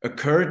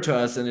occur to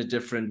us in a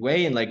different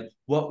way. And like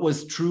what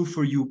was true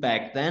for you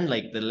back then,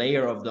 like the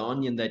layer of the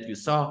onion that you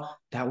saw,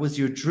 that was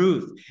your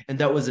truth. And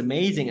that was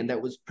amazing. And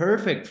that was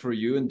perfect for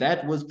you. And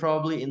that was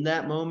probably in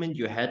that moment,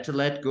 you had to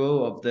let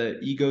go of the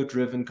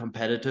ego-driven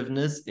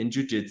competitiveness in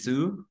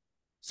jiu-jitsu.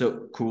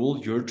 So cool,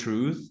 your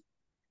truth.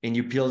 And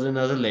you peeled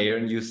another layer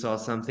and you saw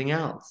something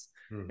else.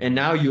 Mm-hmm. And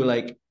now you're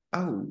like,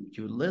 oh,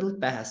 you little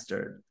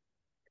bastard.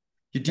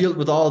 You deal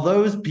with all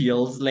those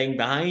peels laying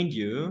behind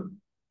you.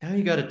 Now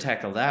you got to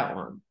tackle that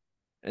one.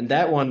 And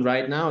that one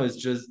right now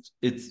is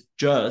it's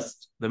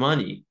just the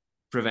money.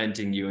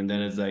 preventing you. And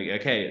then it's like,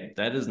 okay,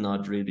 that is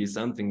not really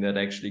something that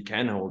actually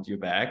can hold you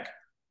back.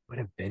 But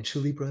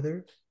eventually,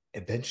 brother,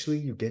 eventually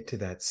you get to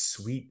that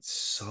sweet,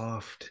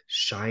 soft,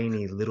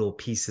 shiny little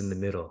piece in the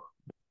middle.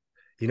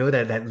 You know,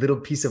 that little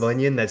piece of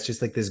onion that's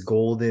just like this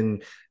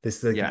golden,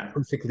 this like Yeah.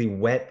 perfectly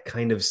wet,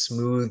 kind of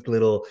smooth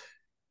little,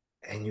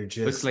 and you're Looks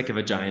just, like a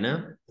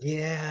vagina.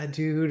 yeah,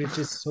 dude, it's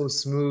just so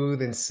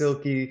smooth and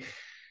silky,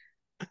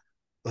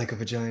 like a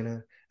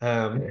vagina.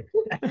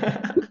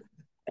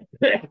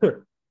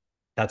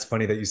 That's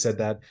funny that you said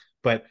that,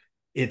 but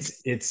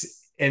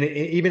and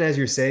even as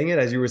you're saying it,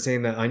 as you were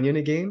saying the onion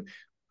again,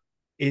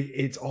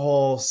 it's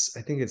all,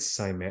 I think it's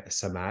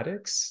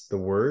somatics, the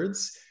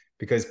words,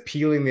 because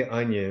peeling the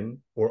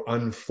onion or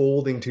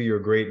unfolding to your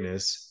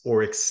greatness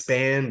or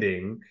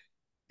expanding,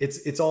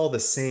 it's all the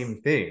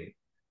same thing.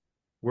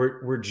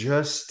 We're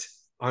just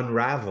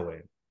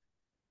unraveling,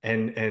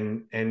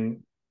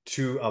 and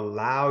to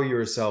allow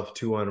yourself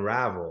to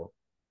unravel,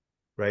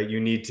 right? You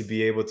need to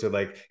be able to,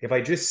 like, if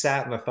I just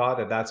sat in the thought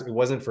that it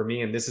wasn't for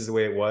me and this is the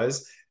way it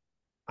was,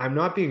 I'm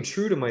not being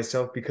true to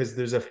myself, because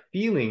there's a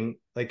feeling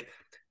like,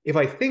 if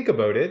I think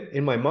about it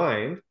in my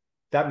mind,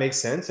 that makes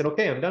sense. And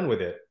okay, I'm done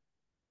with it.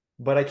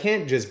 But I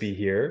can't just be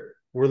here.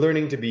 We're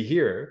learning to be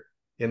here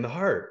in the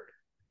heart.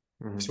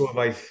 So if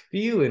I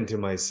feel into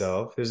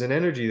myself, there's an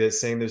energy that's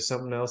saying there's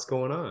something else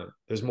going on.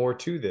 There's more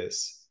to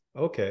this.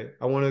 Okay,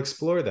 I want to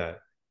explore that.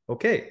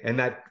 Okay, and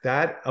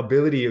that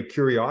ability of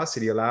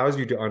curiosity allows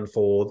you to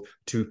unfold,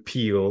 to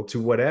peel, to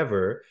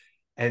whatever,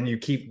 and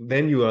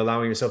you are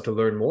allowing yourself to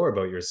learn more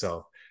about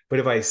yourself. But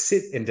if I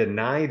sit and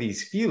deny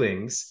these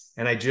feelings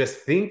and I just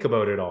think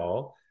about it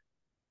all,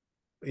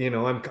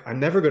 I'm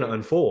never going to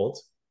unfold,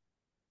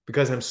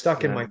 because I'm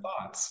stuck in Yeah. my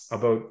thoughts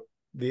about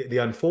the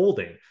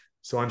unfolding.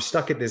 So I'm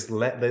stuck at this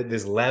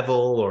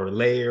level or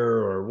layer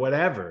or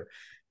whatever.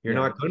 You're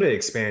Yeah. not going to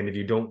expand if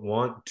you don't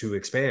want to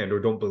expand or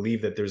don't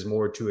believe that there's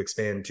more to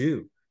expand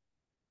to.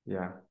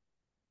 Yeah.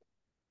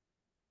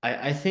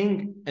 I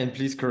think, and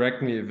please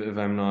correct me if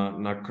I'm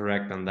not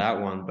correct on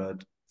that one,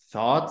 but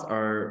thoughts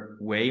are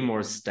way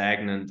more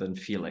stagnant than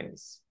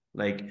feelings.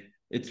 Like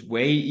it's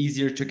way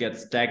easier to get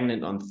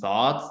stagnant on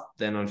thoughts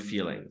than on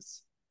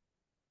feelings.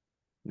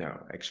 No,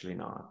 actually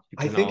not. You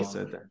I can think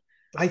also then.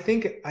 I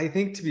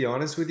think to be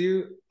honest with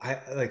you,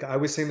 I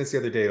was saying this the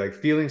other day, like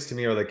feelings to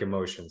me are like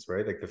emotions,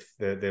 right? Like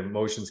the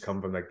emotions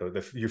come from like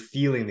you're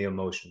feeling the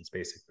emotions,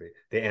 basically,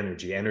 the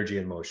energy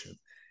and motion.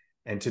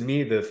 And to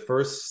me, the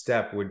first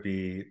step would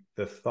be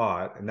the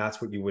thought, and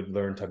that's what you would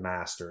learn to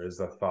master, is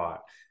the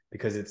thought,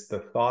 because it's the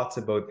thoughts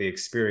about the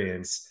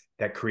experience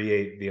that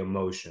create the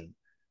emotion,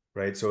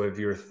 right? So if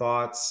your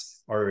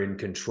thoughts are in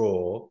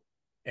control,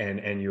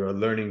 and you're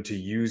learning to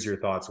use your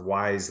thoughts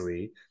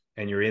wisely,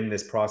 and you're in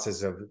this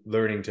process of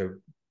learning to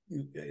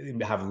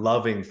have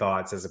loving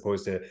thoughts as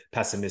opposed to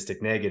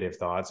pessimistic negative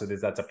thoughts, so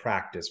that's a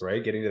practice,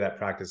 right? Getting to that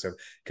practice of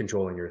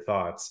controlling your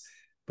thoughts.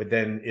 But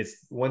then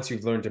it's once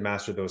you've learned to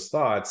master those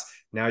thoughts,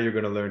 now you're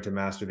going to learn to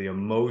master the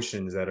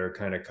emotions that are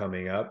kind of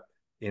coming up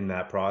in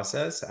that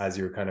process as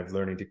you're kind of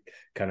learning to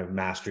kind of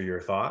master your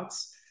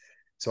thoughts.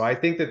 So I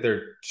think that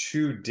they're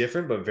two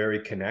different but very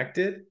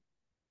connected.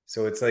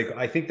 So it's like,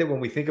 I think that when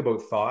we think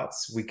about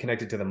thoughts, we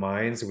connect it to the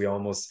mind. So we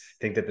almost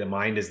think that the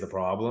mind is the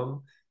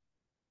problem,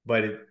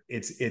 but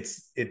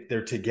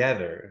they're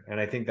together. And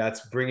I think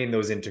that's bringing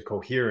those into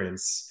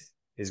coherence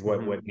is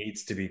what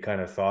needs to be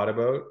kind of thought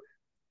about.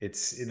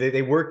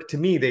 They work, to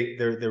me,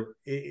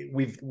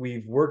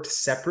 we've worked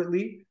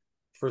separately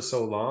for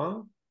so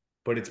long,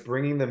 but it's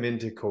bringing them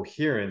into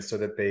coherence so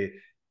that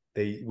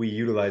we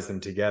utilize them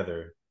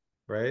together,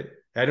 right?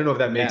 I don't know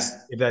Yeah.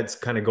 if that's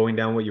kind of going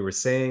down what you were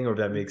saying, or if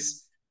that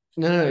makes.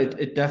 No,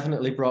 it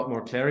definitely brought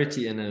more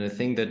clarity in. And a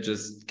thing that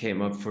just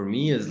came up for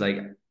me is like,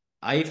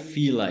 I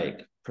feel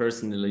like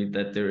personally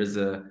that there is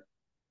a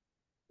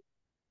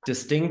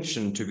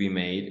distinction to be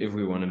made, if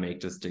we want to make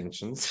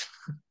distinctions,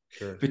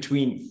 Sure.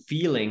 between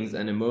feelings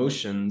and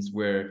emotions,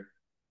 where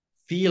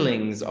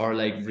feelings are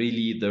like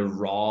really the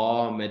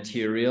raw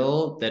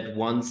material that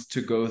wants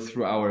to go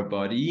through our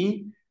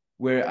body,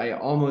 where I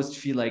almost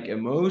feel like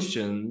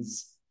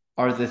emotions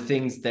are the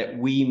things that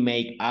we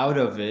make out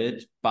of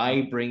it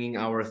by bringing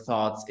our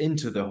thoughts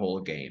into the whole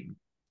game.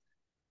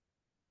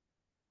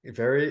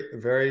 Very,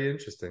 very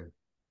interesting.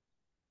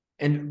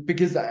 And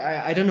because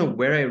I don't know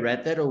where I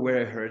read that or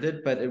where I heard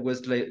it, but it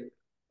was like,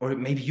 or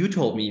maybe you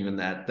told me even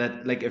that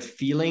like a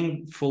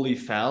feeling fully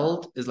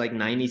felt is like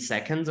 90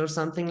 seconds or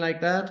something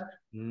like that.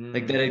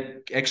 Like Mm, that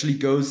it actually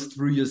goes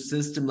through your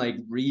system like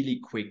really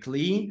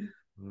quickly.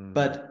 mm,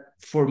 But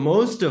for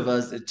most of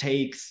us, it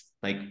takes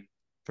like,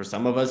 for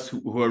some of us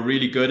who are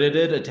really good at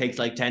it, it takes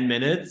like 10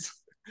 minutes.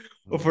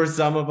 Or mm, for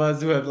some of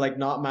us who have like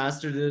not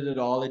mastered it at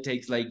all, it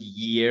takes like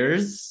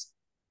years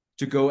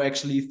to go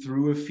actually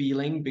through a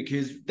feeling,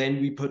 because then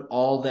we put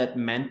all that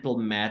mental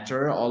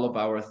matter, all of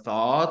our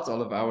thoughts,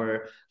 all of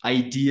our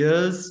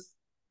ideas,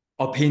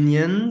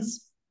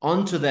 opinions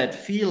onto that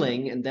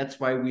feeling. And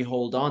that's why we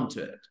hold on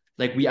to it.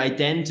 Like we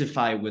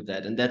identify with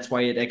that. And that's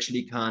why it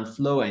actually can't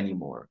flow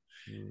anymore.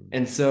 mm,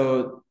 And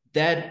so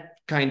that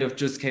kind of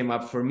just came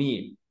up for me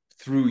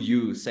through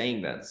you saying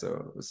that. So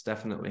it was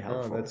definitely Oh,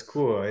 helpful. that's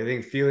cool. I think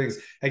feelings,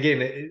 again,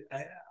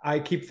 I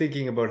keep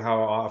thinking about how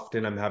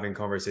often I'm having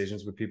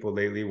conversations with people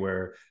lately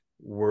where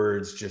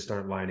words just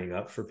aren't lining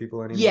up for people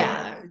anymore.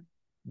 Yeah.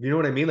 You know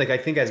what I mean? Like I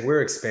think as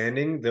we're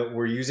expanding, that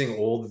we're using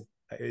old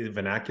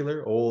vernacular,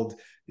 old,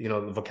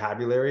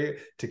 vocabulary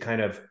to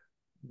kind of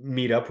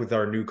meet up with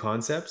our new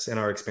concepts and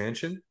our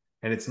expansion.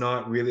 And it's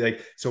not really like,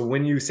 so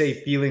when you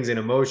say feelings and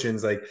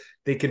emotions, like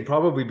they can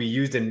probably be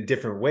used in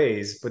different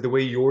ways, but the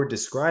way you're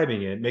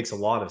describing it makes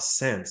a lot of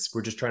sense.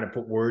 We're just trying to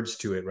put words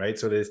to it, right?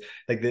 So there's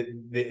like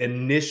the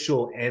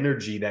initial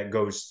energy that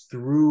goes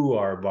through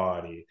our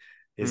body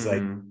is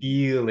like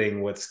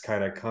feeling what's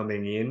kind of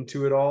coming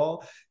into it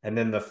all. And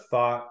then the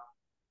thought,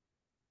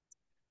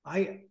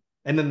 I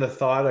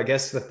I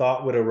guess the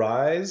thought would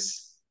arise,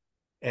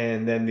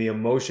 and then the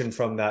emotion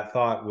from that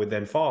thought would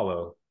then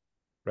follow,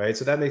 right?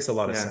 So that makes a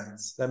lot of Yeah.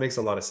 sense. That makes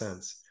a lot of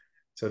sense.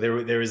 So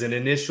there is an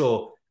initial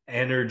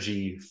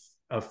energy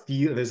of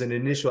feel. There's an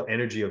initial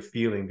energy of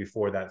feeling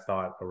before that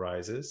thought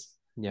arises.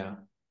 Yeah.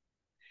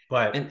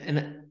 But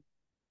And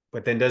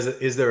but then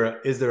is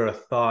there a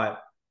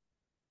thought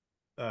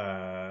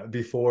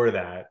before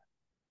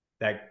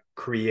that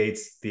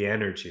creates the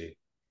energy?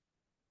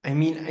 I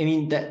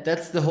mean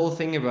that's the whole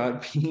thing about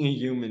being a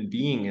human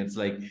being. It's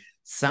like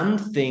some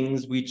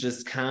things we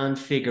just can't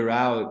figure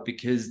out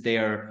because they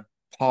are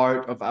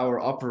part of our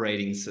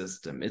operating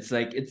system. It's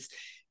like it's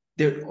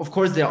there, of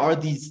course there are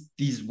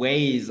these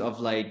ways of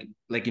like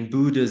in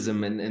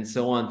Buddhism and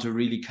so on to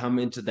really come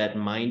into that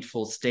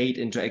mindful state,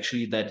 into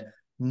actually that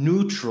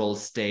neutral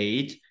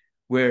state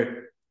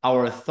where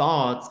our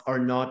thoughts are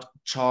not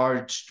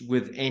charged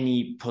with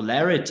any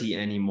polarity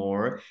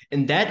anymore,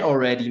 and that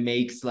already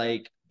makes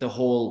like the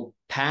whole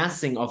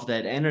passing of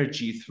that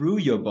energy through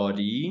your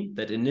body,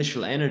 that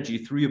initial energy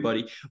through your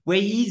body, way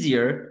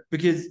easier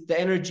because the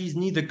energy is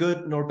neither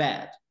good nor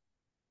bad.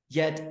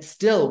 Yet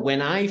still,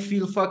 when I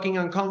feel fucking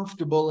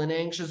uncomfortable and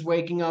anxious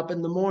waking up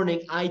in the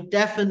morning, I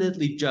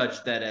definitely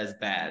judge that as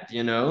bad,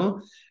 you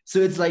know? So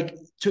it's like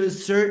to a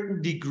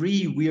certain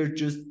degree, we're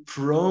just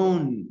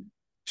prone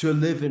to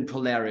live in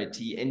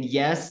polarity. And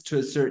yes, to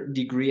a certain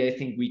degree, I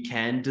think we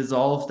can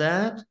dissolve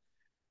that.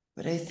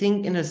 But I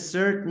think in a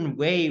certain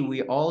way,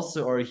 we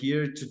also are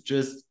here to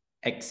just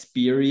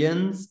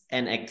experience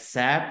and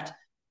accept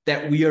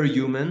that we are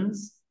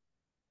humans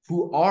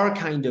who are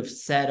kind of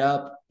set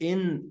up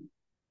in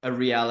a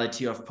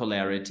reality of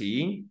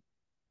polarity.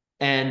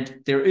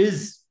 And there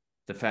is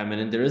the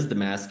feminine, there is the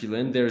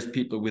masculine, there's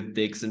people with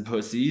dicks and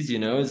pussies, you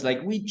know, it's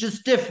like we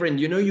just different,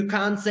 you know, you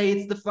can't say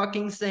it's the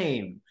fucking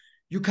same.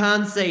 You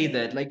can't say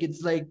that. Like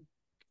it's like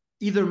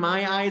either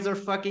my eyes are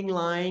fucking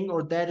lying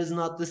or that is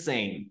not the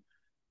same.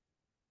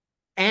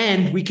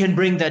 And we can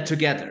bring that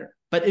together,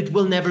 but it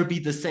will never be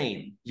the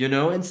same, you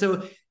know? And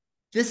so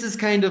this is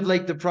kind of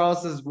like the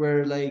process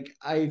where like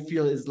I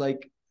feel is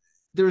like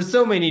there are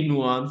so many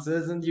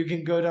nuances and you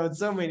can go down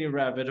so many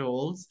rabbit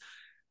holes,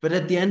 but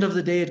at the end of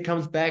the day it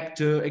comes back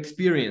to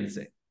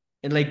experiencing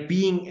and like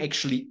being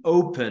actually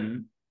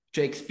open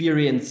to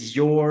experience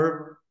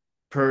your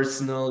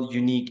personal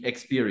unique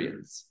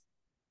experience.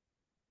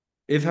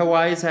 If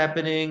Hawaii is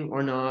happening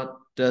or not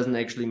doesn't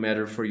actually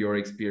matter for your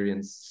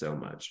experience so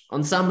much.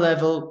 On some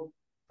level,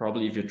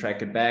 probably if you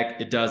track it back,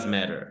 it does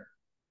matter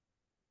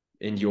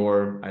in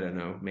your, I don't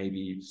know,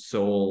 maybe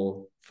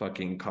soul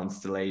fucking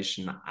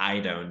constellation.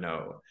 I don't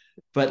know.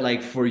 But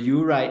like for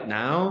you right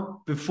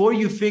now, before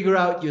you figure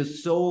out your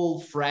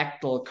soul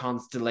fractal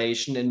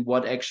constellation and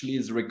what actually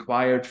is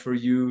required for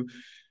you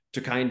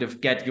to kind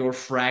of get your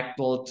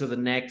fractal to the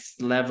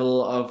next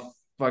level of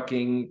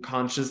fucking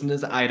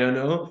consciousness, I don't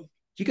know.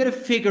 You got to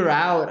figure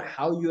out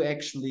how you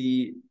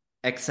actually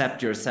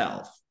accept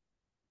yourself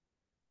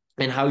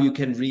and how you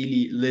can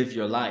really live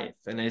your life.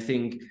 And I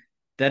think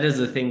that is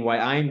the thing why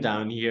I'm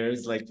down here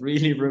is like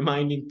really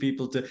reminding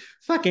people to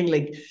fucking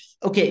like,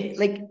 okay,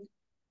 like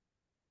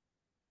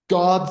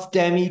gods,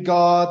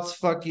 demigods,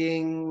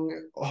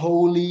 fucking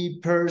holy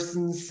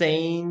persons,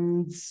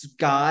 saints,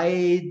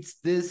 guides,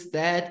 this,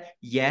 that,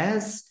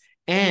 yes.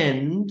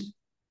 And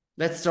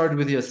let's start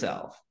with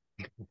yourself.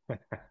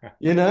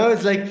 You know,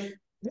 it's like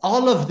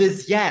all of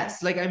this,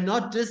 yes. Like I'm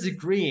not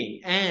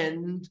disagreeing.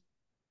 And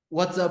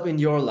what's up in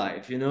your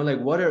life, you know, like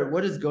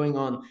what is going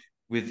on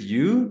with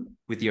you,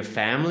 with your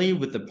family,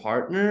 with the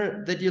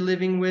partner that you're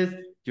living with,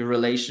 your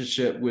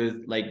relationship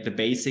with like the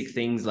basic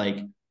things like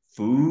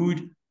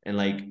food and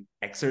like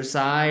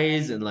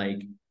exercise and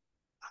like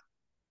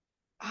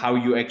how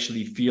you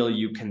actually feel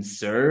you can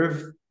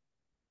serve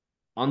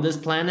on this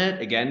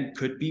planet. Again,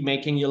 could be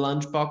making your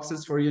lunch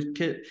boxes for your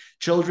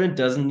children,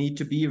 doesn't need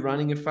to be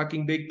running a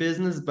fucking big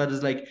business, but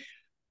it's like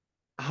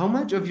how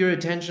much of your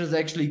attention is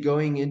actually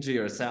going into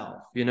yourself,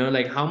 you know,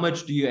 like how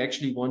much do you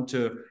actually want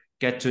to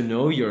get to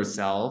know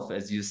yourself,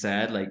 as you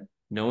said, like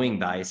knowing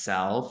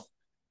thyself,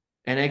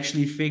 and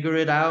actually figure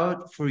it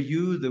out for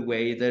you the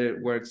way that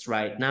it works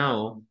right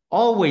now,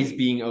 always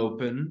being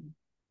open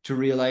to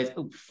realize,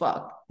 oh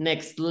fuck,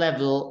 next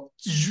level,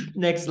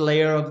 next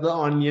layer of the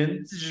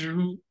onion,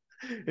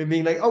 and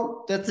being like,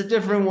 oh, that's a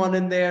different one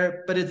in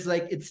there. But it's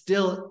like, it's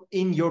still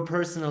in your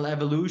personal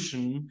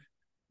evolution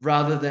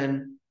rather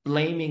than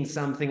blaming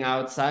something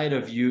outside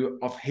of you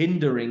of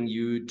hindering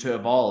you to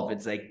evolve.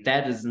 It's like,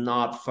 that is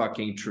not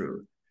fucking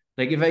true.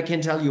 Like, if I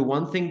can tell you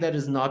one thing that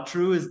is not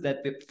true, is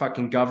that the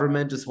fucking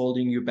government is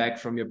holding you back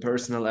from your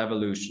personal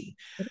evolution.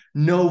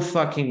 No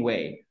fucking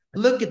way.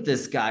 Look at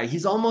this guy.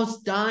 He's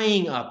almost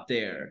dying up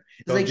there.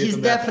 It's Don't like, give he's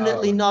them that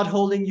definitely power. not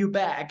holding you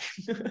back.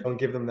 Don't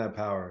give them that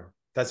power.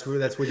 That's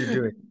what you're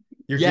doing.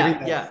 You're giving Yeah,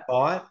 that yeah.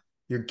 thought.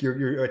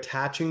 You're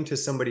attaching to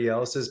somebody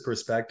else's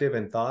perspective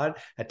and thought,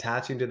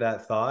 attaching to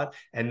that thought,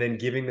 and then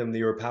giving them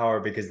your power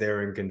because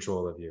they're in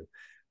control of you,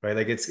 right?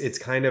 Like it's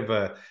kind of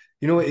a,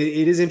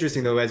 it is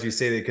interesting though, as you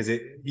say that, because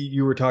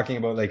you were talking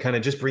about like kind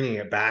of just bringing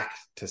it back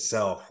to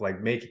self,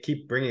 like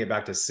keep bringing it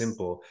back to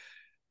simple.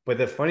 But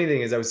the funny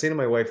thing is, I was saying to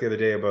my wife the other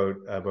day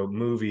about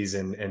movies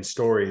and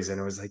stories,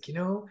 and I was like,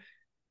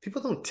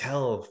 people don't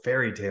tell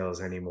fairy tales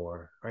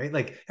anymore, right?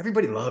 Like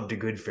everybody loved a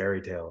good fairy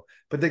tale,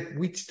 but like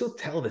we still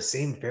tell the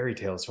same fairy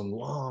tales from a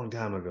long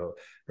time ago,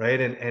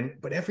 right?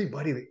 But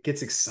everybody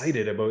gets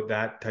excited about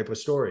that type of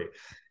story.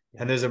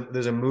 And there's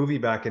a movie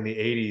back in the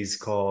 80s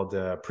called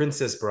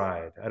Princess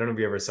Bride. I don't know if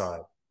you ever saw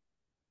it.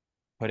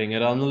 Putting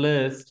it on the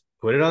list.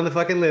 Put it on the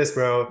fucking list,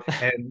 bro.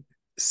 And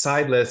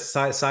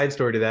side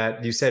story to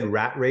that, you said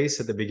Rat Race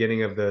at the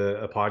beginning of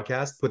the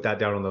podcast. Put that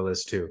down on the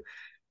list too.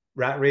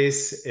 Rat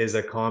Race is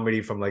a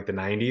comedy from like the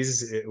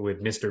 90s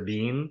with Mr.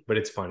 Bean, but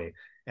it's funny.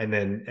 And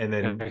then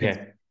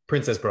Okay.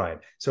 Princess Bride.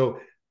 So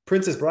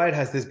Princess Bride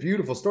has this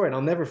beautiful story, and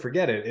I'll never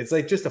forget it. It's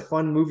like just a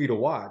fun movie to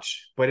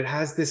watch, but it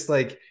has this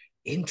like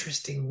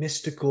interesting,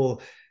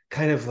 mystical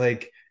kind of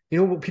like,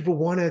 what people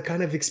want to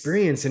kind of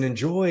experience and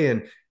enjoy.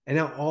 And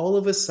now all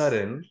of a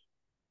sudden,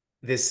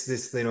 this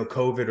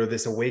COVID or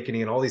this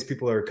awakening, and all these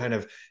people are kind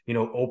of,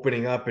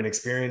 opening up and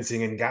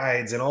experiencing and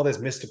guides and all this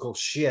mystical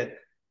shit,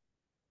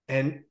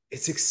 and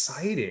it's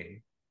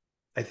exciting.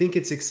 I think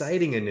it's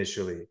exciting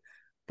initially,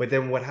 but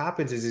then what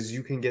happens is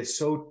you can get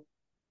so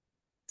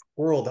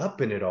whirled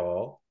up in it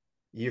all,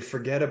 you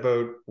forget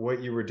about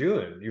what you were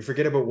doing. You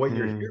forget about what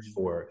you're here Mm.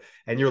 for,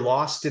 and you're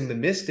lost in the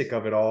mystic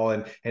of it all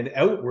and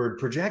outward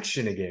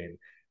projection again,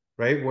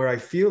 right? Where I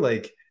feel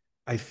like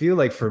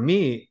for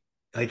me,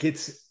 like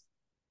it's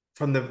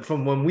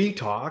from when we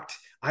talked,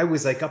 I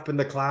was like up in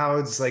the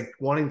clouds, like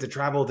wanting to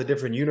travel to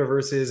different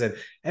universes, and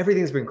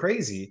everything's been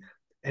crazy.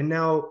 And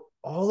now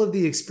all of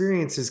the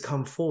experiences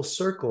come full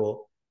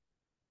circle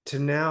to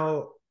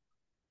now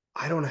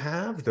I don't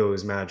have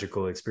those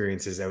magical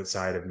experiences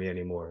outside of me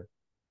anymore.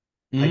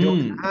 I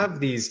don't Mm. have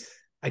these,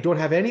 I don't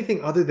have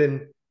anything other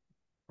than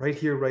right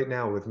here, right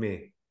now with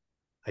me.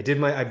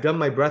 I've done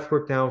my breath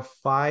work now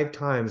 5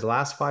 times. The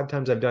last 5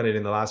 times I've done it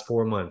in the last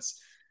 4 months.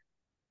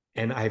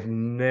 And I've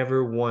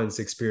never once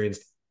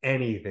experienced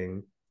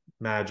anything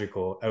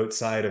magical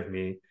outside of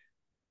me.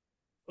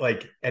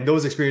 Like, and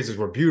those experiences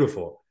were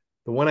beautiful.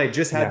 The one I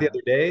just had the Yeah.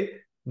 other day,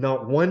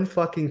 not one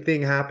fucking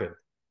thing happened.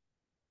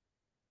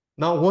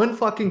 Not one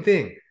fucking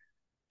thing.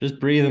 Just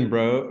breathing,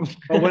 bro.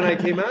 But when I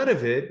came out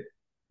of it,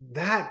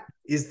 that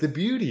is the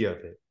beauty of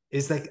it.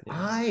 Is like Yeah.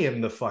 I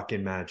am the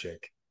fucking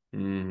magic.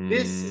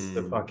 This is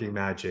the Mm. fucking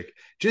magic.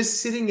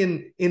 Just sitting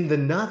in the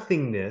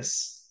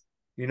nothingness,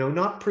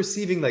 not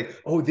perceiving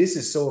like, oh, this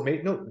is so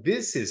amazing. No,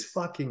 this is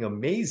fucking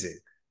amazing.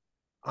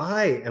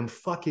 I am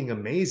fucking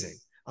amazing.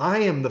 I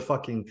am the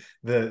fucking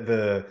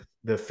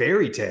the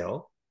fairy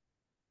tale.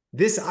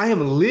 This I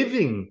am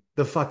living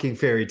the fucking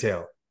fairy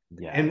tale.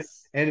 And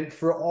Yes. and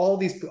for all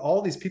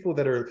these people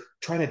that are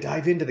trying to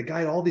dive into the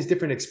guide, all these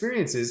different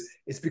experiences,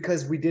 it's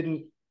because we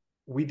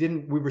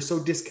were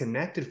so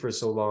disconnected for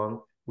so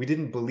long, we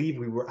didn't believe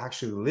we were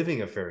actually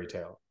living a fairy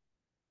tale.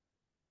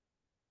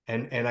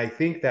 And I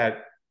think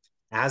that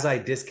as I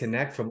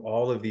disconnect from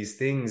all of these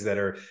things that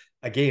are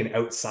again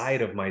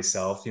outside of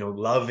myself,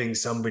 loving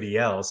somebody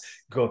else,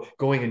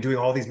 going and doing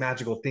all these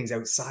magical things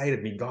outside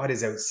of me, God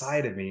is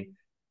outside of me,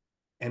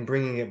 and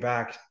bringing it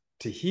back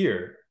to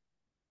here,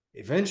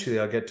 eventually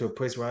I'll get to a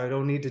place where I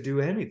don't need to do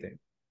anything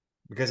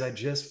because I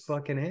just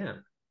fucking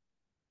am.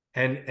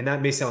 And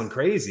that may sound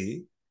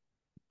crazy,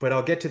 but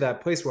I'll get to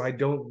that place where I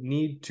don't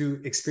need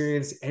to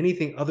experience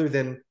anything other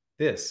than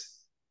this.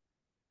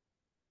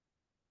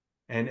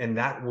 And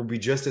that will be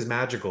just as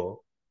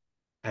magical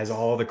as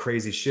all the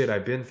crazy shit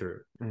I've been through.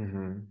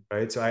 Mm-hmm.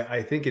 Right. So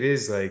I think it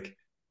is like,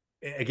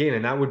 again,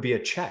 and that would be a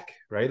check,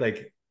 right?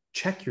 Like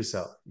check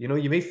yourself. You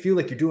may feel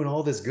like you're doing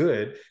all this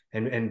good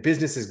and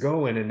business is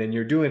going, and then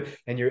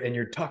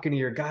you're talking to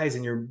your guys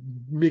and you're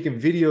making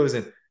videos,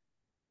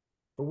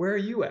 but where are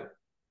you at?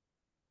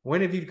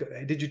 When have you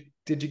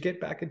did you get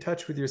back in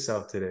touch with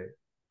yourself today?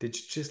 Did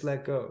you just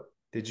let go?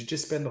 Did you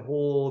just spend the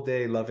whole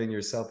day loving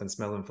yourself and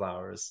smelling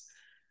flowers?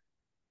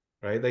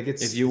 Right? Like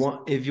If you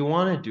want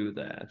to do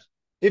that.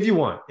 if you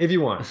want,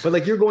 but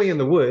like you're going in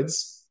the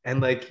woods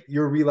and like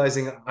you're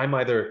realizing I'm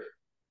either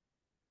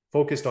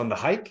focused on the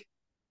hike,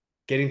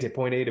 getting to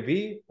point A to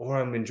B, or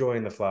I'm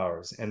enjoying the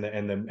flowers and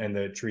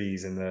the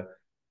trees and the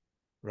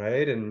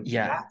right. And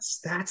Yeah.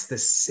 that's the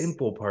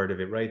simple part of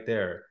it right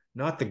there,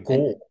 not the And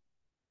goal.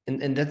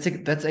 And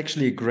that's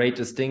actually a great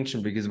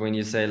distinction, because when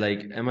you say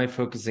like, am I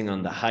focusing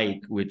on the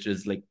hike, which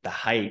is like the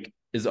hike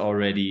is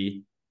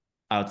already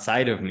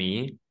outside of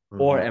me,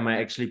 or Mhm. am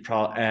I actually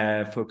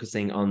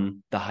focusing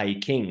on the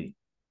hiking,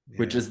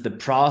 which Yeah. is the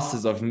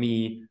process of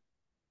me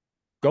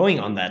going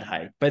on that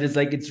hike? But it's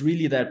like, it's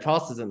really that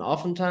process. And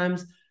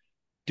oftentimes,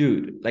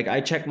 dude, like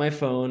I check my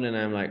phone and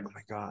I'm like, oh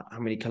my God, how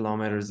many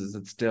kilometers is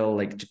it still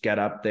like to get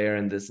up there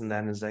and this and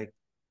that? And it's like,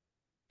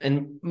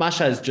 and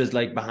Masha is just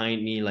like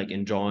behind me, like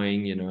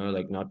enjoying,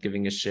 like not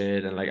giving a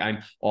shit. And like I'm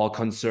all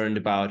concerned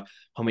about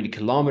how many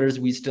kilometers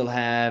we still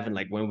have and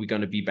like when we're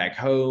going to be back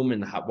home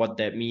and what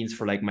that means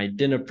for like my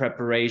dinner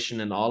preparation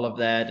and all of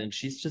that. And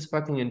she's just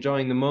fucking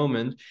enjoying the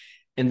moment.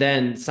 And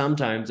then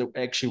sometimes,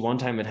 actually, one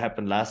time it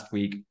happened last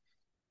week.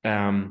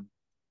 Um,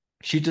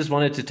 she just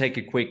wanted to take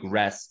a quick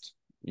rest,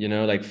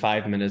 like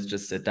 5 minutes,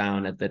 just sit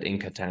down at that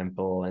Inca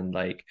temple and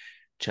like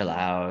chill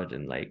out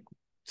and like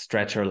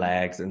stretch her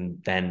legs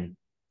and then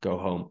go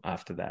home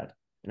after that.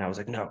 And I was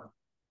like, no.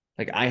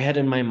 Like I had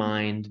in my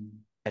mind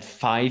at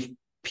 5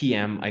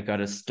 p.m., I got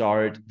to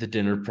start the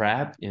dinner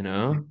prep,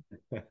 and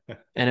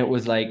it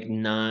was like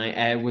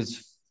it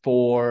was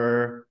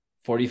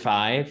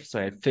 4:45. So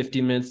I had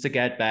 50 minutes to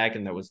get back.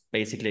 And that was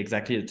basically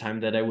exactly the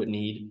time that I would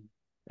need.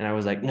 And I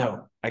was like,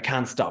 no, I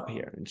can't stop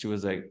here. And she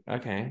was like,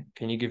 okay,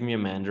 can you give me a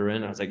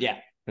Mandarin? I was like, yeah.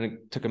 And I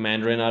took a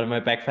Mandarin out of my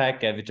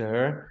backpack, gave it to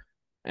her.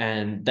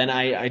 And then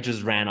I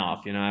just ran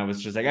off. I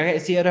was just like, okay,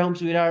 see you at home,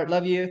 sweetheart.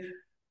 Love you.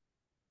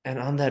 And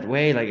on that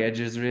way, like I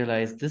just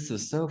realized this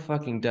is so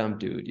fucking dumb,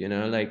 dude.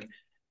 Like,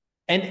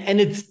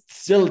 and it's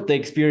still the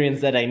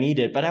experience that I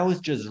needed, but I was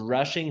just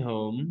rushing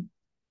home,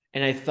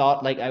 and I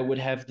thought like I would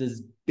have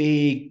this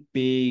big,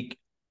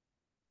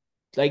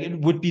 like it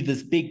would be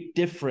this big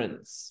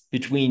difference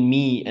between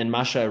me and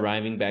Masha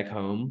arriving back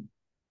home.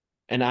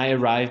 And I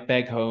arrived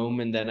back home,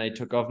 and then I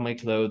took off my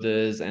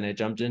clothes and I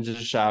jumped into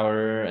the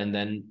shower, and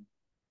then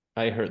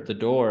I heard the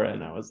door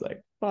and I was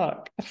like,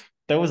 fuck.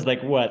 That was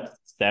like what,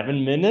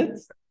 7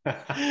 minutes?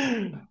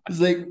 It's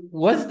like,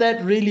 was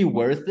that really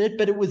worth it?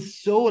 But it was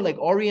so like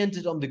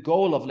oriented on the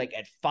goal of like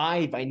at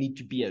 5, I need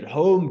to be at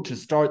home to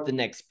start the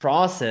next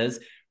process.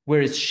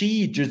 Whereas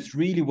she just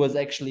really was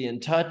actually in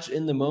touch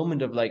in the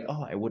moment of like,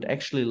 oh, I would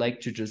actually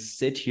like to just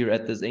sit here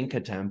at this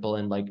Inca temple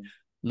and like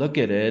look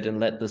at it and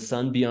let the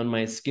sun be on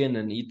my skin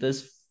and eat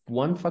this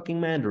one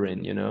fucking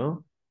Mandarin. And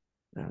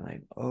I'm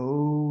like,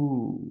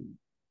 oh,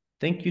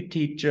 thank you,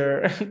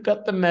 teacher.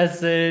 Got the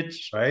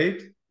message. Right?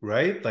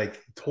 Right?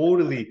 Like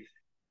totally.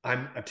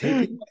 I'm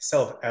taking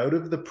myself out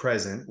of the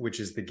present,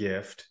 which is the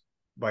gift,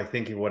 by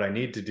thinking what I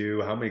need to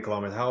do, how many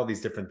kilometers, how all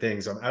these different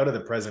things. I'm out of the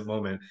present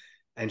moment.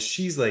 And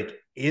she's like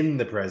in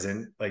the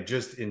present, like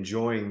just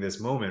enjoying this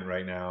moment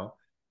right now.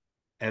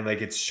 And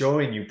like it's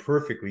showing you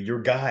perfectly.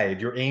 Your guide,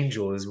 your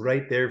angel is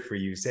right there for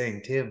you,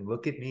 saying, Tim,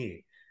 look at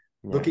me.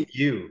 Look Yeah. at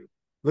you.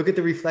 Look at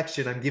the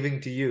reflection I'm giving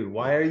to you.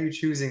 Why are you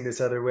choosing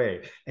this other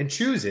way? And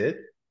choose it,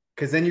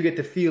 because then you get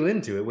to feel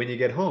into it when you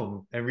get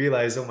home and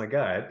realize, oh my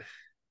God,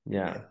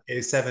 Yeah.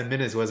 7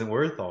 minutes wasn't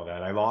worth all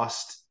that. I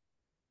lost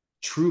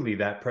truly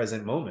that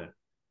present moment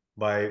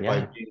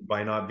Yeah.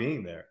 by not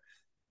being there.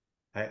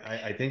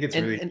 I think it's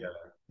And really and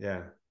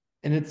yeah.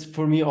 and it's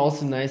for me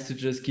also nice to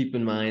just keep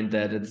in mind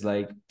that it's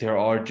like there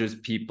are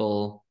just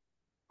people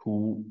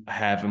who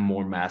have a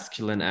more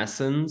masculine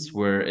essence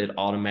where it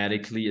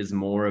automatically is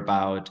more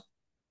about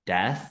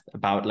death,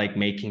 about like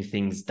making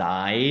things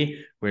die.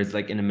 Whereas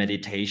like in a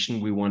meditation,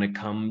 we want to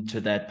come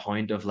to that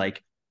point of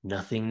like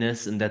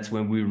nothingness. And that's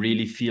when we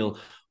really feel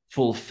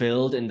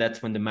fulfilled. And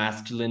that's when the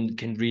masculine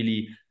can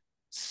really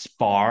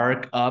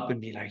spark up and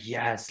be like,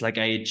 yes, like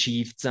I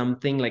achieved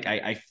something, like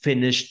I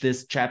finished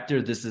this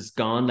chapter, this is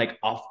gone, like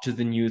off to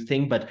the new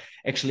thing. But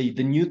actually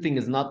the new thing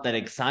is not that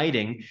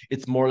exciting.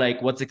 It's more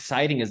like what's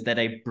exciting is that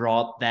I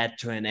brought that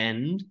to an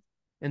end.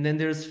 And then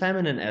there's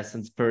feminine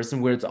essence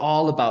person where it's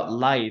all about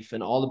life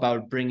and all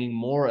about bringing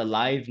more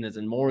aliveness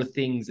and more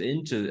things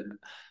into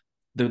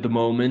the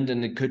moment.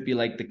 And it could be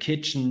like the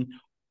kitchen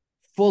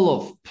full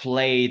of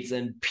plates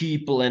and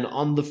people and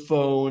on the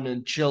phone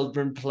and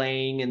children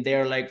playing, and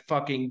they're like,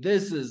 fucking,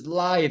 this is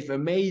life,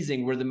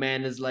 amazing. Where the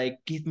man is like,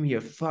 give me a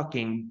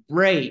fucking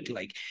break,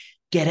 like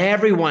get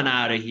everyone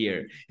out of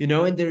here,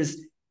 and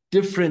there's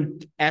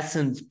different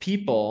essence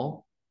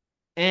people,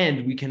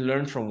 and we can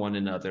learn from one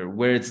another,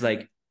 where it's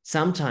like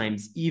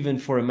sometimes even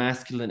for a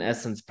masculine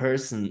essence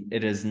person,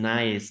 it is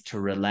nice to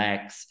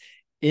relax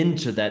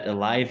into that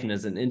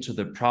aliveness and into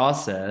the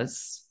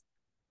process.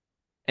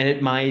 And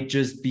it might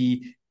just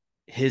be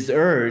his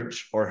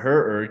urge or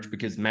her urge,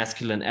 because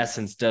masculine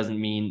essence doesn't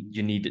mean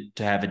you need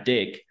to have a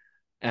dick.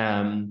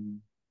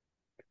 um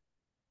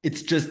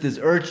it's just this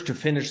urge to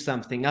finish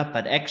something up,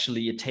 but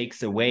actually it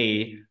takes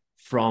away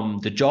from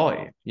the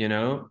joy,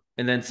 and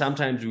then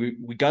sometimes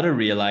we gotta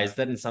realize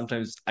that, and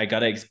sometimes I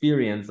gotta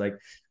experience like,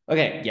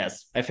 okay,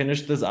 yes, I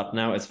finished this up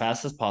now as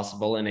fast as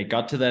possible and I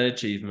got to that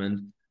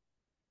achievement,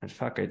 and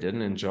fuck, I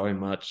didn't enjoy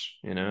much.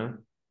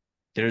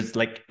 There's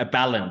like a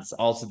balance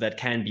also that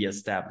can be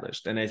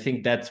established. And I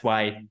think that's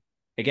why,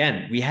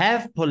 again, we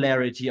have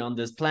polarity on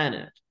this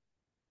planet.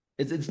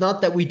 It's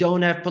not that we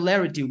don't have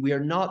polarity. We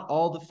are not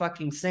all the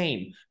fucking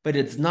same. But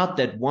it's not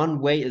that one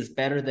way is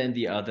better than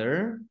the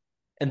other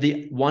and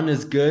the one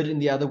is good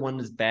and the other one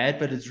is bad.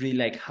 But it's really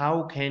like,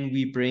 how can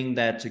we bring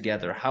that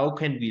together? How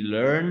can we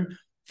learn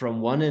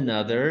from one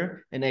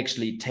another and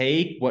actually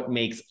take what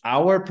makes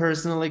our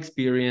personal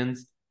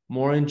experience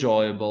more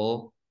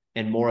enjoyable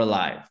and more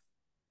alive?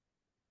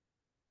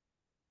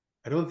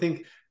 I don't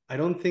think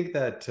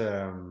that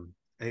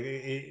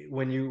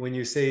when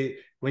you say,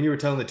 when you were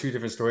telling the two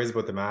different stories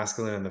about the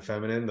masculine and the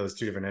feminine, those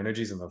two different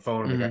energies on the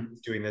phone, and the guy Mm-hmm.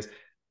 who's doing this,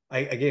 I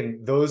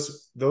again,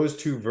 those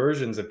two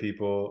versions of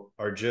people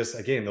are just,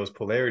 again, those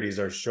polarities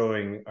are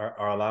showing,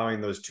 are allowing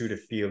those two to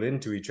feel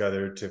into each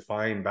other to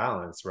find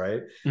balance,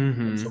 right?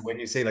 And so Mm-hmm. when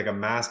you say like a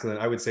masculine,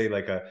 I would say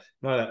like a,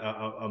 not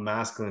a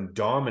masculine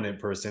dominant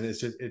person. It's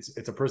just,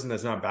 it's a person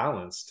that's not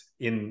balanced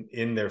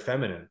in their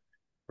feminine,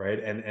 right?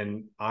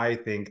 And I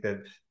think that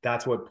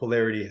that's what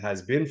polarity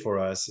has been for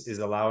us, is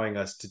allowing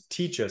us to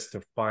teach us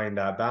to find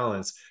that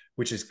balance,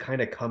 which is kind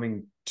of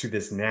coming to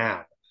this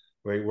now,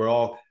 right? We're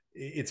all,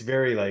 it's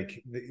very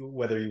like,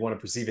 whether you want to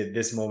perceive it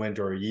this moment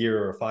or a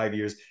year or 5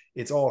 years,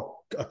 it's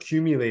all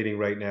accumulating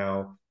right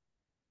now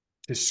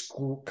to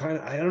kind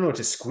of, I don't know,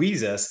 to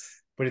squeeze us,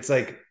 but it's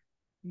like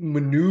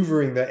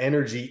maneuvering the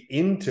energy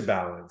into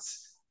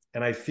balance.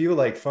 And I feel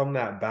like from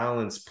that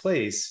balanced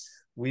place,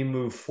 we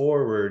move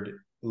forward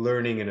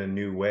learning in a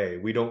new way.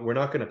 We're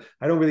not going to,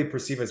 I don't really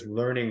perceive us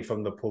learning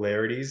from the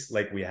polarities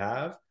like we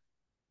have.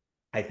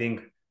 I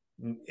think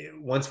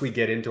once we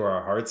get into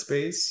our heart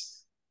space,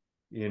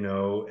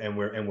 and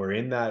we're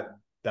in that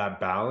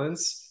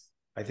balance,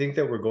 I think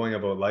that we're going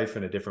about life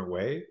in a different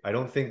way. I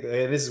don't think,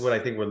 and this is what I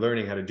think we're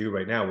learning how to do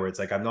right now, where it's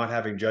like, I'm not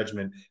having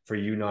judgment for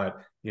you not,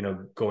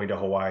 going to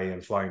Hawaii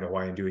and flying to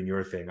Hawaii and doing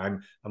your thing.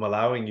 I'm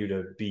allowing you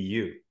to be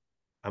you.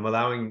 I'm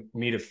allowing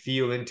me to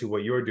feel into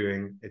what you're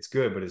doing. It's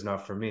good, but it's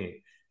not for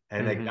me.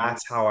 And like, Mm-hmm.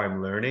 that's how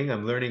I'm learning.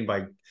 I'm learning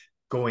by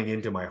going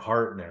into my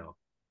heart now.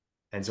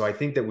 And so I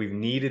think that we've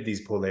needed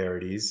these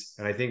polarities.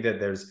 And I think that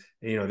there's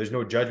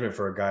no judgment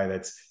for a guy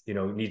that's,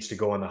 needs to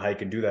go on the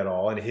hike and do that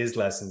all. And his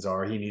lessons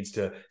are, he needs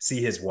to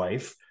see his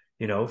wife,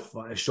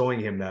 showing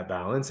him that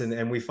balance.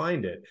 And we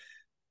find it.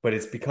 But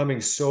it's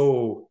becoming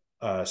so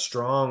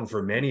strong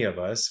for many of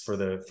us, for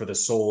the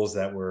souls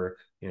that were,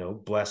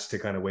 blessed to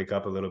kind of wake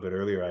up a little bit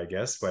earlier, I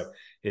guess. But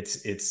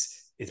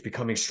it's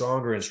becoming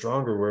stronger and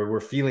stronger, where we're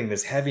feeling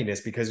this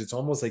heaviness, because it's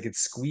almost like it's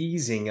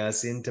squeezing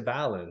us into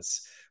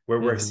balance, where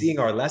we're Mm-hmm. seeing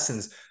our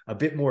lessons a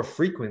bit more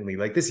frequently.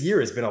 Like, this year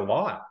has been a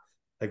lot.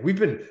 Like, we've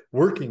been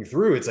working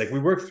through, it's like we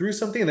work through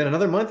something and then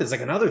another month it's like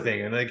another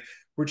thing. And like,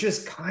 we're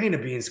just kind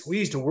of being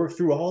squeezed to work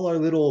through all our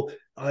little,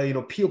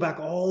 peel back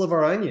all of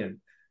our onion.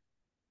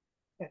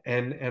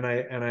 And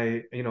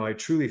I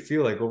truly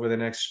feel like over the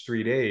next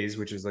 3 days,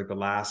 which is like the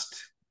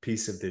last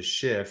piece of this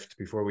shift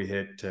before we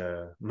hit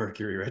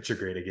Mercury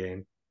retrograde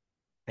again.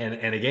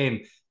 And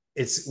again,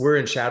 we're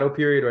in shadow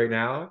period right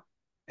now.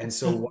 And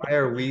so why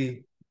are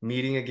we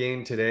meeting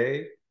again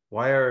today?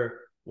 Why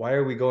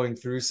are we going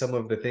through some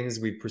of the things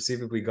we've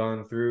perceivably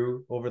gone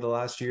through over the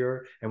last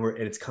year, and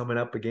it's coming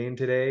up again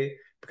today?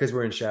 Because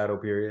we're in shadow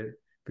period,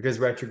 because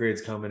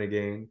retrograde's coming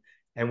again,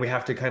 and we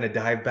have to kind of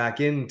dive back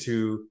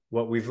into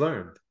what we've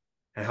learned,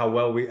 and how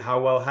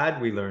well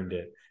had we learned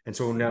it. And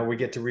so now we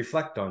get to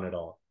reflect on it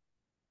all,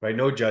 right?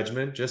 No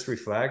judgment, just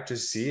reflect,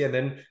 just see, and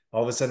then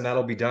all of a sudden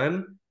that'll be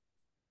done,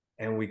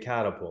 and we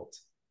catapult.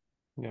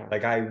 Yeah.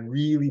 Like, I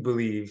really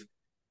believe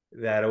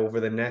that over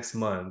the next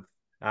month,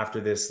 after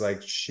this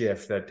like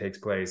shift that takes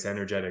place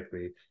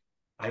energetically,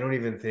 I don't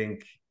even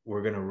think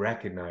we're going to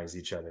recognize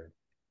each other.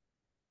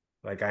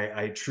 Like,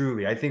 I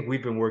truly, I think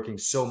we've been working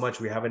so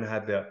much, we haven't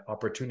had the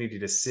opportunity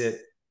to sit,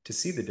 to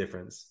see the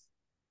difference,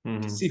 to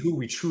Mm-hmm. see who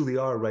we truly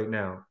are right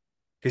now.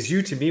 Because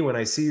you, to me, when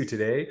I see you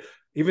today,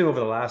 even over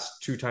the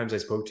last 2 times I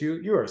spoke to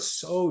you, you are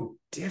so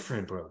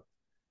different, bro.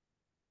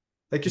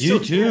 Like, you're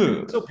You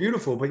still too. so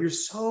beautiful, but you're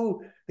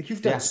so, like,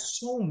 you've done Yeah.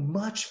 so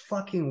much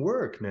fucking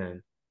work,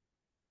 man.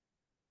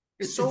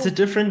 It's a So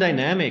different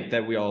dynamic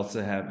that we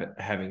also have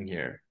having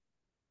here.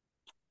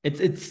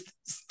 It's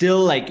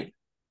still like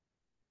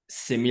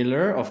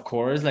similar, of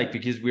course, like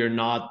because we're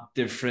not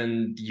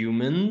different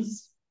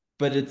humans,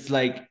 but it's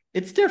like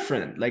it's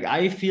different. Like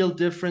I feel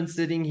different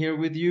sitting here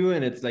with you,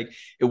 and it's like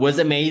it was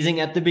amazing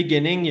at the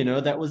beginning,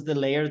 that was the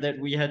layer that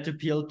we had to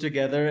peel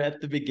together at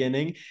the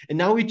beginning. And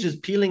now we're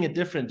just peeling a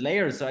different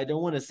layer. So I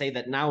don't want to say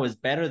that now is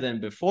better than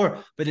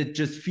before, but it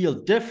just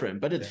feels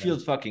different, but it yeah,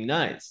 feels fucking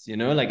nice,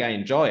 like I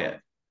enjoy it.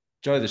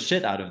 Enjoy the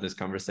shit out of this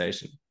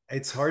conversation.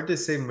 it's hard to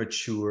say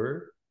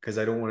mature, because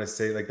I don't want to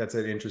say, like, that's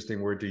an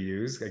interesting word to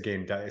use.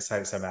 Again,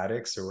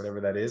 cymatics or whatever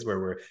that is, where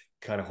we're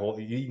kind of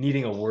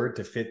needing a word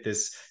to fit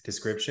this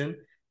description.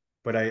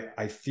 But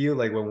I feel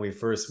like when we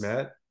first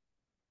met,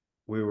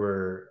 we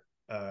were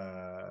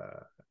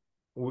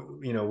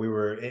we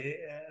were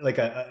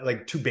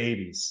like two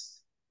babies.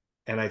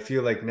 And I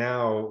feel like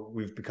now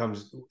we've become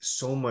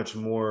so much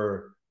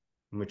more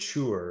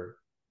mature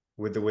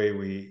with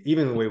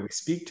even the way we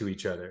speak to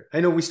each other.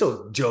 I know we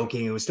still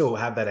joking and we still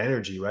have that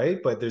energy,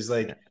 right? But there's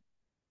like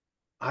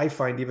I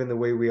find even the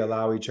way we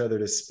allow each other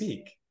to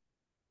speak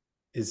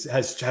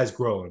has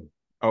grown.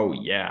 Oh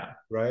yeah.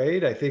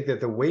 Right. I think that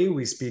the way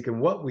we speak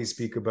and what we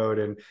speak about,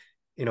 and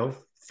you know,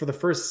 for the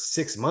first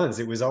 6 months,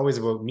 it was always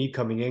about me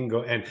coming in,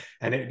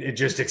 and it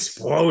just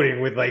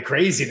exploding with like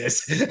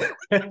craziness.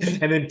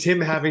 And then Tim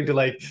having to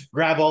like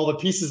grab all the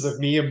pieces of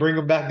me and bring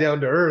them back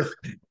down to earth.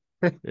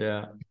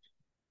 Yeah.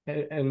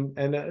 And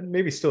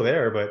maybe still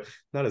there, but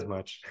not as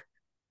much.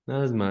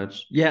 Not as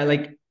much. Yeah,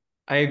 like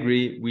I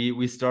agree.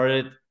 We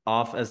started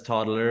off as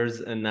toddlers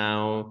and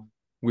now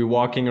we're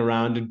walking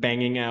around and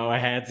banging our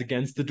heads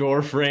against the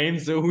door frame,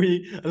 so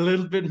we a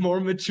little bit more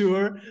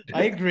mature.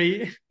 I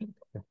agree.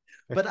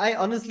 But I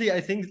honestly I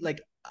think like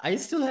I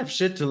still have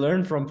shit to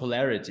learn from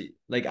polarity.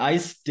 Like I Yeah,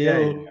 yeah,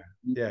 still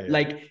yeah, yeah.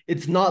 like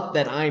it's not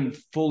that I'm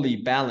fully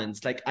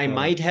balanced. Like I No.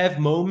 might have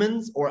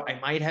moments or I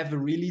might have a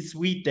really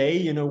sweet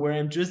day, where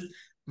I'm just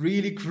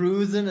really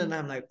cruising and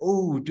I'm like,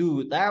 oh,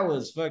 dude, that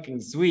was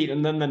fucking sweet.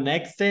 And then the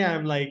next day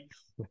I'm like,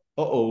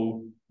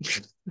 uh-oh,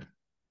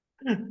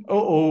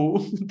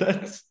 uh-oh,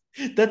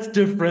 that's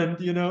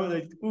different,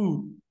 like,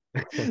 ooh,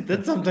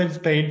 that's sometimes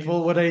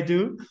painful what I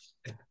do.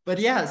 But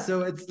yeah,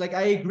 so it's like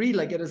I agree,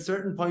 like at a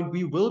certain point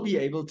we will be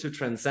able to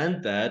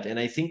transcend that. And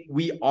I think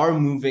we are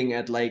moving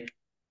at like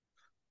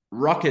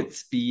rocket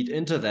speed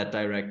into that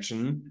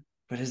direction.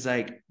 But it's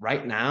like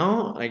right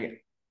now,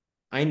 like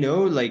I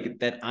know like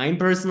that I'm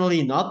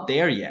personally not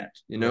there yet.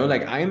 Yeah,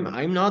 Like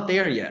I'm not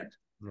there yet.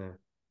 yeah.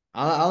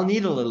 I'll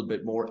need a little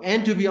bit more.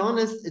 And to be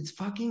honest, it's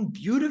fucking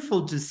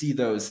beautiful to see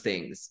those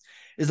things.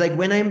 It's like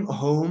when I'm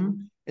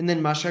home and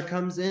then Masha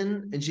comes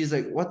in and she's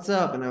like, "What's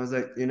up?" And I was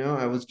like,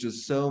 I was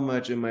just so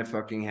much in my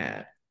fucking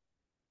head.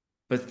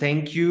 But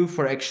thank you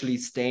for actually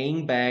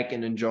staying back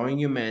and enjoying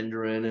your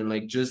Mandarin and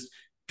like just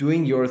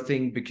doing your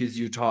thing because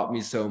you taught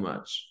me so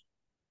much.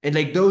 And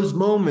like those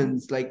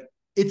moments, like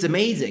it's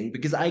amazing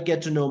because I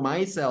get to know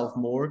myself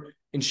more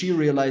and she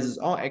realizes,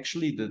 oh,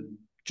 actually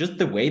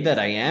the way that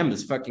I am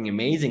is fucking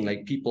amazing.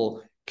 Like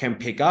people can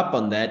pick up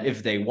on that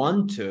if they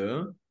want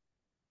to.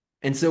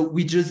 And so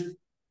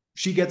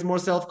she gets more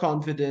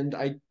self-confident.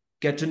 I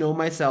get to know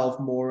myself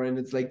more. And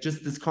it's like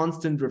just this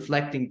constant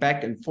reflecting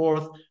back and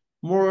forth,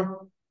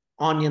 more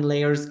onion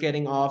layers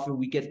getting off, and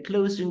we get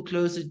closer and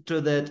closer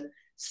to that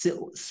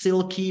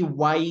silky,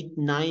 white,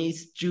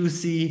 nice,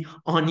 juicy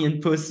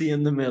onion pussy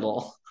in the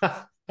middle.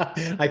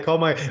 I call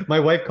my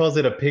wife calls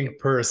it a pink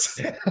purse.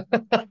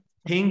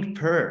 Pink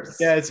Yeah,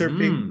 purse. it's her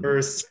pink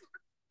purse.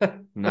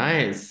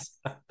 Nice.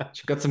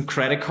 She got some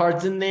credit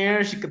cards in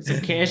there. She got some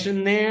cash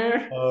in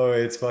there. Oh,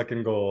 it's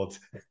fucking gold.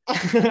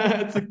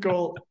 It's a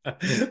gold.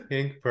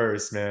 Pink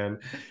purse, man.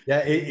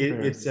 Yeah, Pink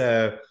purse.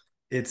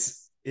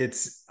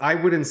 it's I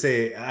wouldn't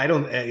say I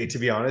don't to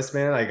be honest,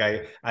 man, like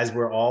I as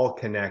we're all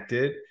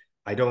connected,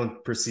 I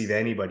don't perceive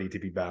anybody to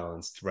be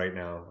balanced right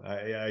now.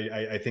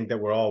 I think that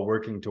we're all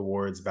working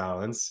towards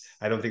balance.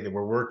 I don't think that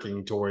we're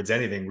working towards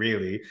anything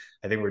really.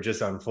 I think we're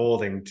just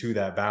unfolding to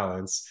that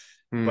balance.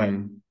 But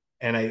Hmm.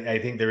 and I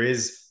think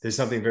there's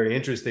something very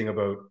interesting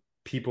about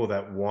people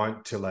that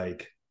want to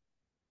like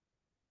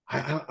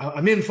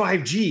I'm in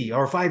 5G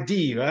or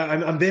 5D.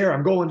 I'm there.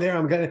 I'm going there.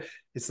 I'm gonna.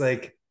 It's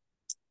like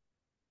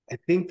I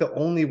think the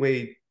only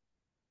way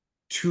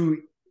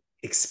to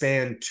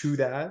expand to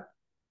that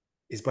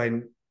is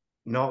by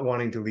not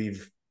wanting to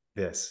leave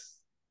this.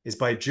 Is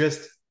by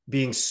just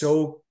being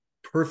so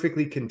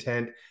perfectly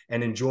content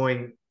and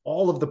enjoying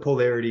all of the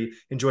polarity,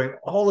 enjoying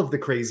all of the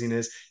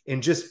craziness,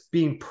 and just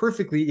being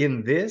perfectly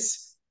in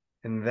this.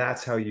 And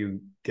that's how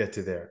you get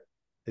to there.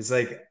 It's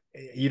like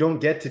you don't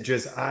get to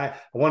just I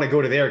want to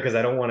go to there because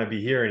I don't want to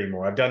be here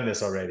anymore. I've done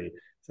this already.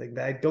 It's like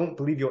I don't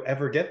believe you'll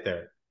ever get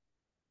there.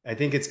 I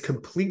think it's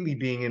completely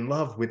being in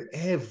love with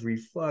every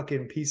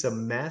fucking piece of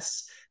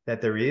mess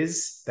that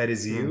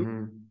is you.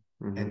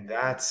 Hmm. And Hmm.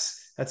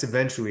 that's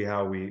eventually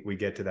how we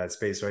get to that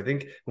space. So I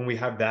think when we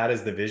have that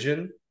as the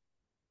vision,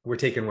 we're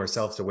taking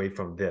ourselves away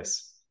from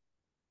this.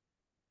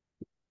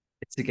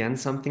 It's again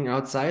something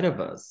outside of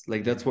us.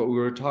 Like that's what we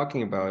were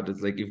talking about.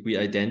 It's like if we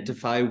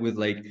identify with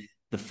like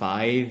the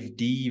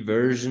 5D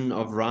version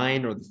of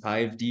Ryan or the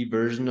 5D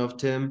version of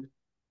Tim,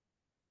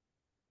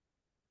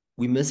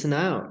 we missing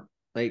out.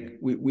 Like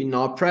we're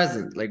not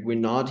present. Like we're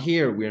not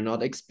here. We're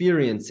not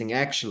experiencing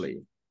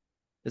actually.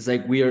 It's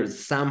like we are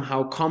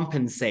somehow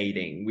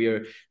compensating. We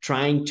are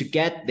trying to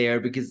get there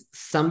because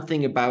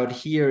something about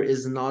here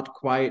is not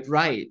quite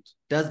right.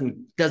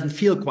 Doesn't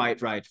feel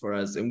quite right for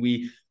us. And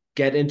we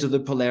get into the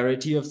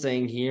polarity of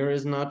saying here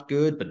is not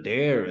good, but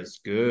there is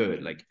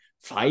good. Like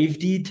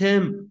 5D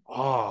Tim,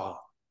 oh,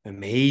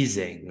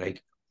 amazing.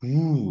 Like,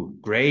 ooh,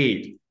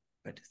 great.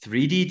 But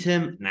 3D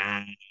Tim,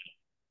 nah,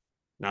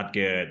 not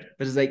good.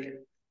 But it's like,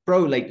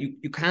 bro, like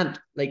you can't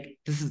like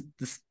this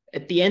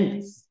at the end,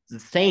 it's the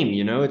same,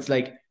 It's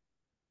like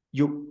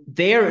you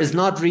there is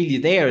not really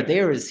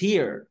there is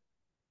here,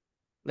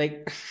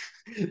 like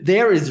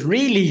there is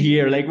really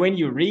here, like when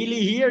you're really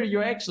here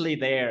you're actually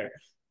there.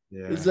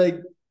 It's Yeah.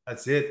 like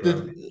That's it, bro.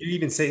 the You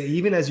even say,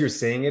 even as you're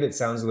saying it, it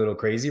sounds a little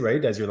crazy,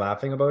 right? As you're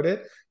laughing about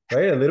it,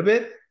 right? A little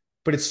bit,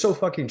 but it's so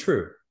fucking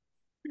true.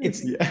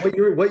 It's Yeah.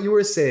 what you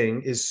were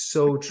saying is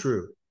so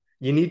true.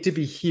 You need to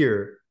be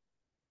here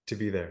to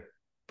be there,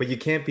 but you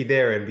can't be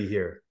there and be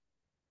here.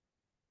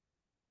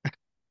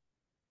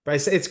 But I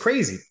say it's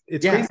crazy.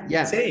 It's crazy Yeah,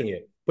 yeah. saying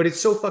it, but it's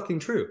so fucking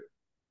true.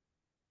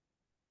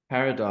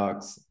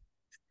 Paradox.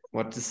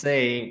 What to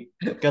say?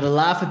 Gotta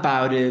laugh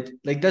about it.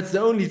 Like that's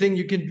the only thing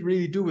you can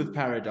really do with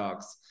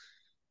paradox.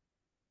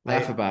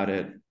 Laugh I about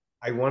it.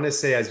 I want to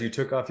say as you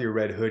took off your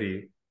red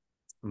hoodie,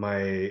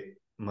 my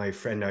my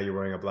friend, now you're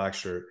wearing a black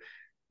shirt.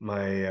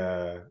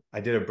 My I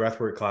did a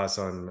breathwork class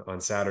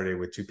on Saturday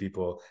with two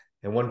people,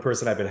 and one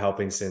person I've been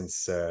helping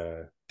since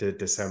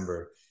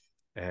December,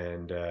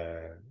 and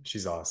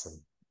she's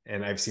awesome.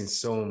 And I've seen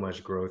so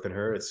much growth in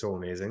her. It's so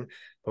amazing.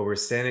 But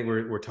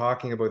we're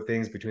talking about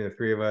things between the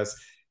three of us,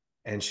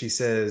 and she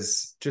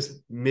says just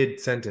mid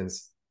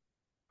sentence,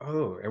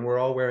 "Oh, and we're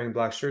all wearing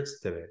black shirts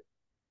today."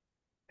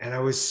 And I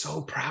was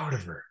so proud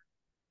of her.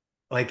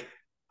 Like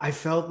I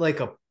felt like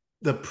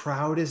the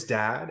proudest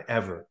dad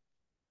ever.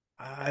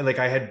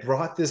 I had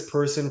brought this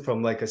person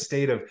from like a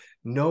state of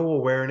no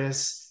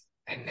awareness,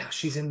 and now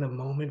she's in the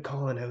moment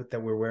calling out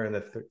that we're wearing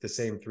the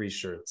same three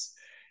shirts.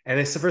 And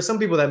it's for some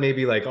people that may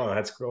be like, oh,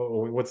 that's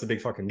what's the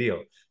big fucking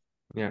deal?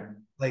 Yeah.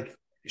 Like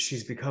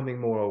she's becoming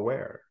more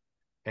aware.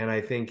 And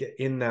I think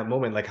in that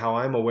moment, like how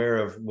I'm aware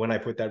of when I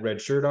put that red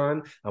shirt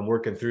on, I'm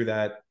working through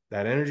that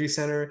energy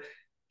center.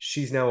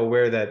 She's now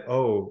aware that,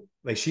 oh,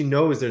 like she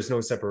knows there's no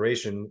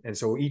separation. And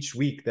so each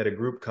week that a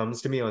group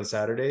comes to me on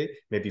Saturday,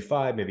 maybe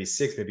 5, maybe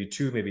 6, maybe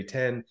 2, maybe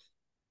 10,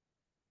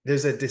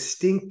 there's a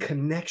distinct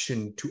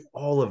connection to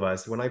all of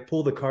us. When I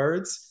pull the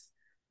cards,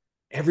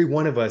 every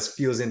one of us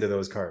feels into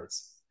those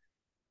cards.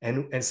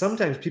 And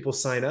sometimes people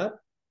sign up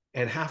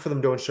and half of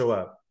them don't show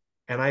up.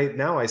 And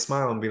I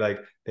smile and be like,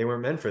 they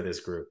weren't meant for this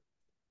group.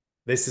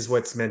 This is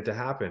what's meant to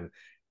happen.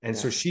 And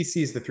Yeah. so she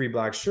sees the three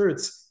black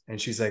shirts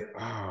and she's like,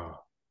 oh,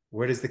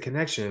 where does the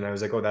connection? And I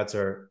was like, oh, that's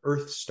our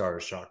earth star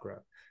chakra.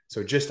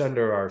 So just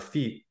under our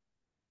feet,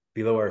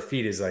 below our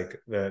feet is like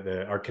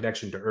the our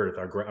connection to earth,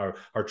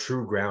 our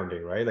true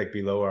grounding, right? Like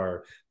below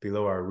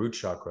our root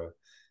chakra.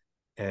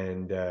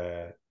 And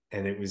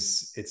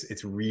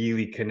it's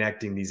really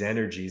connecting these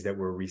energies that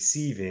we're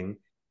receiving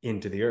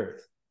into the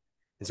earth.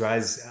 And so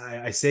as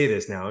I say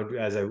this now,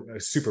 as I'm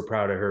super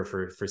proud of her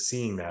for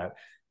seeing that,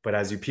 but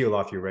as you peel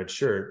off your red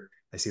shirt,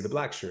 I see the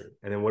black shirt.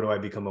 And then what do I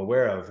become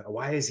aware of?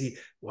 Why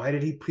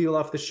did he peel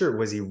off the shirt?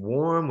 Was he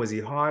warm? Was he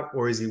hot?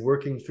 Or is he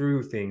working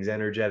through things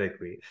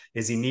energetically?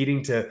 Is he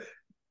needing to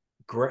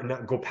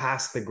not go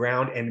past the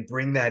ground and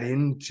bring that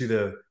into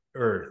the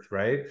earth,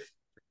 right?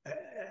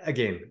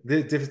 Again,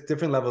 the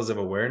different levels of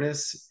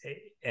awareness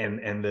and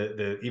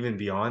the even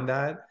beyond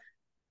that.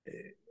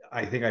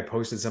 I think I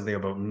posted something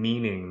about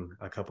meaning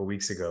a couple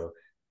weeks ago,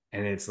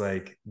 and it's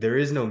like there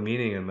is no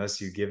meaning unless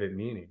you give it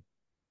meaning.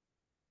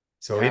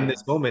 So in Yeah.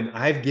 this moment,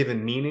 I've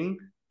given meaning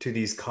to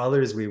these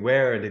colors we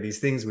wear and to these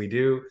things we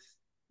do.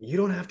 You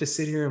don't have to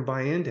sit here and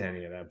buy into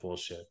any of that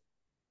bullshit.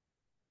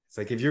 It's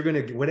like if you're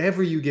gonna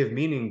whatever you give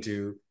meaning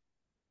to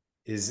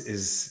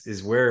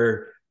is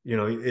where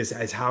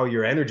is how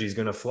your energy is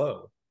gonna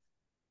flow.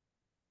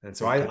 And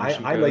so Where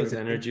attention I like goes, to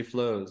think energy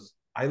flows.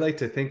 I like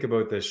to think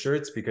about the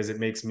shirts because it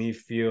makes me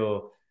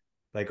feel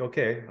like,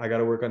 okay, I got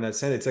to work on that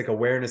scent. It's like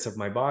awareness of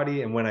my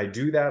body. And when I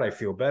do that, I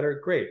feel better.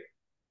 Great.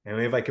 And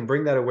if I can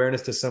bring that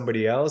awareness to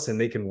somebody else and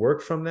they can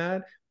work from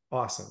that,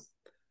 awesome.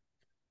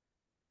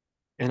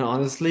 And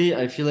honestly,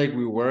 I feel like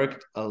we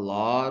worked a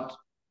lot,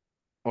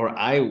 or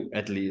I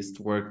at least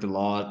worked a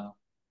lot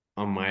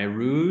on my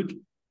route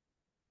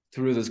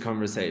through this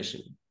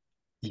conversation.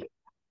 Yeah.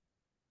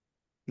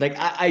 Like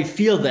I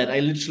feel that I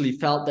literally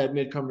felt that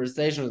mid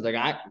conversation. I was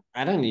like,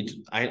 I don't need to,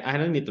 I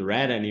don't need the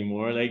red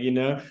anymore. Like,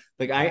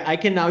 like I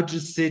can now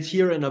just sit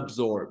here and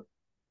absorb.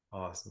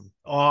 Awesome.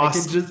 I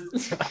can Awesome.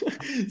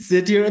 just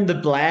sit here in the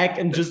black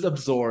and just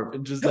absorb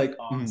and just like,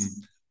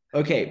 Awesome.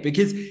 okay,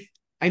 because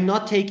I'm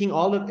not taking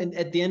all of, and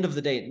at the end of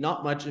the day,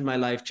 not much in my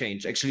life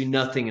changed. Actually,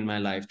 nothing in my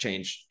life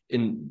changed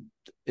in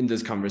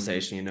this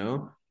conversation,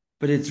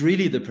 But it's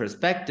really the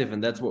perspective,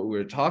 and that's what we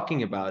are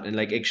talking about, and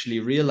like actually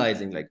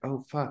realizing, like,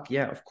 oh fuck,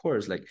 yeah, of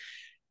course, like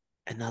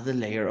another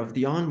layer of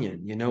the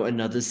onion,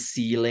 another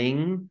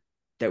ceiling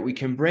that we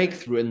can break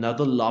through,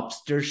 another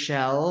lobster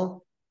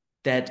shell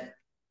that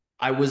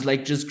I was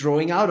like just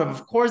growing out of.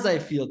 Of course, I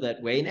feel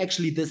that way. And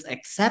actually, this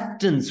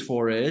acceptance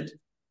for it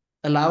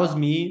allows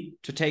me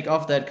to take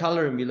off that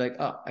color and be like,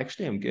 oh,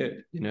 actually, I'm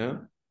good.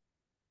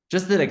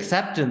 Just that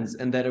acceptance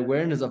and that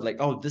awareness of like,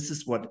 oh, this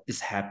is what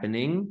is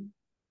happening.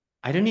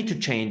 I don't need to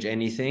change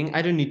anything.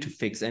 I don't need to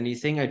fix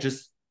anything. I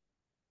just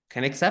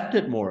can accept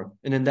it more.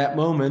 And in that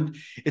moment,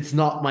 it's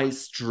not my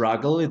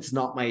struggle. It's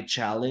not my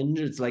challenge.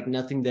 It's like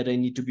nothing that I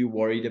need to be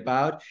worried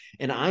about.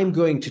 And I'm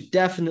going to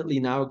definitely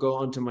now go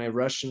onto my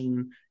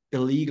Russian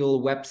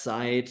illegal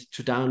website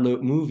to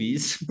download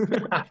movies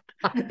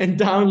and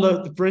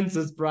download The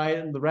Princess Bride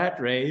and The Rat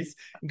Race.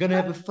 I'm going to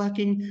have a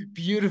fucking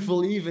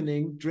beautiful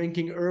evening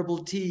drinking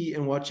herbal tea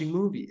and watching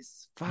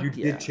movies. You Fuck did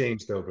yeah.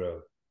 change though,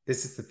 bro.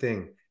 This is the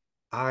thing.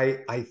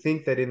 I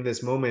think that in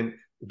this moment,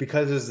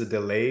 because there's a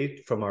delay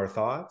from our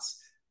thoughts.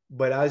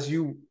 But as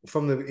you,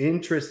 from the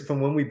interest,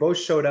 from when we both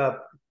showed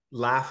up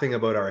laughing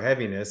about our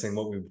heaviness and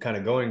what we're kind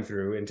of going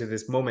through into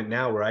this moment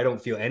now where I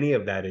don't feel any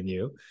of that in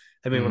you.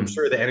 I mean, I'm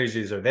sure the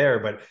energies are there,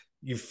 but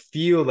you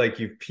feel like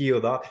you've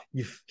peeled off.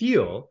 You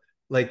feel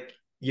like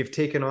you've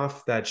taken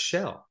off that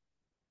shell,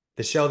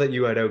 the shell that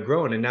you had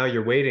outgrown, and now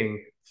you're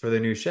waiting for the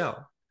new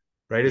shell,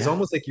 right? It's Yeah.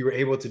 almost like you were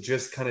able to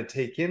just kind of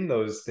take in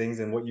those things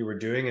and what you were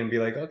doing and be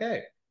like,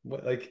 okay,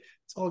 what, like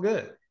it's all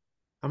good.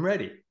 I'm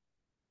ready.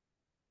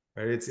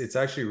 Right? It's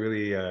actually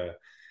really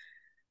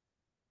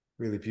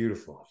really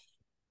beautiful.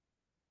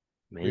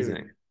 Really,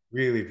 Amazing.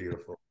 really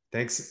beautiful.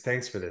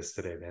 Thanks for this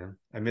today, man.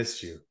 I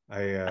missed you.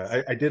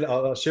 I did.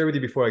 I'll share with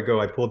you before I go.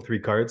 I pulled 3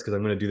 cards because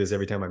I'm going to do this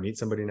every time I meet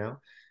somebody now.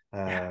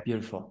 Yeah,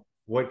 beautiful.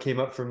 What came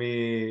up for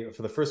me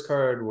for the first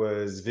card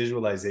was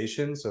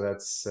visualization. So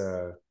that's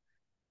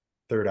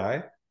third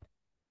eye.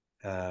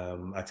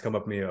 It's come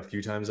up to me a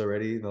few times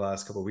already in the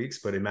last couple of weeks,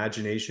 but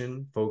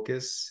imagination,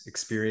 focus,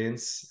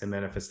 experience, and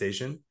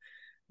manifestation.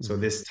 So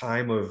this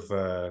time of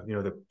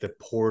the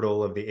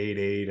portal of the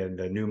 8-8 and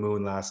the new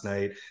moon last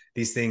night,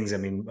 these things, I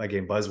mean,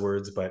 again,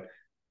 buzzwords, but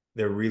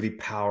they're really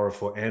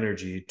powerful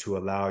energy to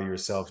allow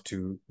yourself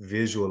to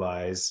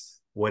visualize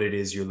what it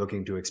is you're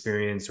looking to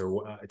experience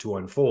or to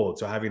unfold.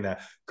 So having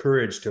that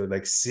courage to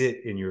like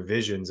sit in your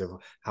visions of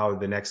how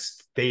the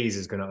next phase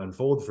is going to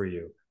unfold for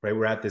you, right?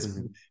 We're at this,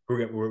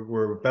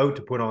 we're about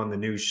to put on the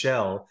new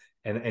shell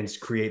and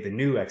create the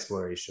new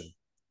exploration.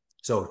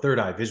 So third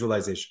eye,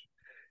 visualization.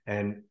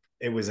 And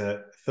it was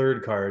a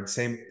third card,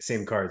 same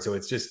card. So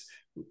it's just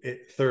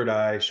third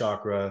eye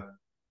chakra,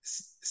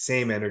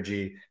 same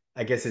energy.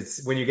 I guess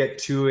it's when you get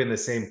two in the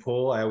same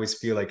pool, I always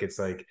feel like it's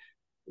like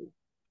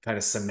kind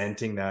of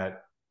cementing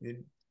that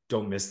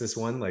don't miss this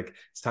one. Like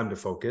it's time to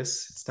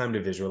focus. It's time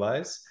to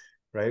visualize,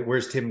 right?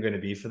 Where's Tim going to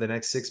be for the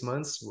next 6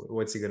 months?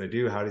 What's he going to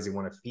do? How does he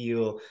want to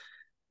feel?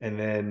 And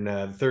then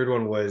the third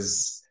one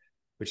was,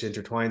 which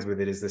intertwines with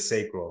it, is the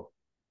sacral,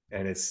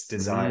 and it's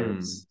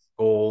desires,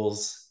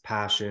 goals,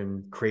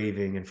 passion,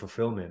 craving, and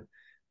fulfillment.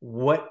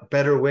 What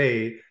better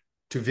way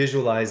to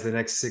visualize the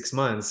next 6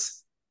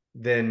 months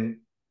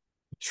than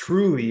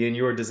truly in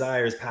your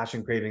desires,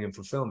 passion, craving, and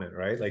fulfillment,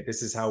 right? Like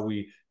this is how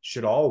we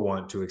should all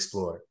want to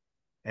explore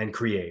and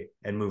create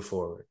and move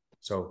forward.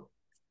 So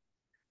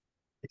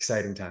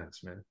exciting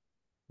times, man.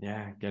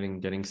 Yeah,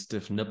 getting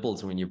stiff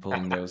nipples when you're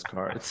pulling those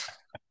cards.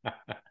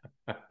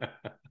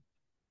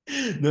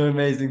 No,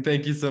 amazing.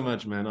 Thank you so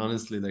much, man.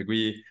 Honestly,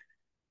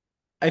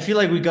 I feel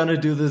like we're gonna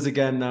do this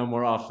again now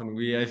more often.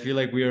 I feel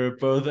like we are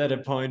both at a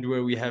point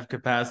where we have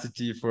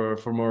capacity for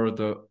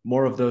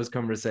more of those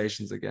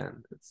conversations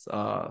again. It's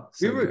so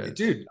good.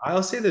 Dude,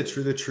 I'll say the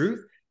truth. The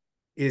truth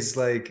is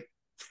like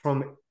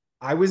from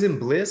I was in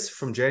bliss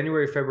from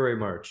January, February,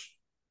 March,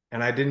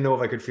 and I didn't know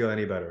if I could feel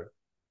any better.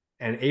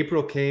 And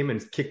April came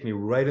and kicked me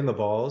right in the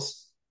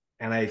balls,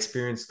 and I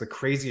experienced the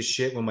craziest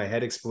shit when my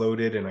head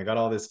exploded, and I got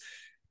all this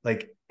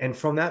like. And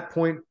from that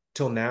point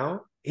till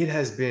now, it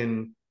has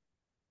been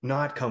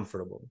not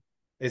comfortable.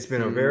 It's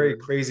been a very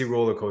crazy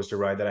roller coaster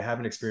ride that I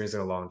haven't experienced in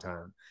a long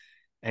time.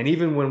 And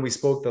even when we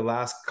spoke the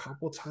last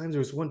couple times, there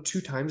was 2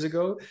 times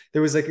ago,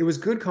 there was like, it was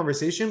good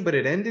conversation, but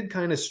it ended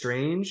kind of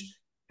strange.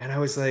 And I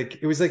was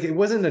like, it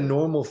wasn't a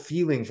normal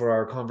feeling for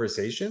our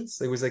conversations.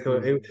 It was like,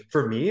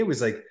 for me, it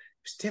was like, it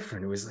was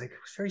different. It was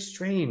very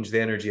strange, the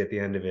energy at the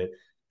end of it.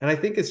 And I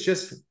think it's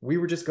just, we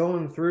were just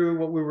going through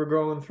what we were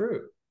going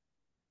through.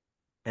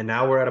 And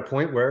now we're at a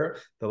point where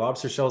the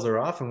lobster shells are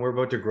off and we're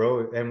about to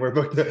grow and we're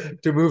about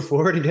to move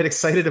forward and get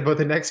excited about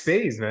the next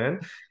phase, man.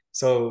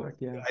 So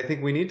yeah. I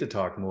think we need to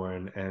talk more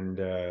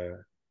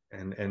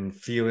and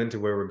feel into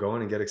where we're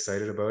going and get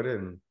excited about it.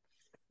 And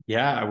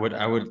yeah, I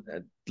would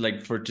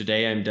like for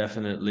today, I'm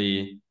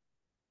definitely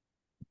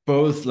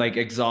both like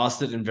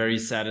exhausted and very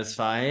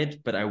satisfied,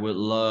 but I would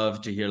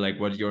love to hear like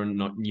what your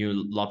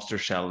new lobster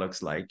shell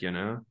looks like, you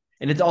know?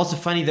 And it's also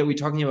funny that we're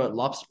talking about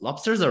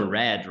lobsters are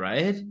red,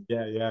 right?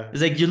 yeah.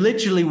 It's like you're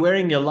literally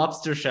wearing your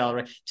lobster shell,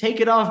 right? Take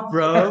it off,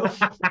 bro.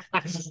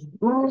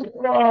 Kid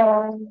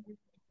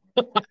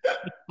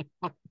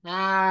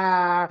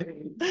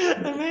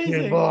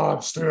Amazing.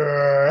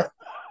 lobster.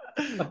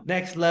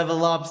 Next level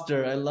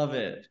lobster. I love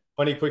it.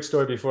 Funny quick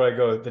story before I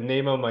go. The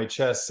name on my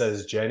chest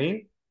says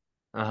Jenny.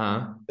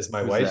 Uh-huh. It's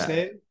my Who's wife's that?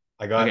 name.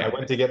 I Okay.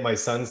 went to get my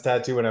son's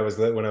tattoo when I was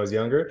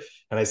younger,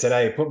 and I said,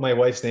 "Hey, put my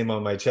wife's name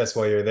on my chest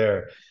while you're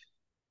there."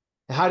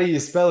 How do you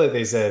spell it?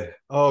 They said,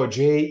 "Oh,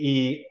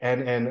 Jennie.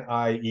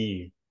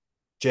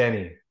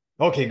 Jenny."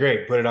 Okay,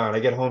 great. Put it on. I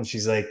get home.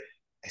 She's like,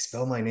 "I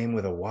spell my name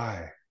with a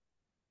Y."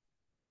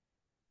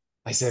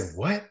 I said,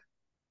 "What?"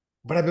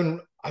 But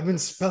I've been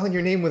spelling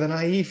your name with an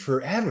IE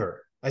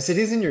forever. I said,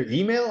 "Isn't your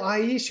email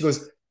IE?" She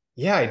goes,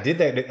 "Yeah, I did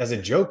that as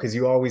a joke because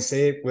you always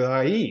say it with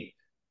IE."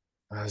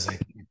 I was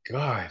like,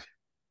 God.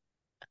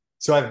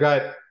 So I've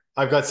got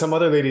some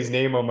other lady's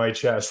name on my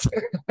chest.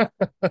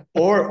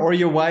 Or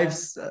your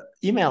wife's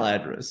email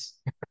address.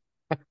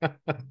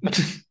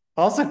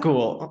 Also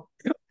cool.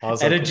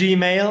 Also, At a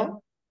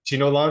Gmail. she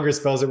no longer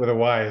spells it with a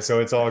Y, so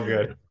it's all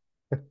good.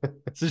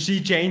 So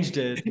she changed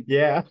it.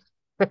 Yeah.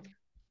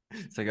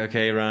 It's like,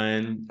 okay,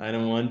 Ryan, I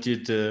don't want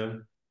you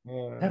to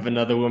Yeah. have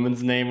another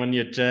woman's name on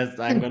your chest.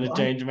 I'm gonna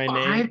change my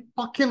I name.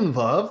 fucking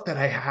love that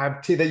I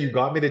have to that you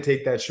got me to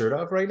take that shirt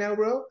off right now,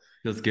 bro.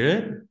 Feels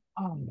good.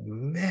 Oh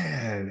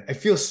man, I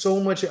feel so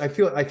much. I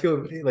feel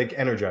like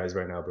energized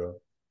right now, bro,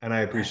 and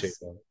I appreciate Yes.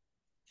 that.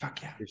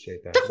 Fuck yeah.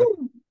 Appreciate that.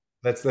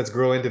 Let's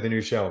grow into the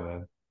new shell,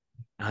 man.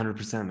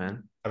 100%,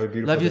 man. Have a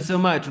beautiful Love you day. so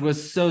much. It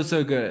was so,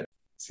 so good.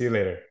 See you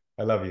later.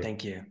 I love you.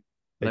 Thank you.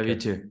 Take Love you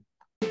care. too.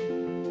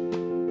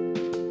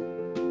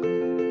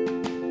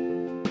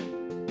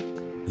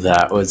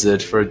 That was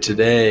it for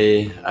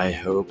today. I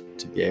hope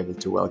to be able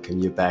to welcome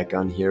you back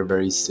on here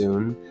very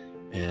soon.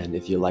 And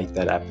if you like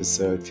that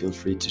episode, feel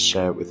free to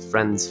share it with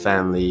friends,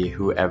 family,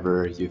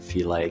 whoever you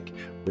feel like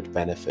would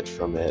benefit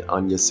from it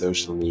on your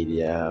social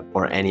media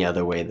or any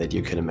other way that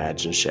you can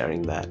imagine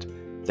sharing that.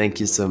 Thank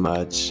you so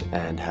much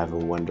and have a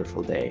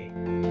wonderful day.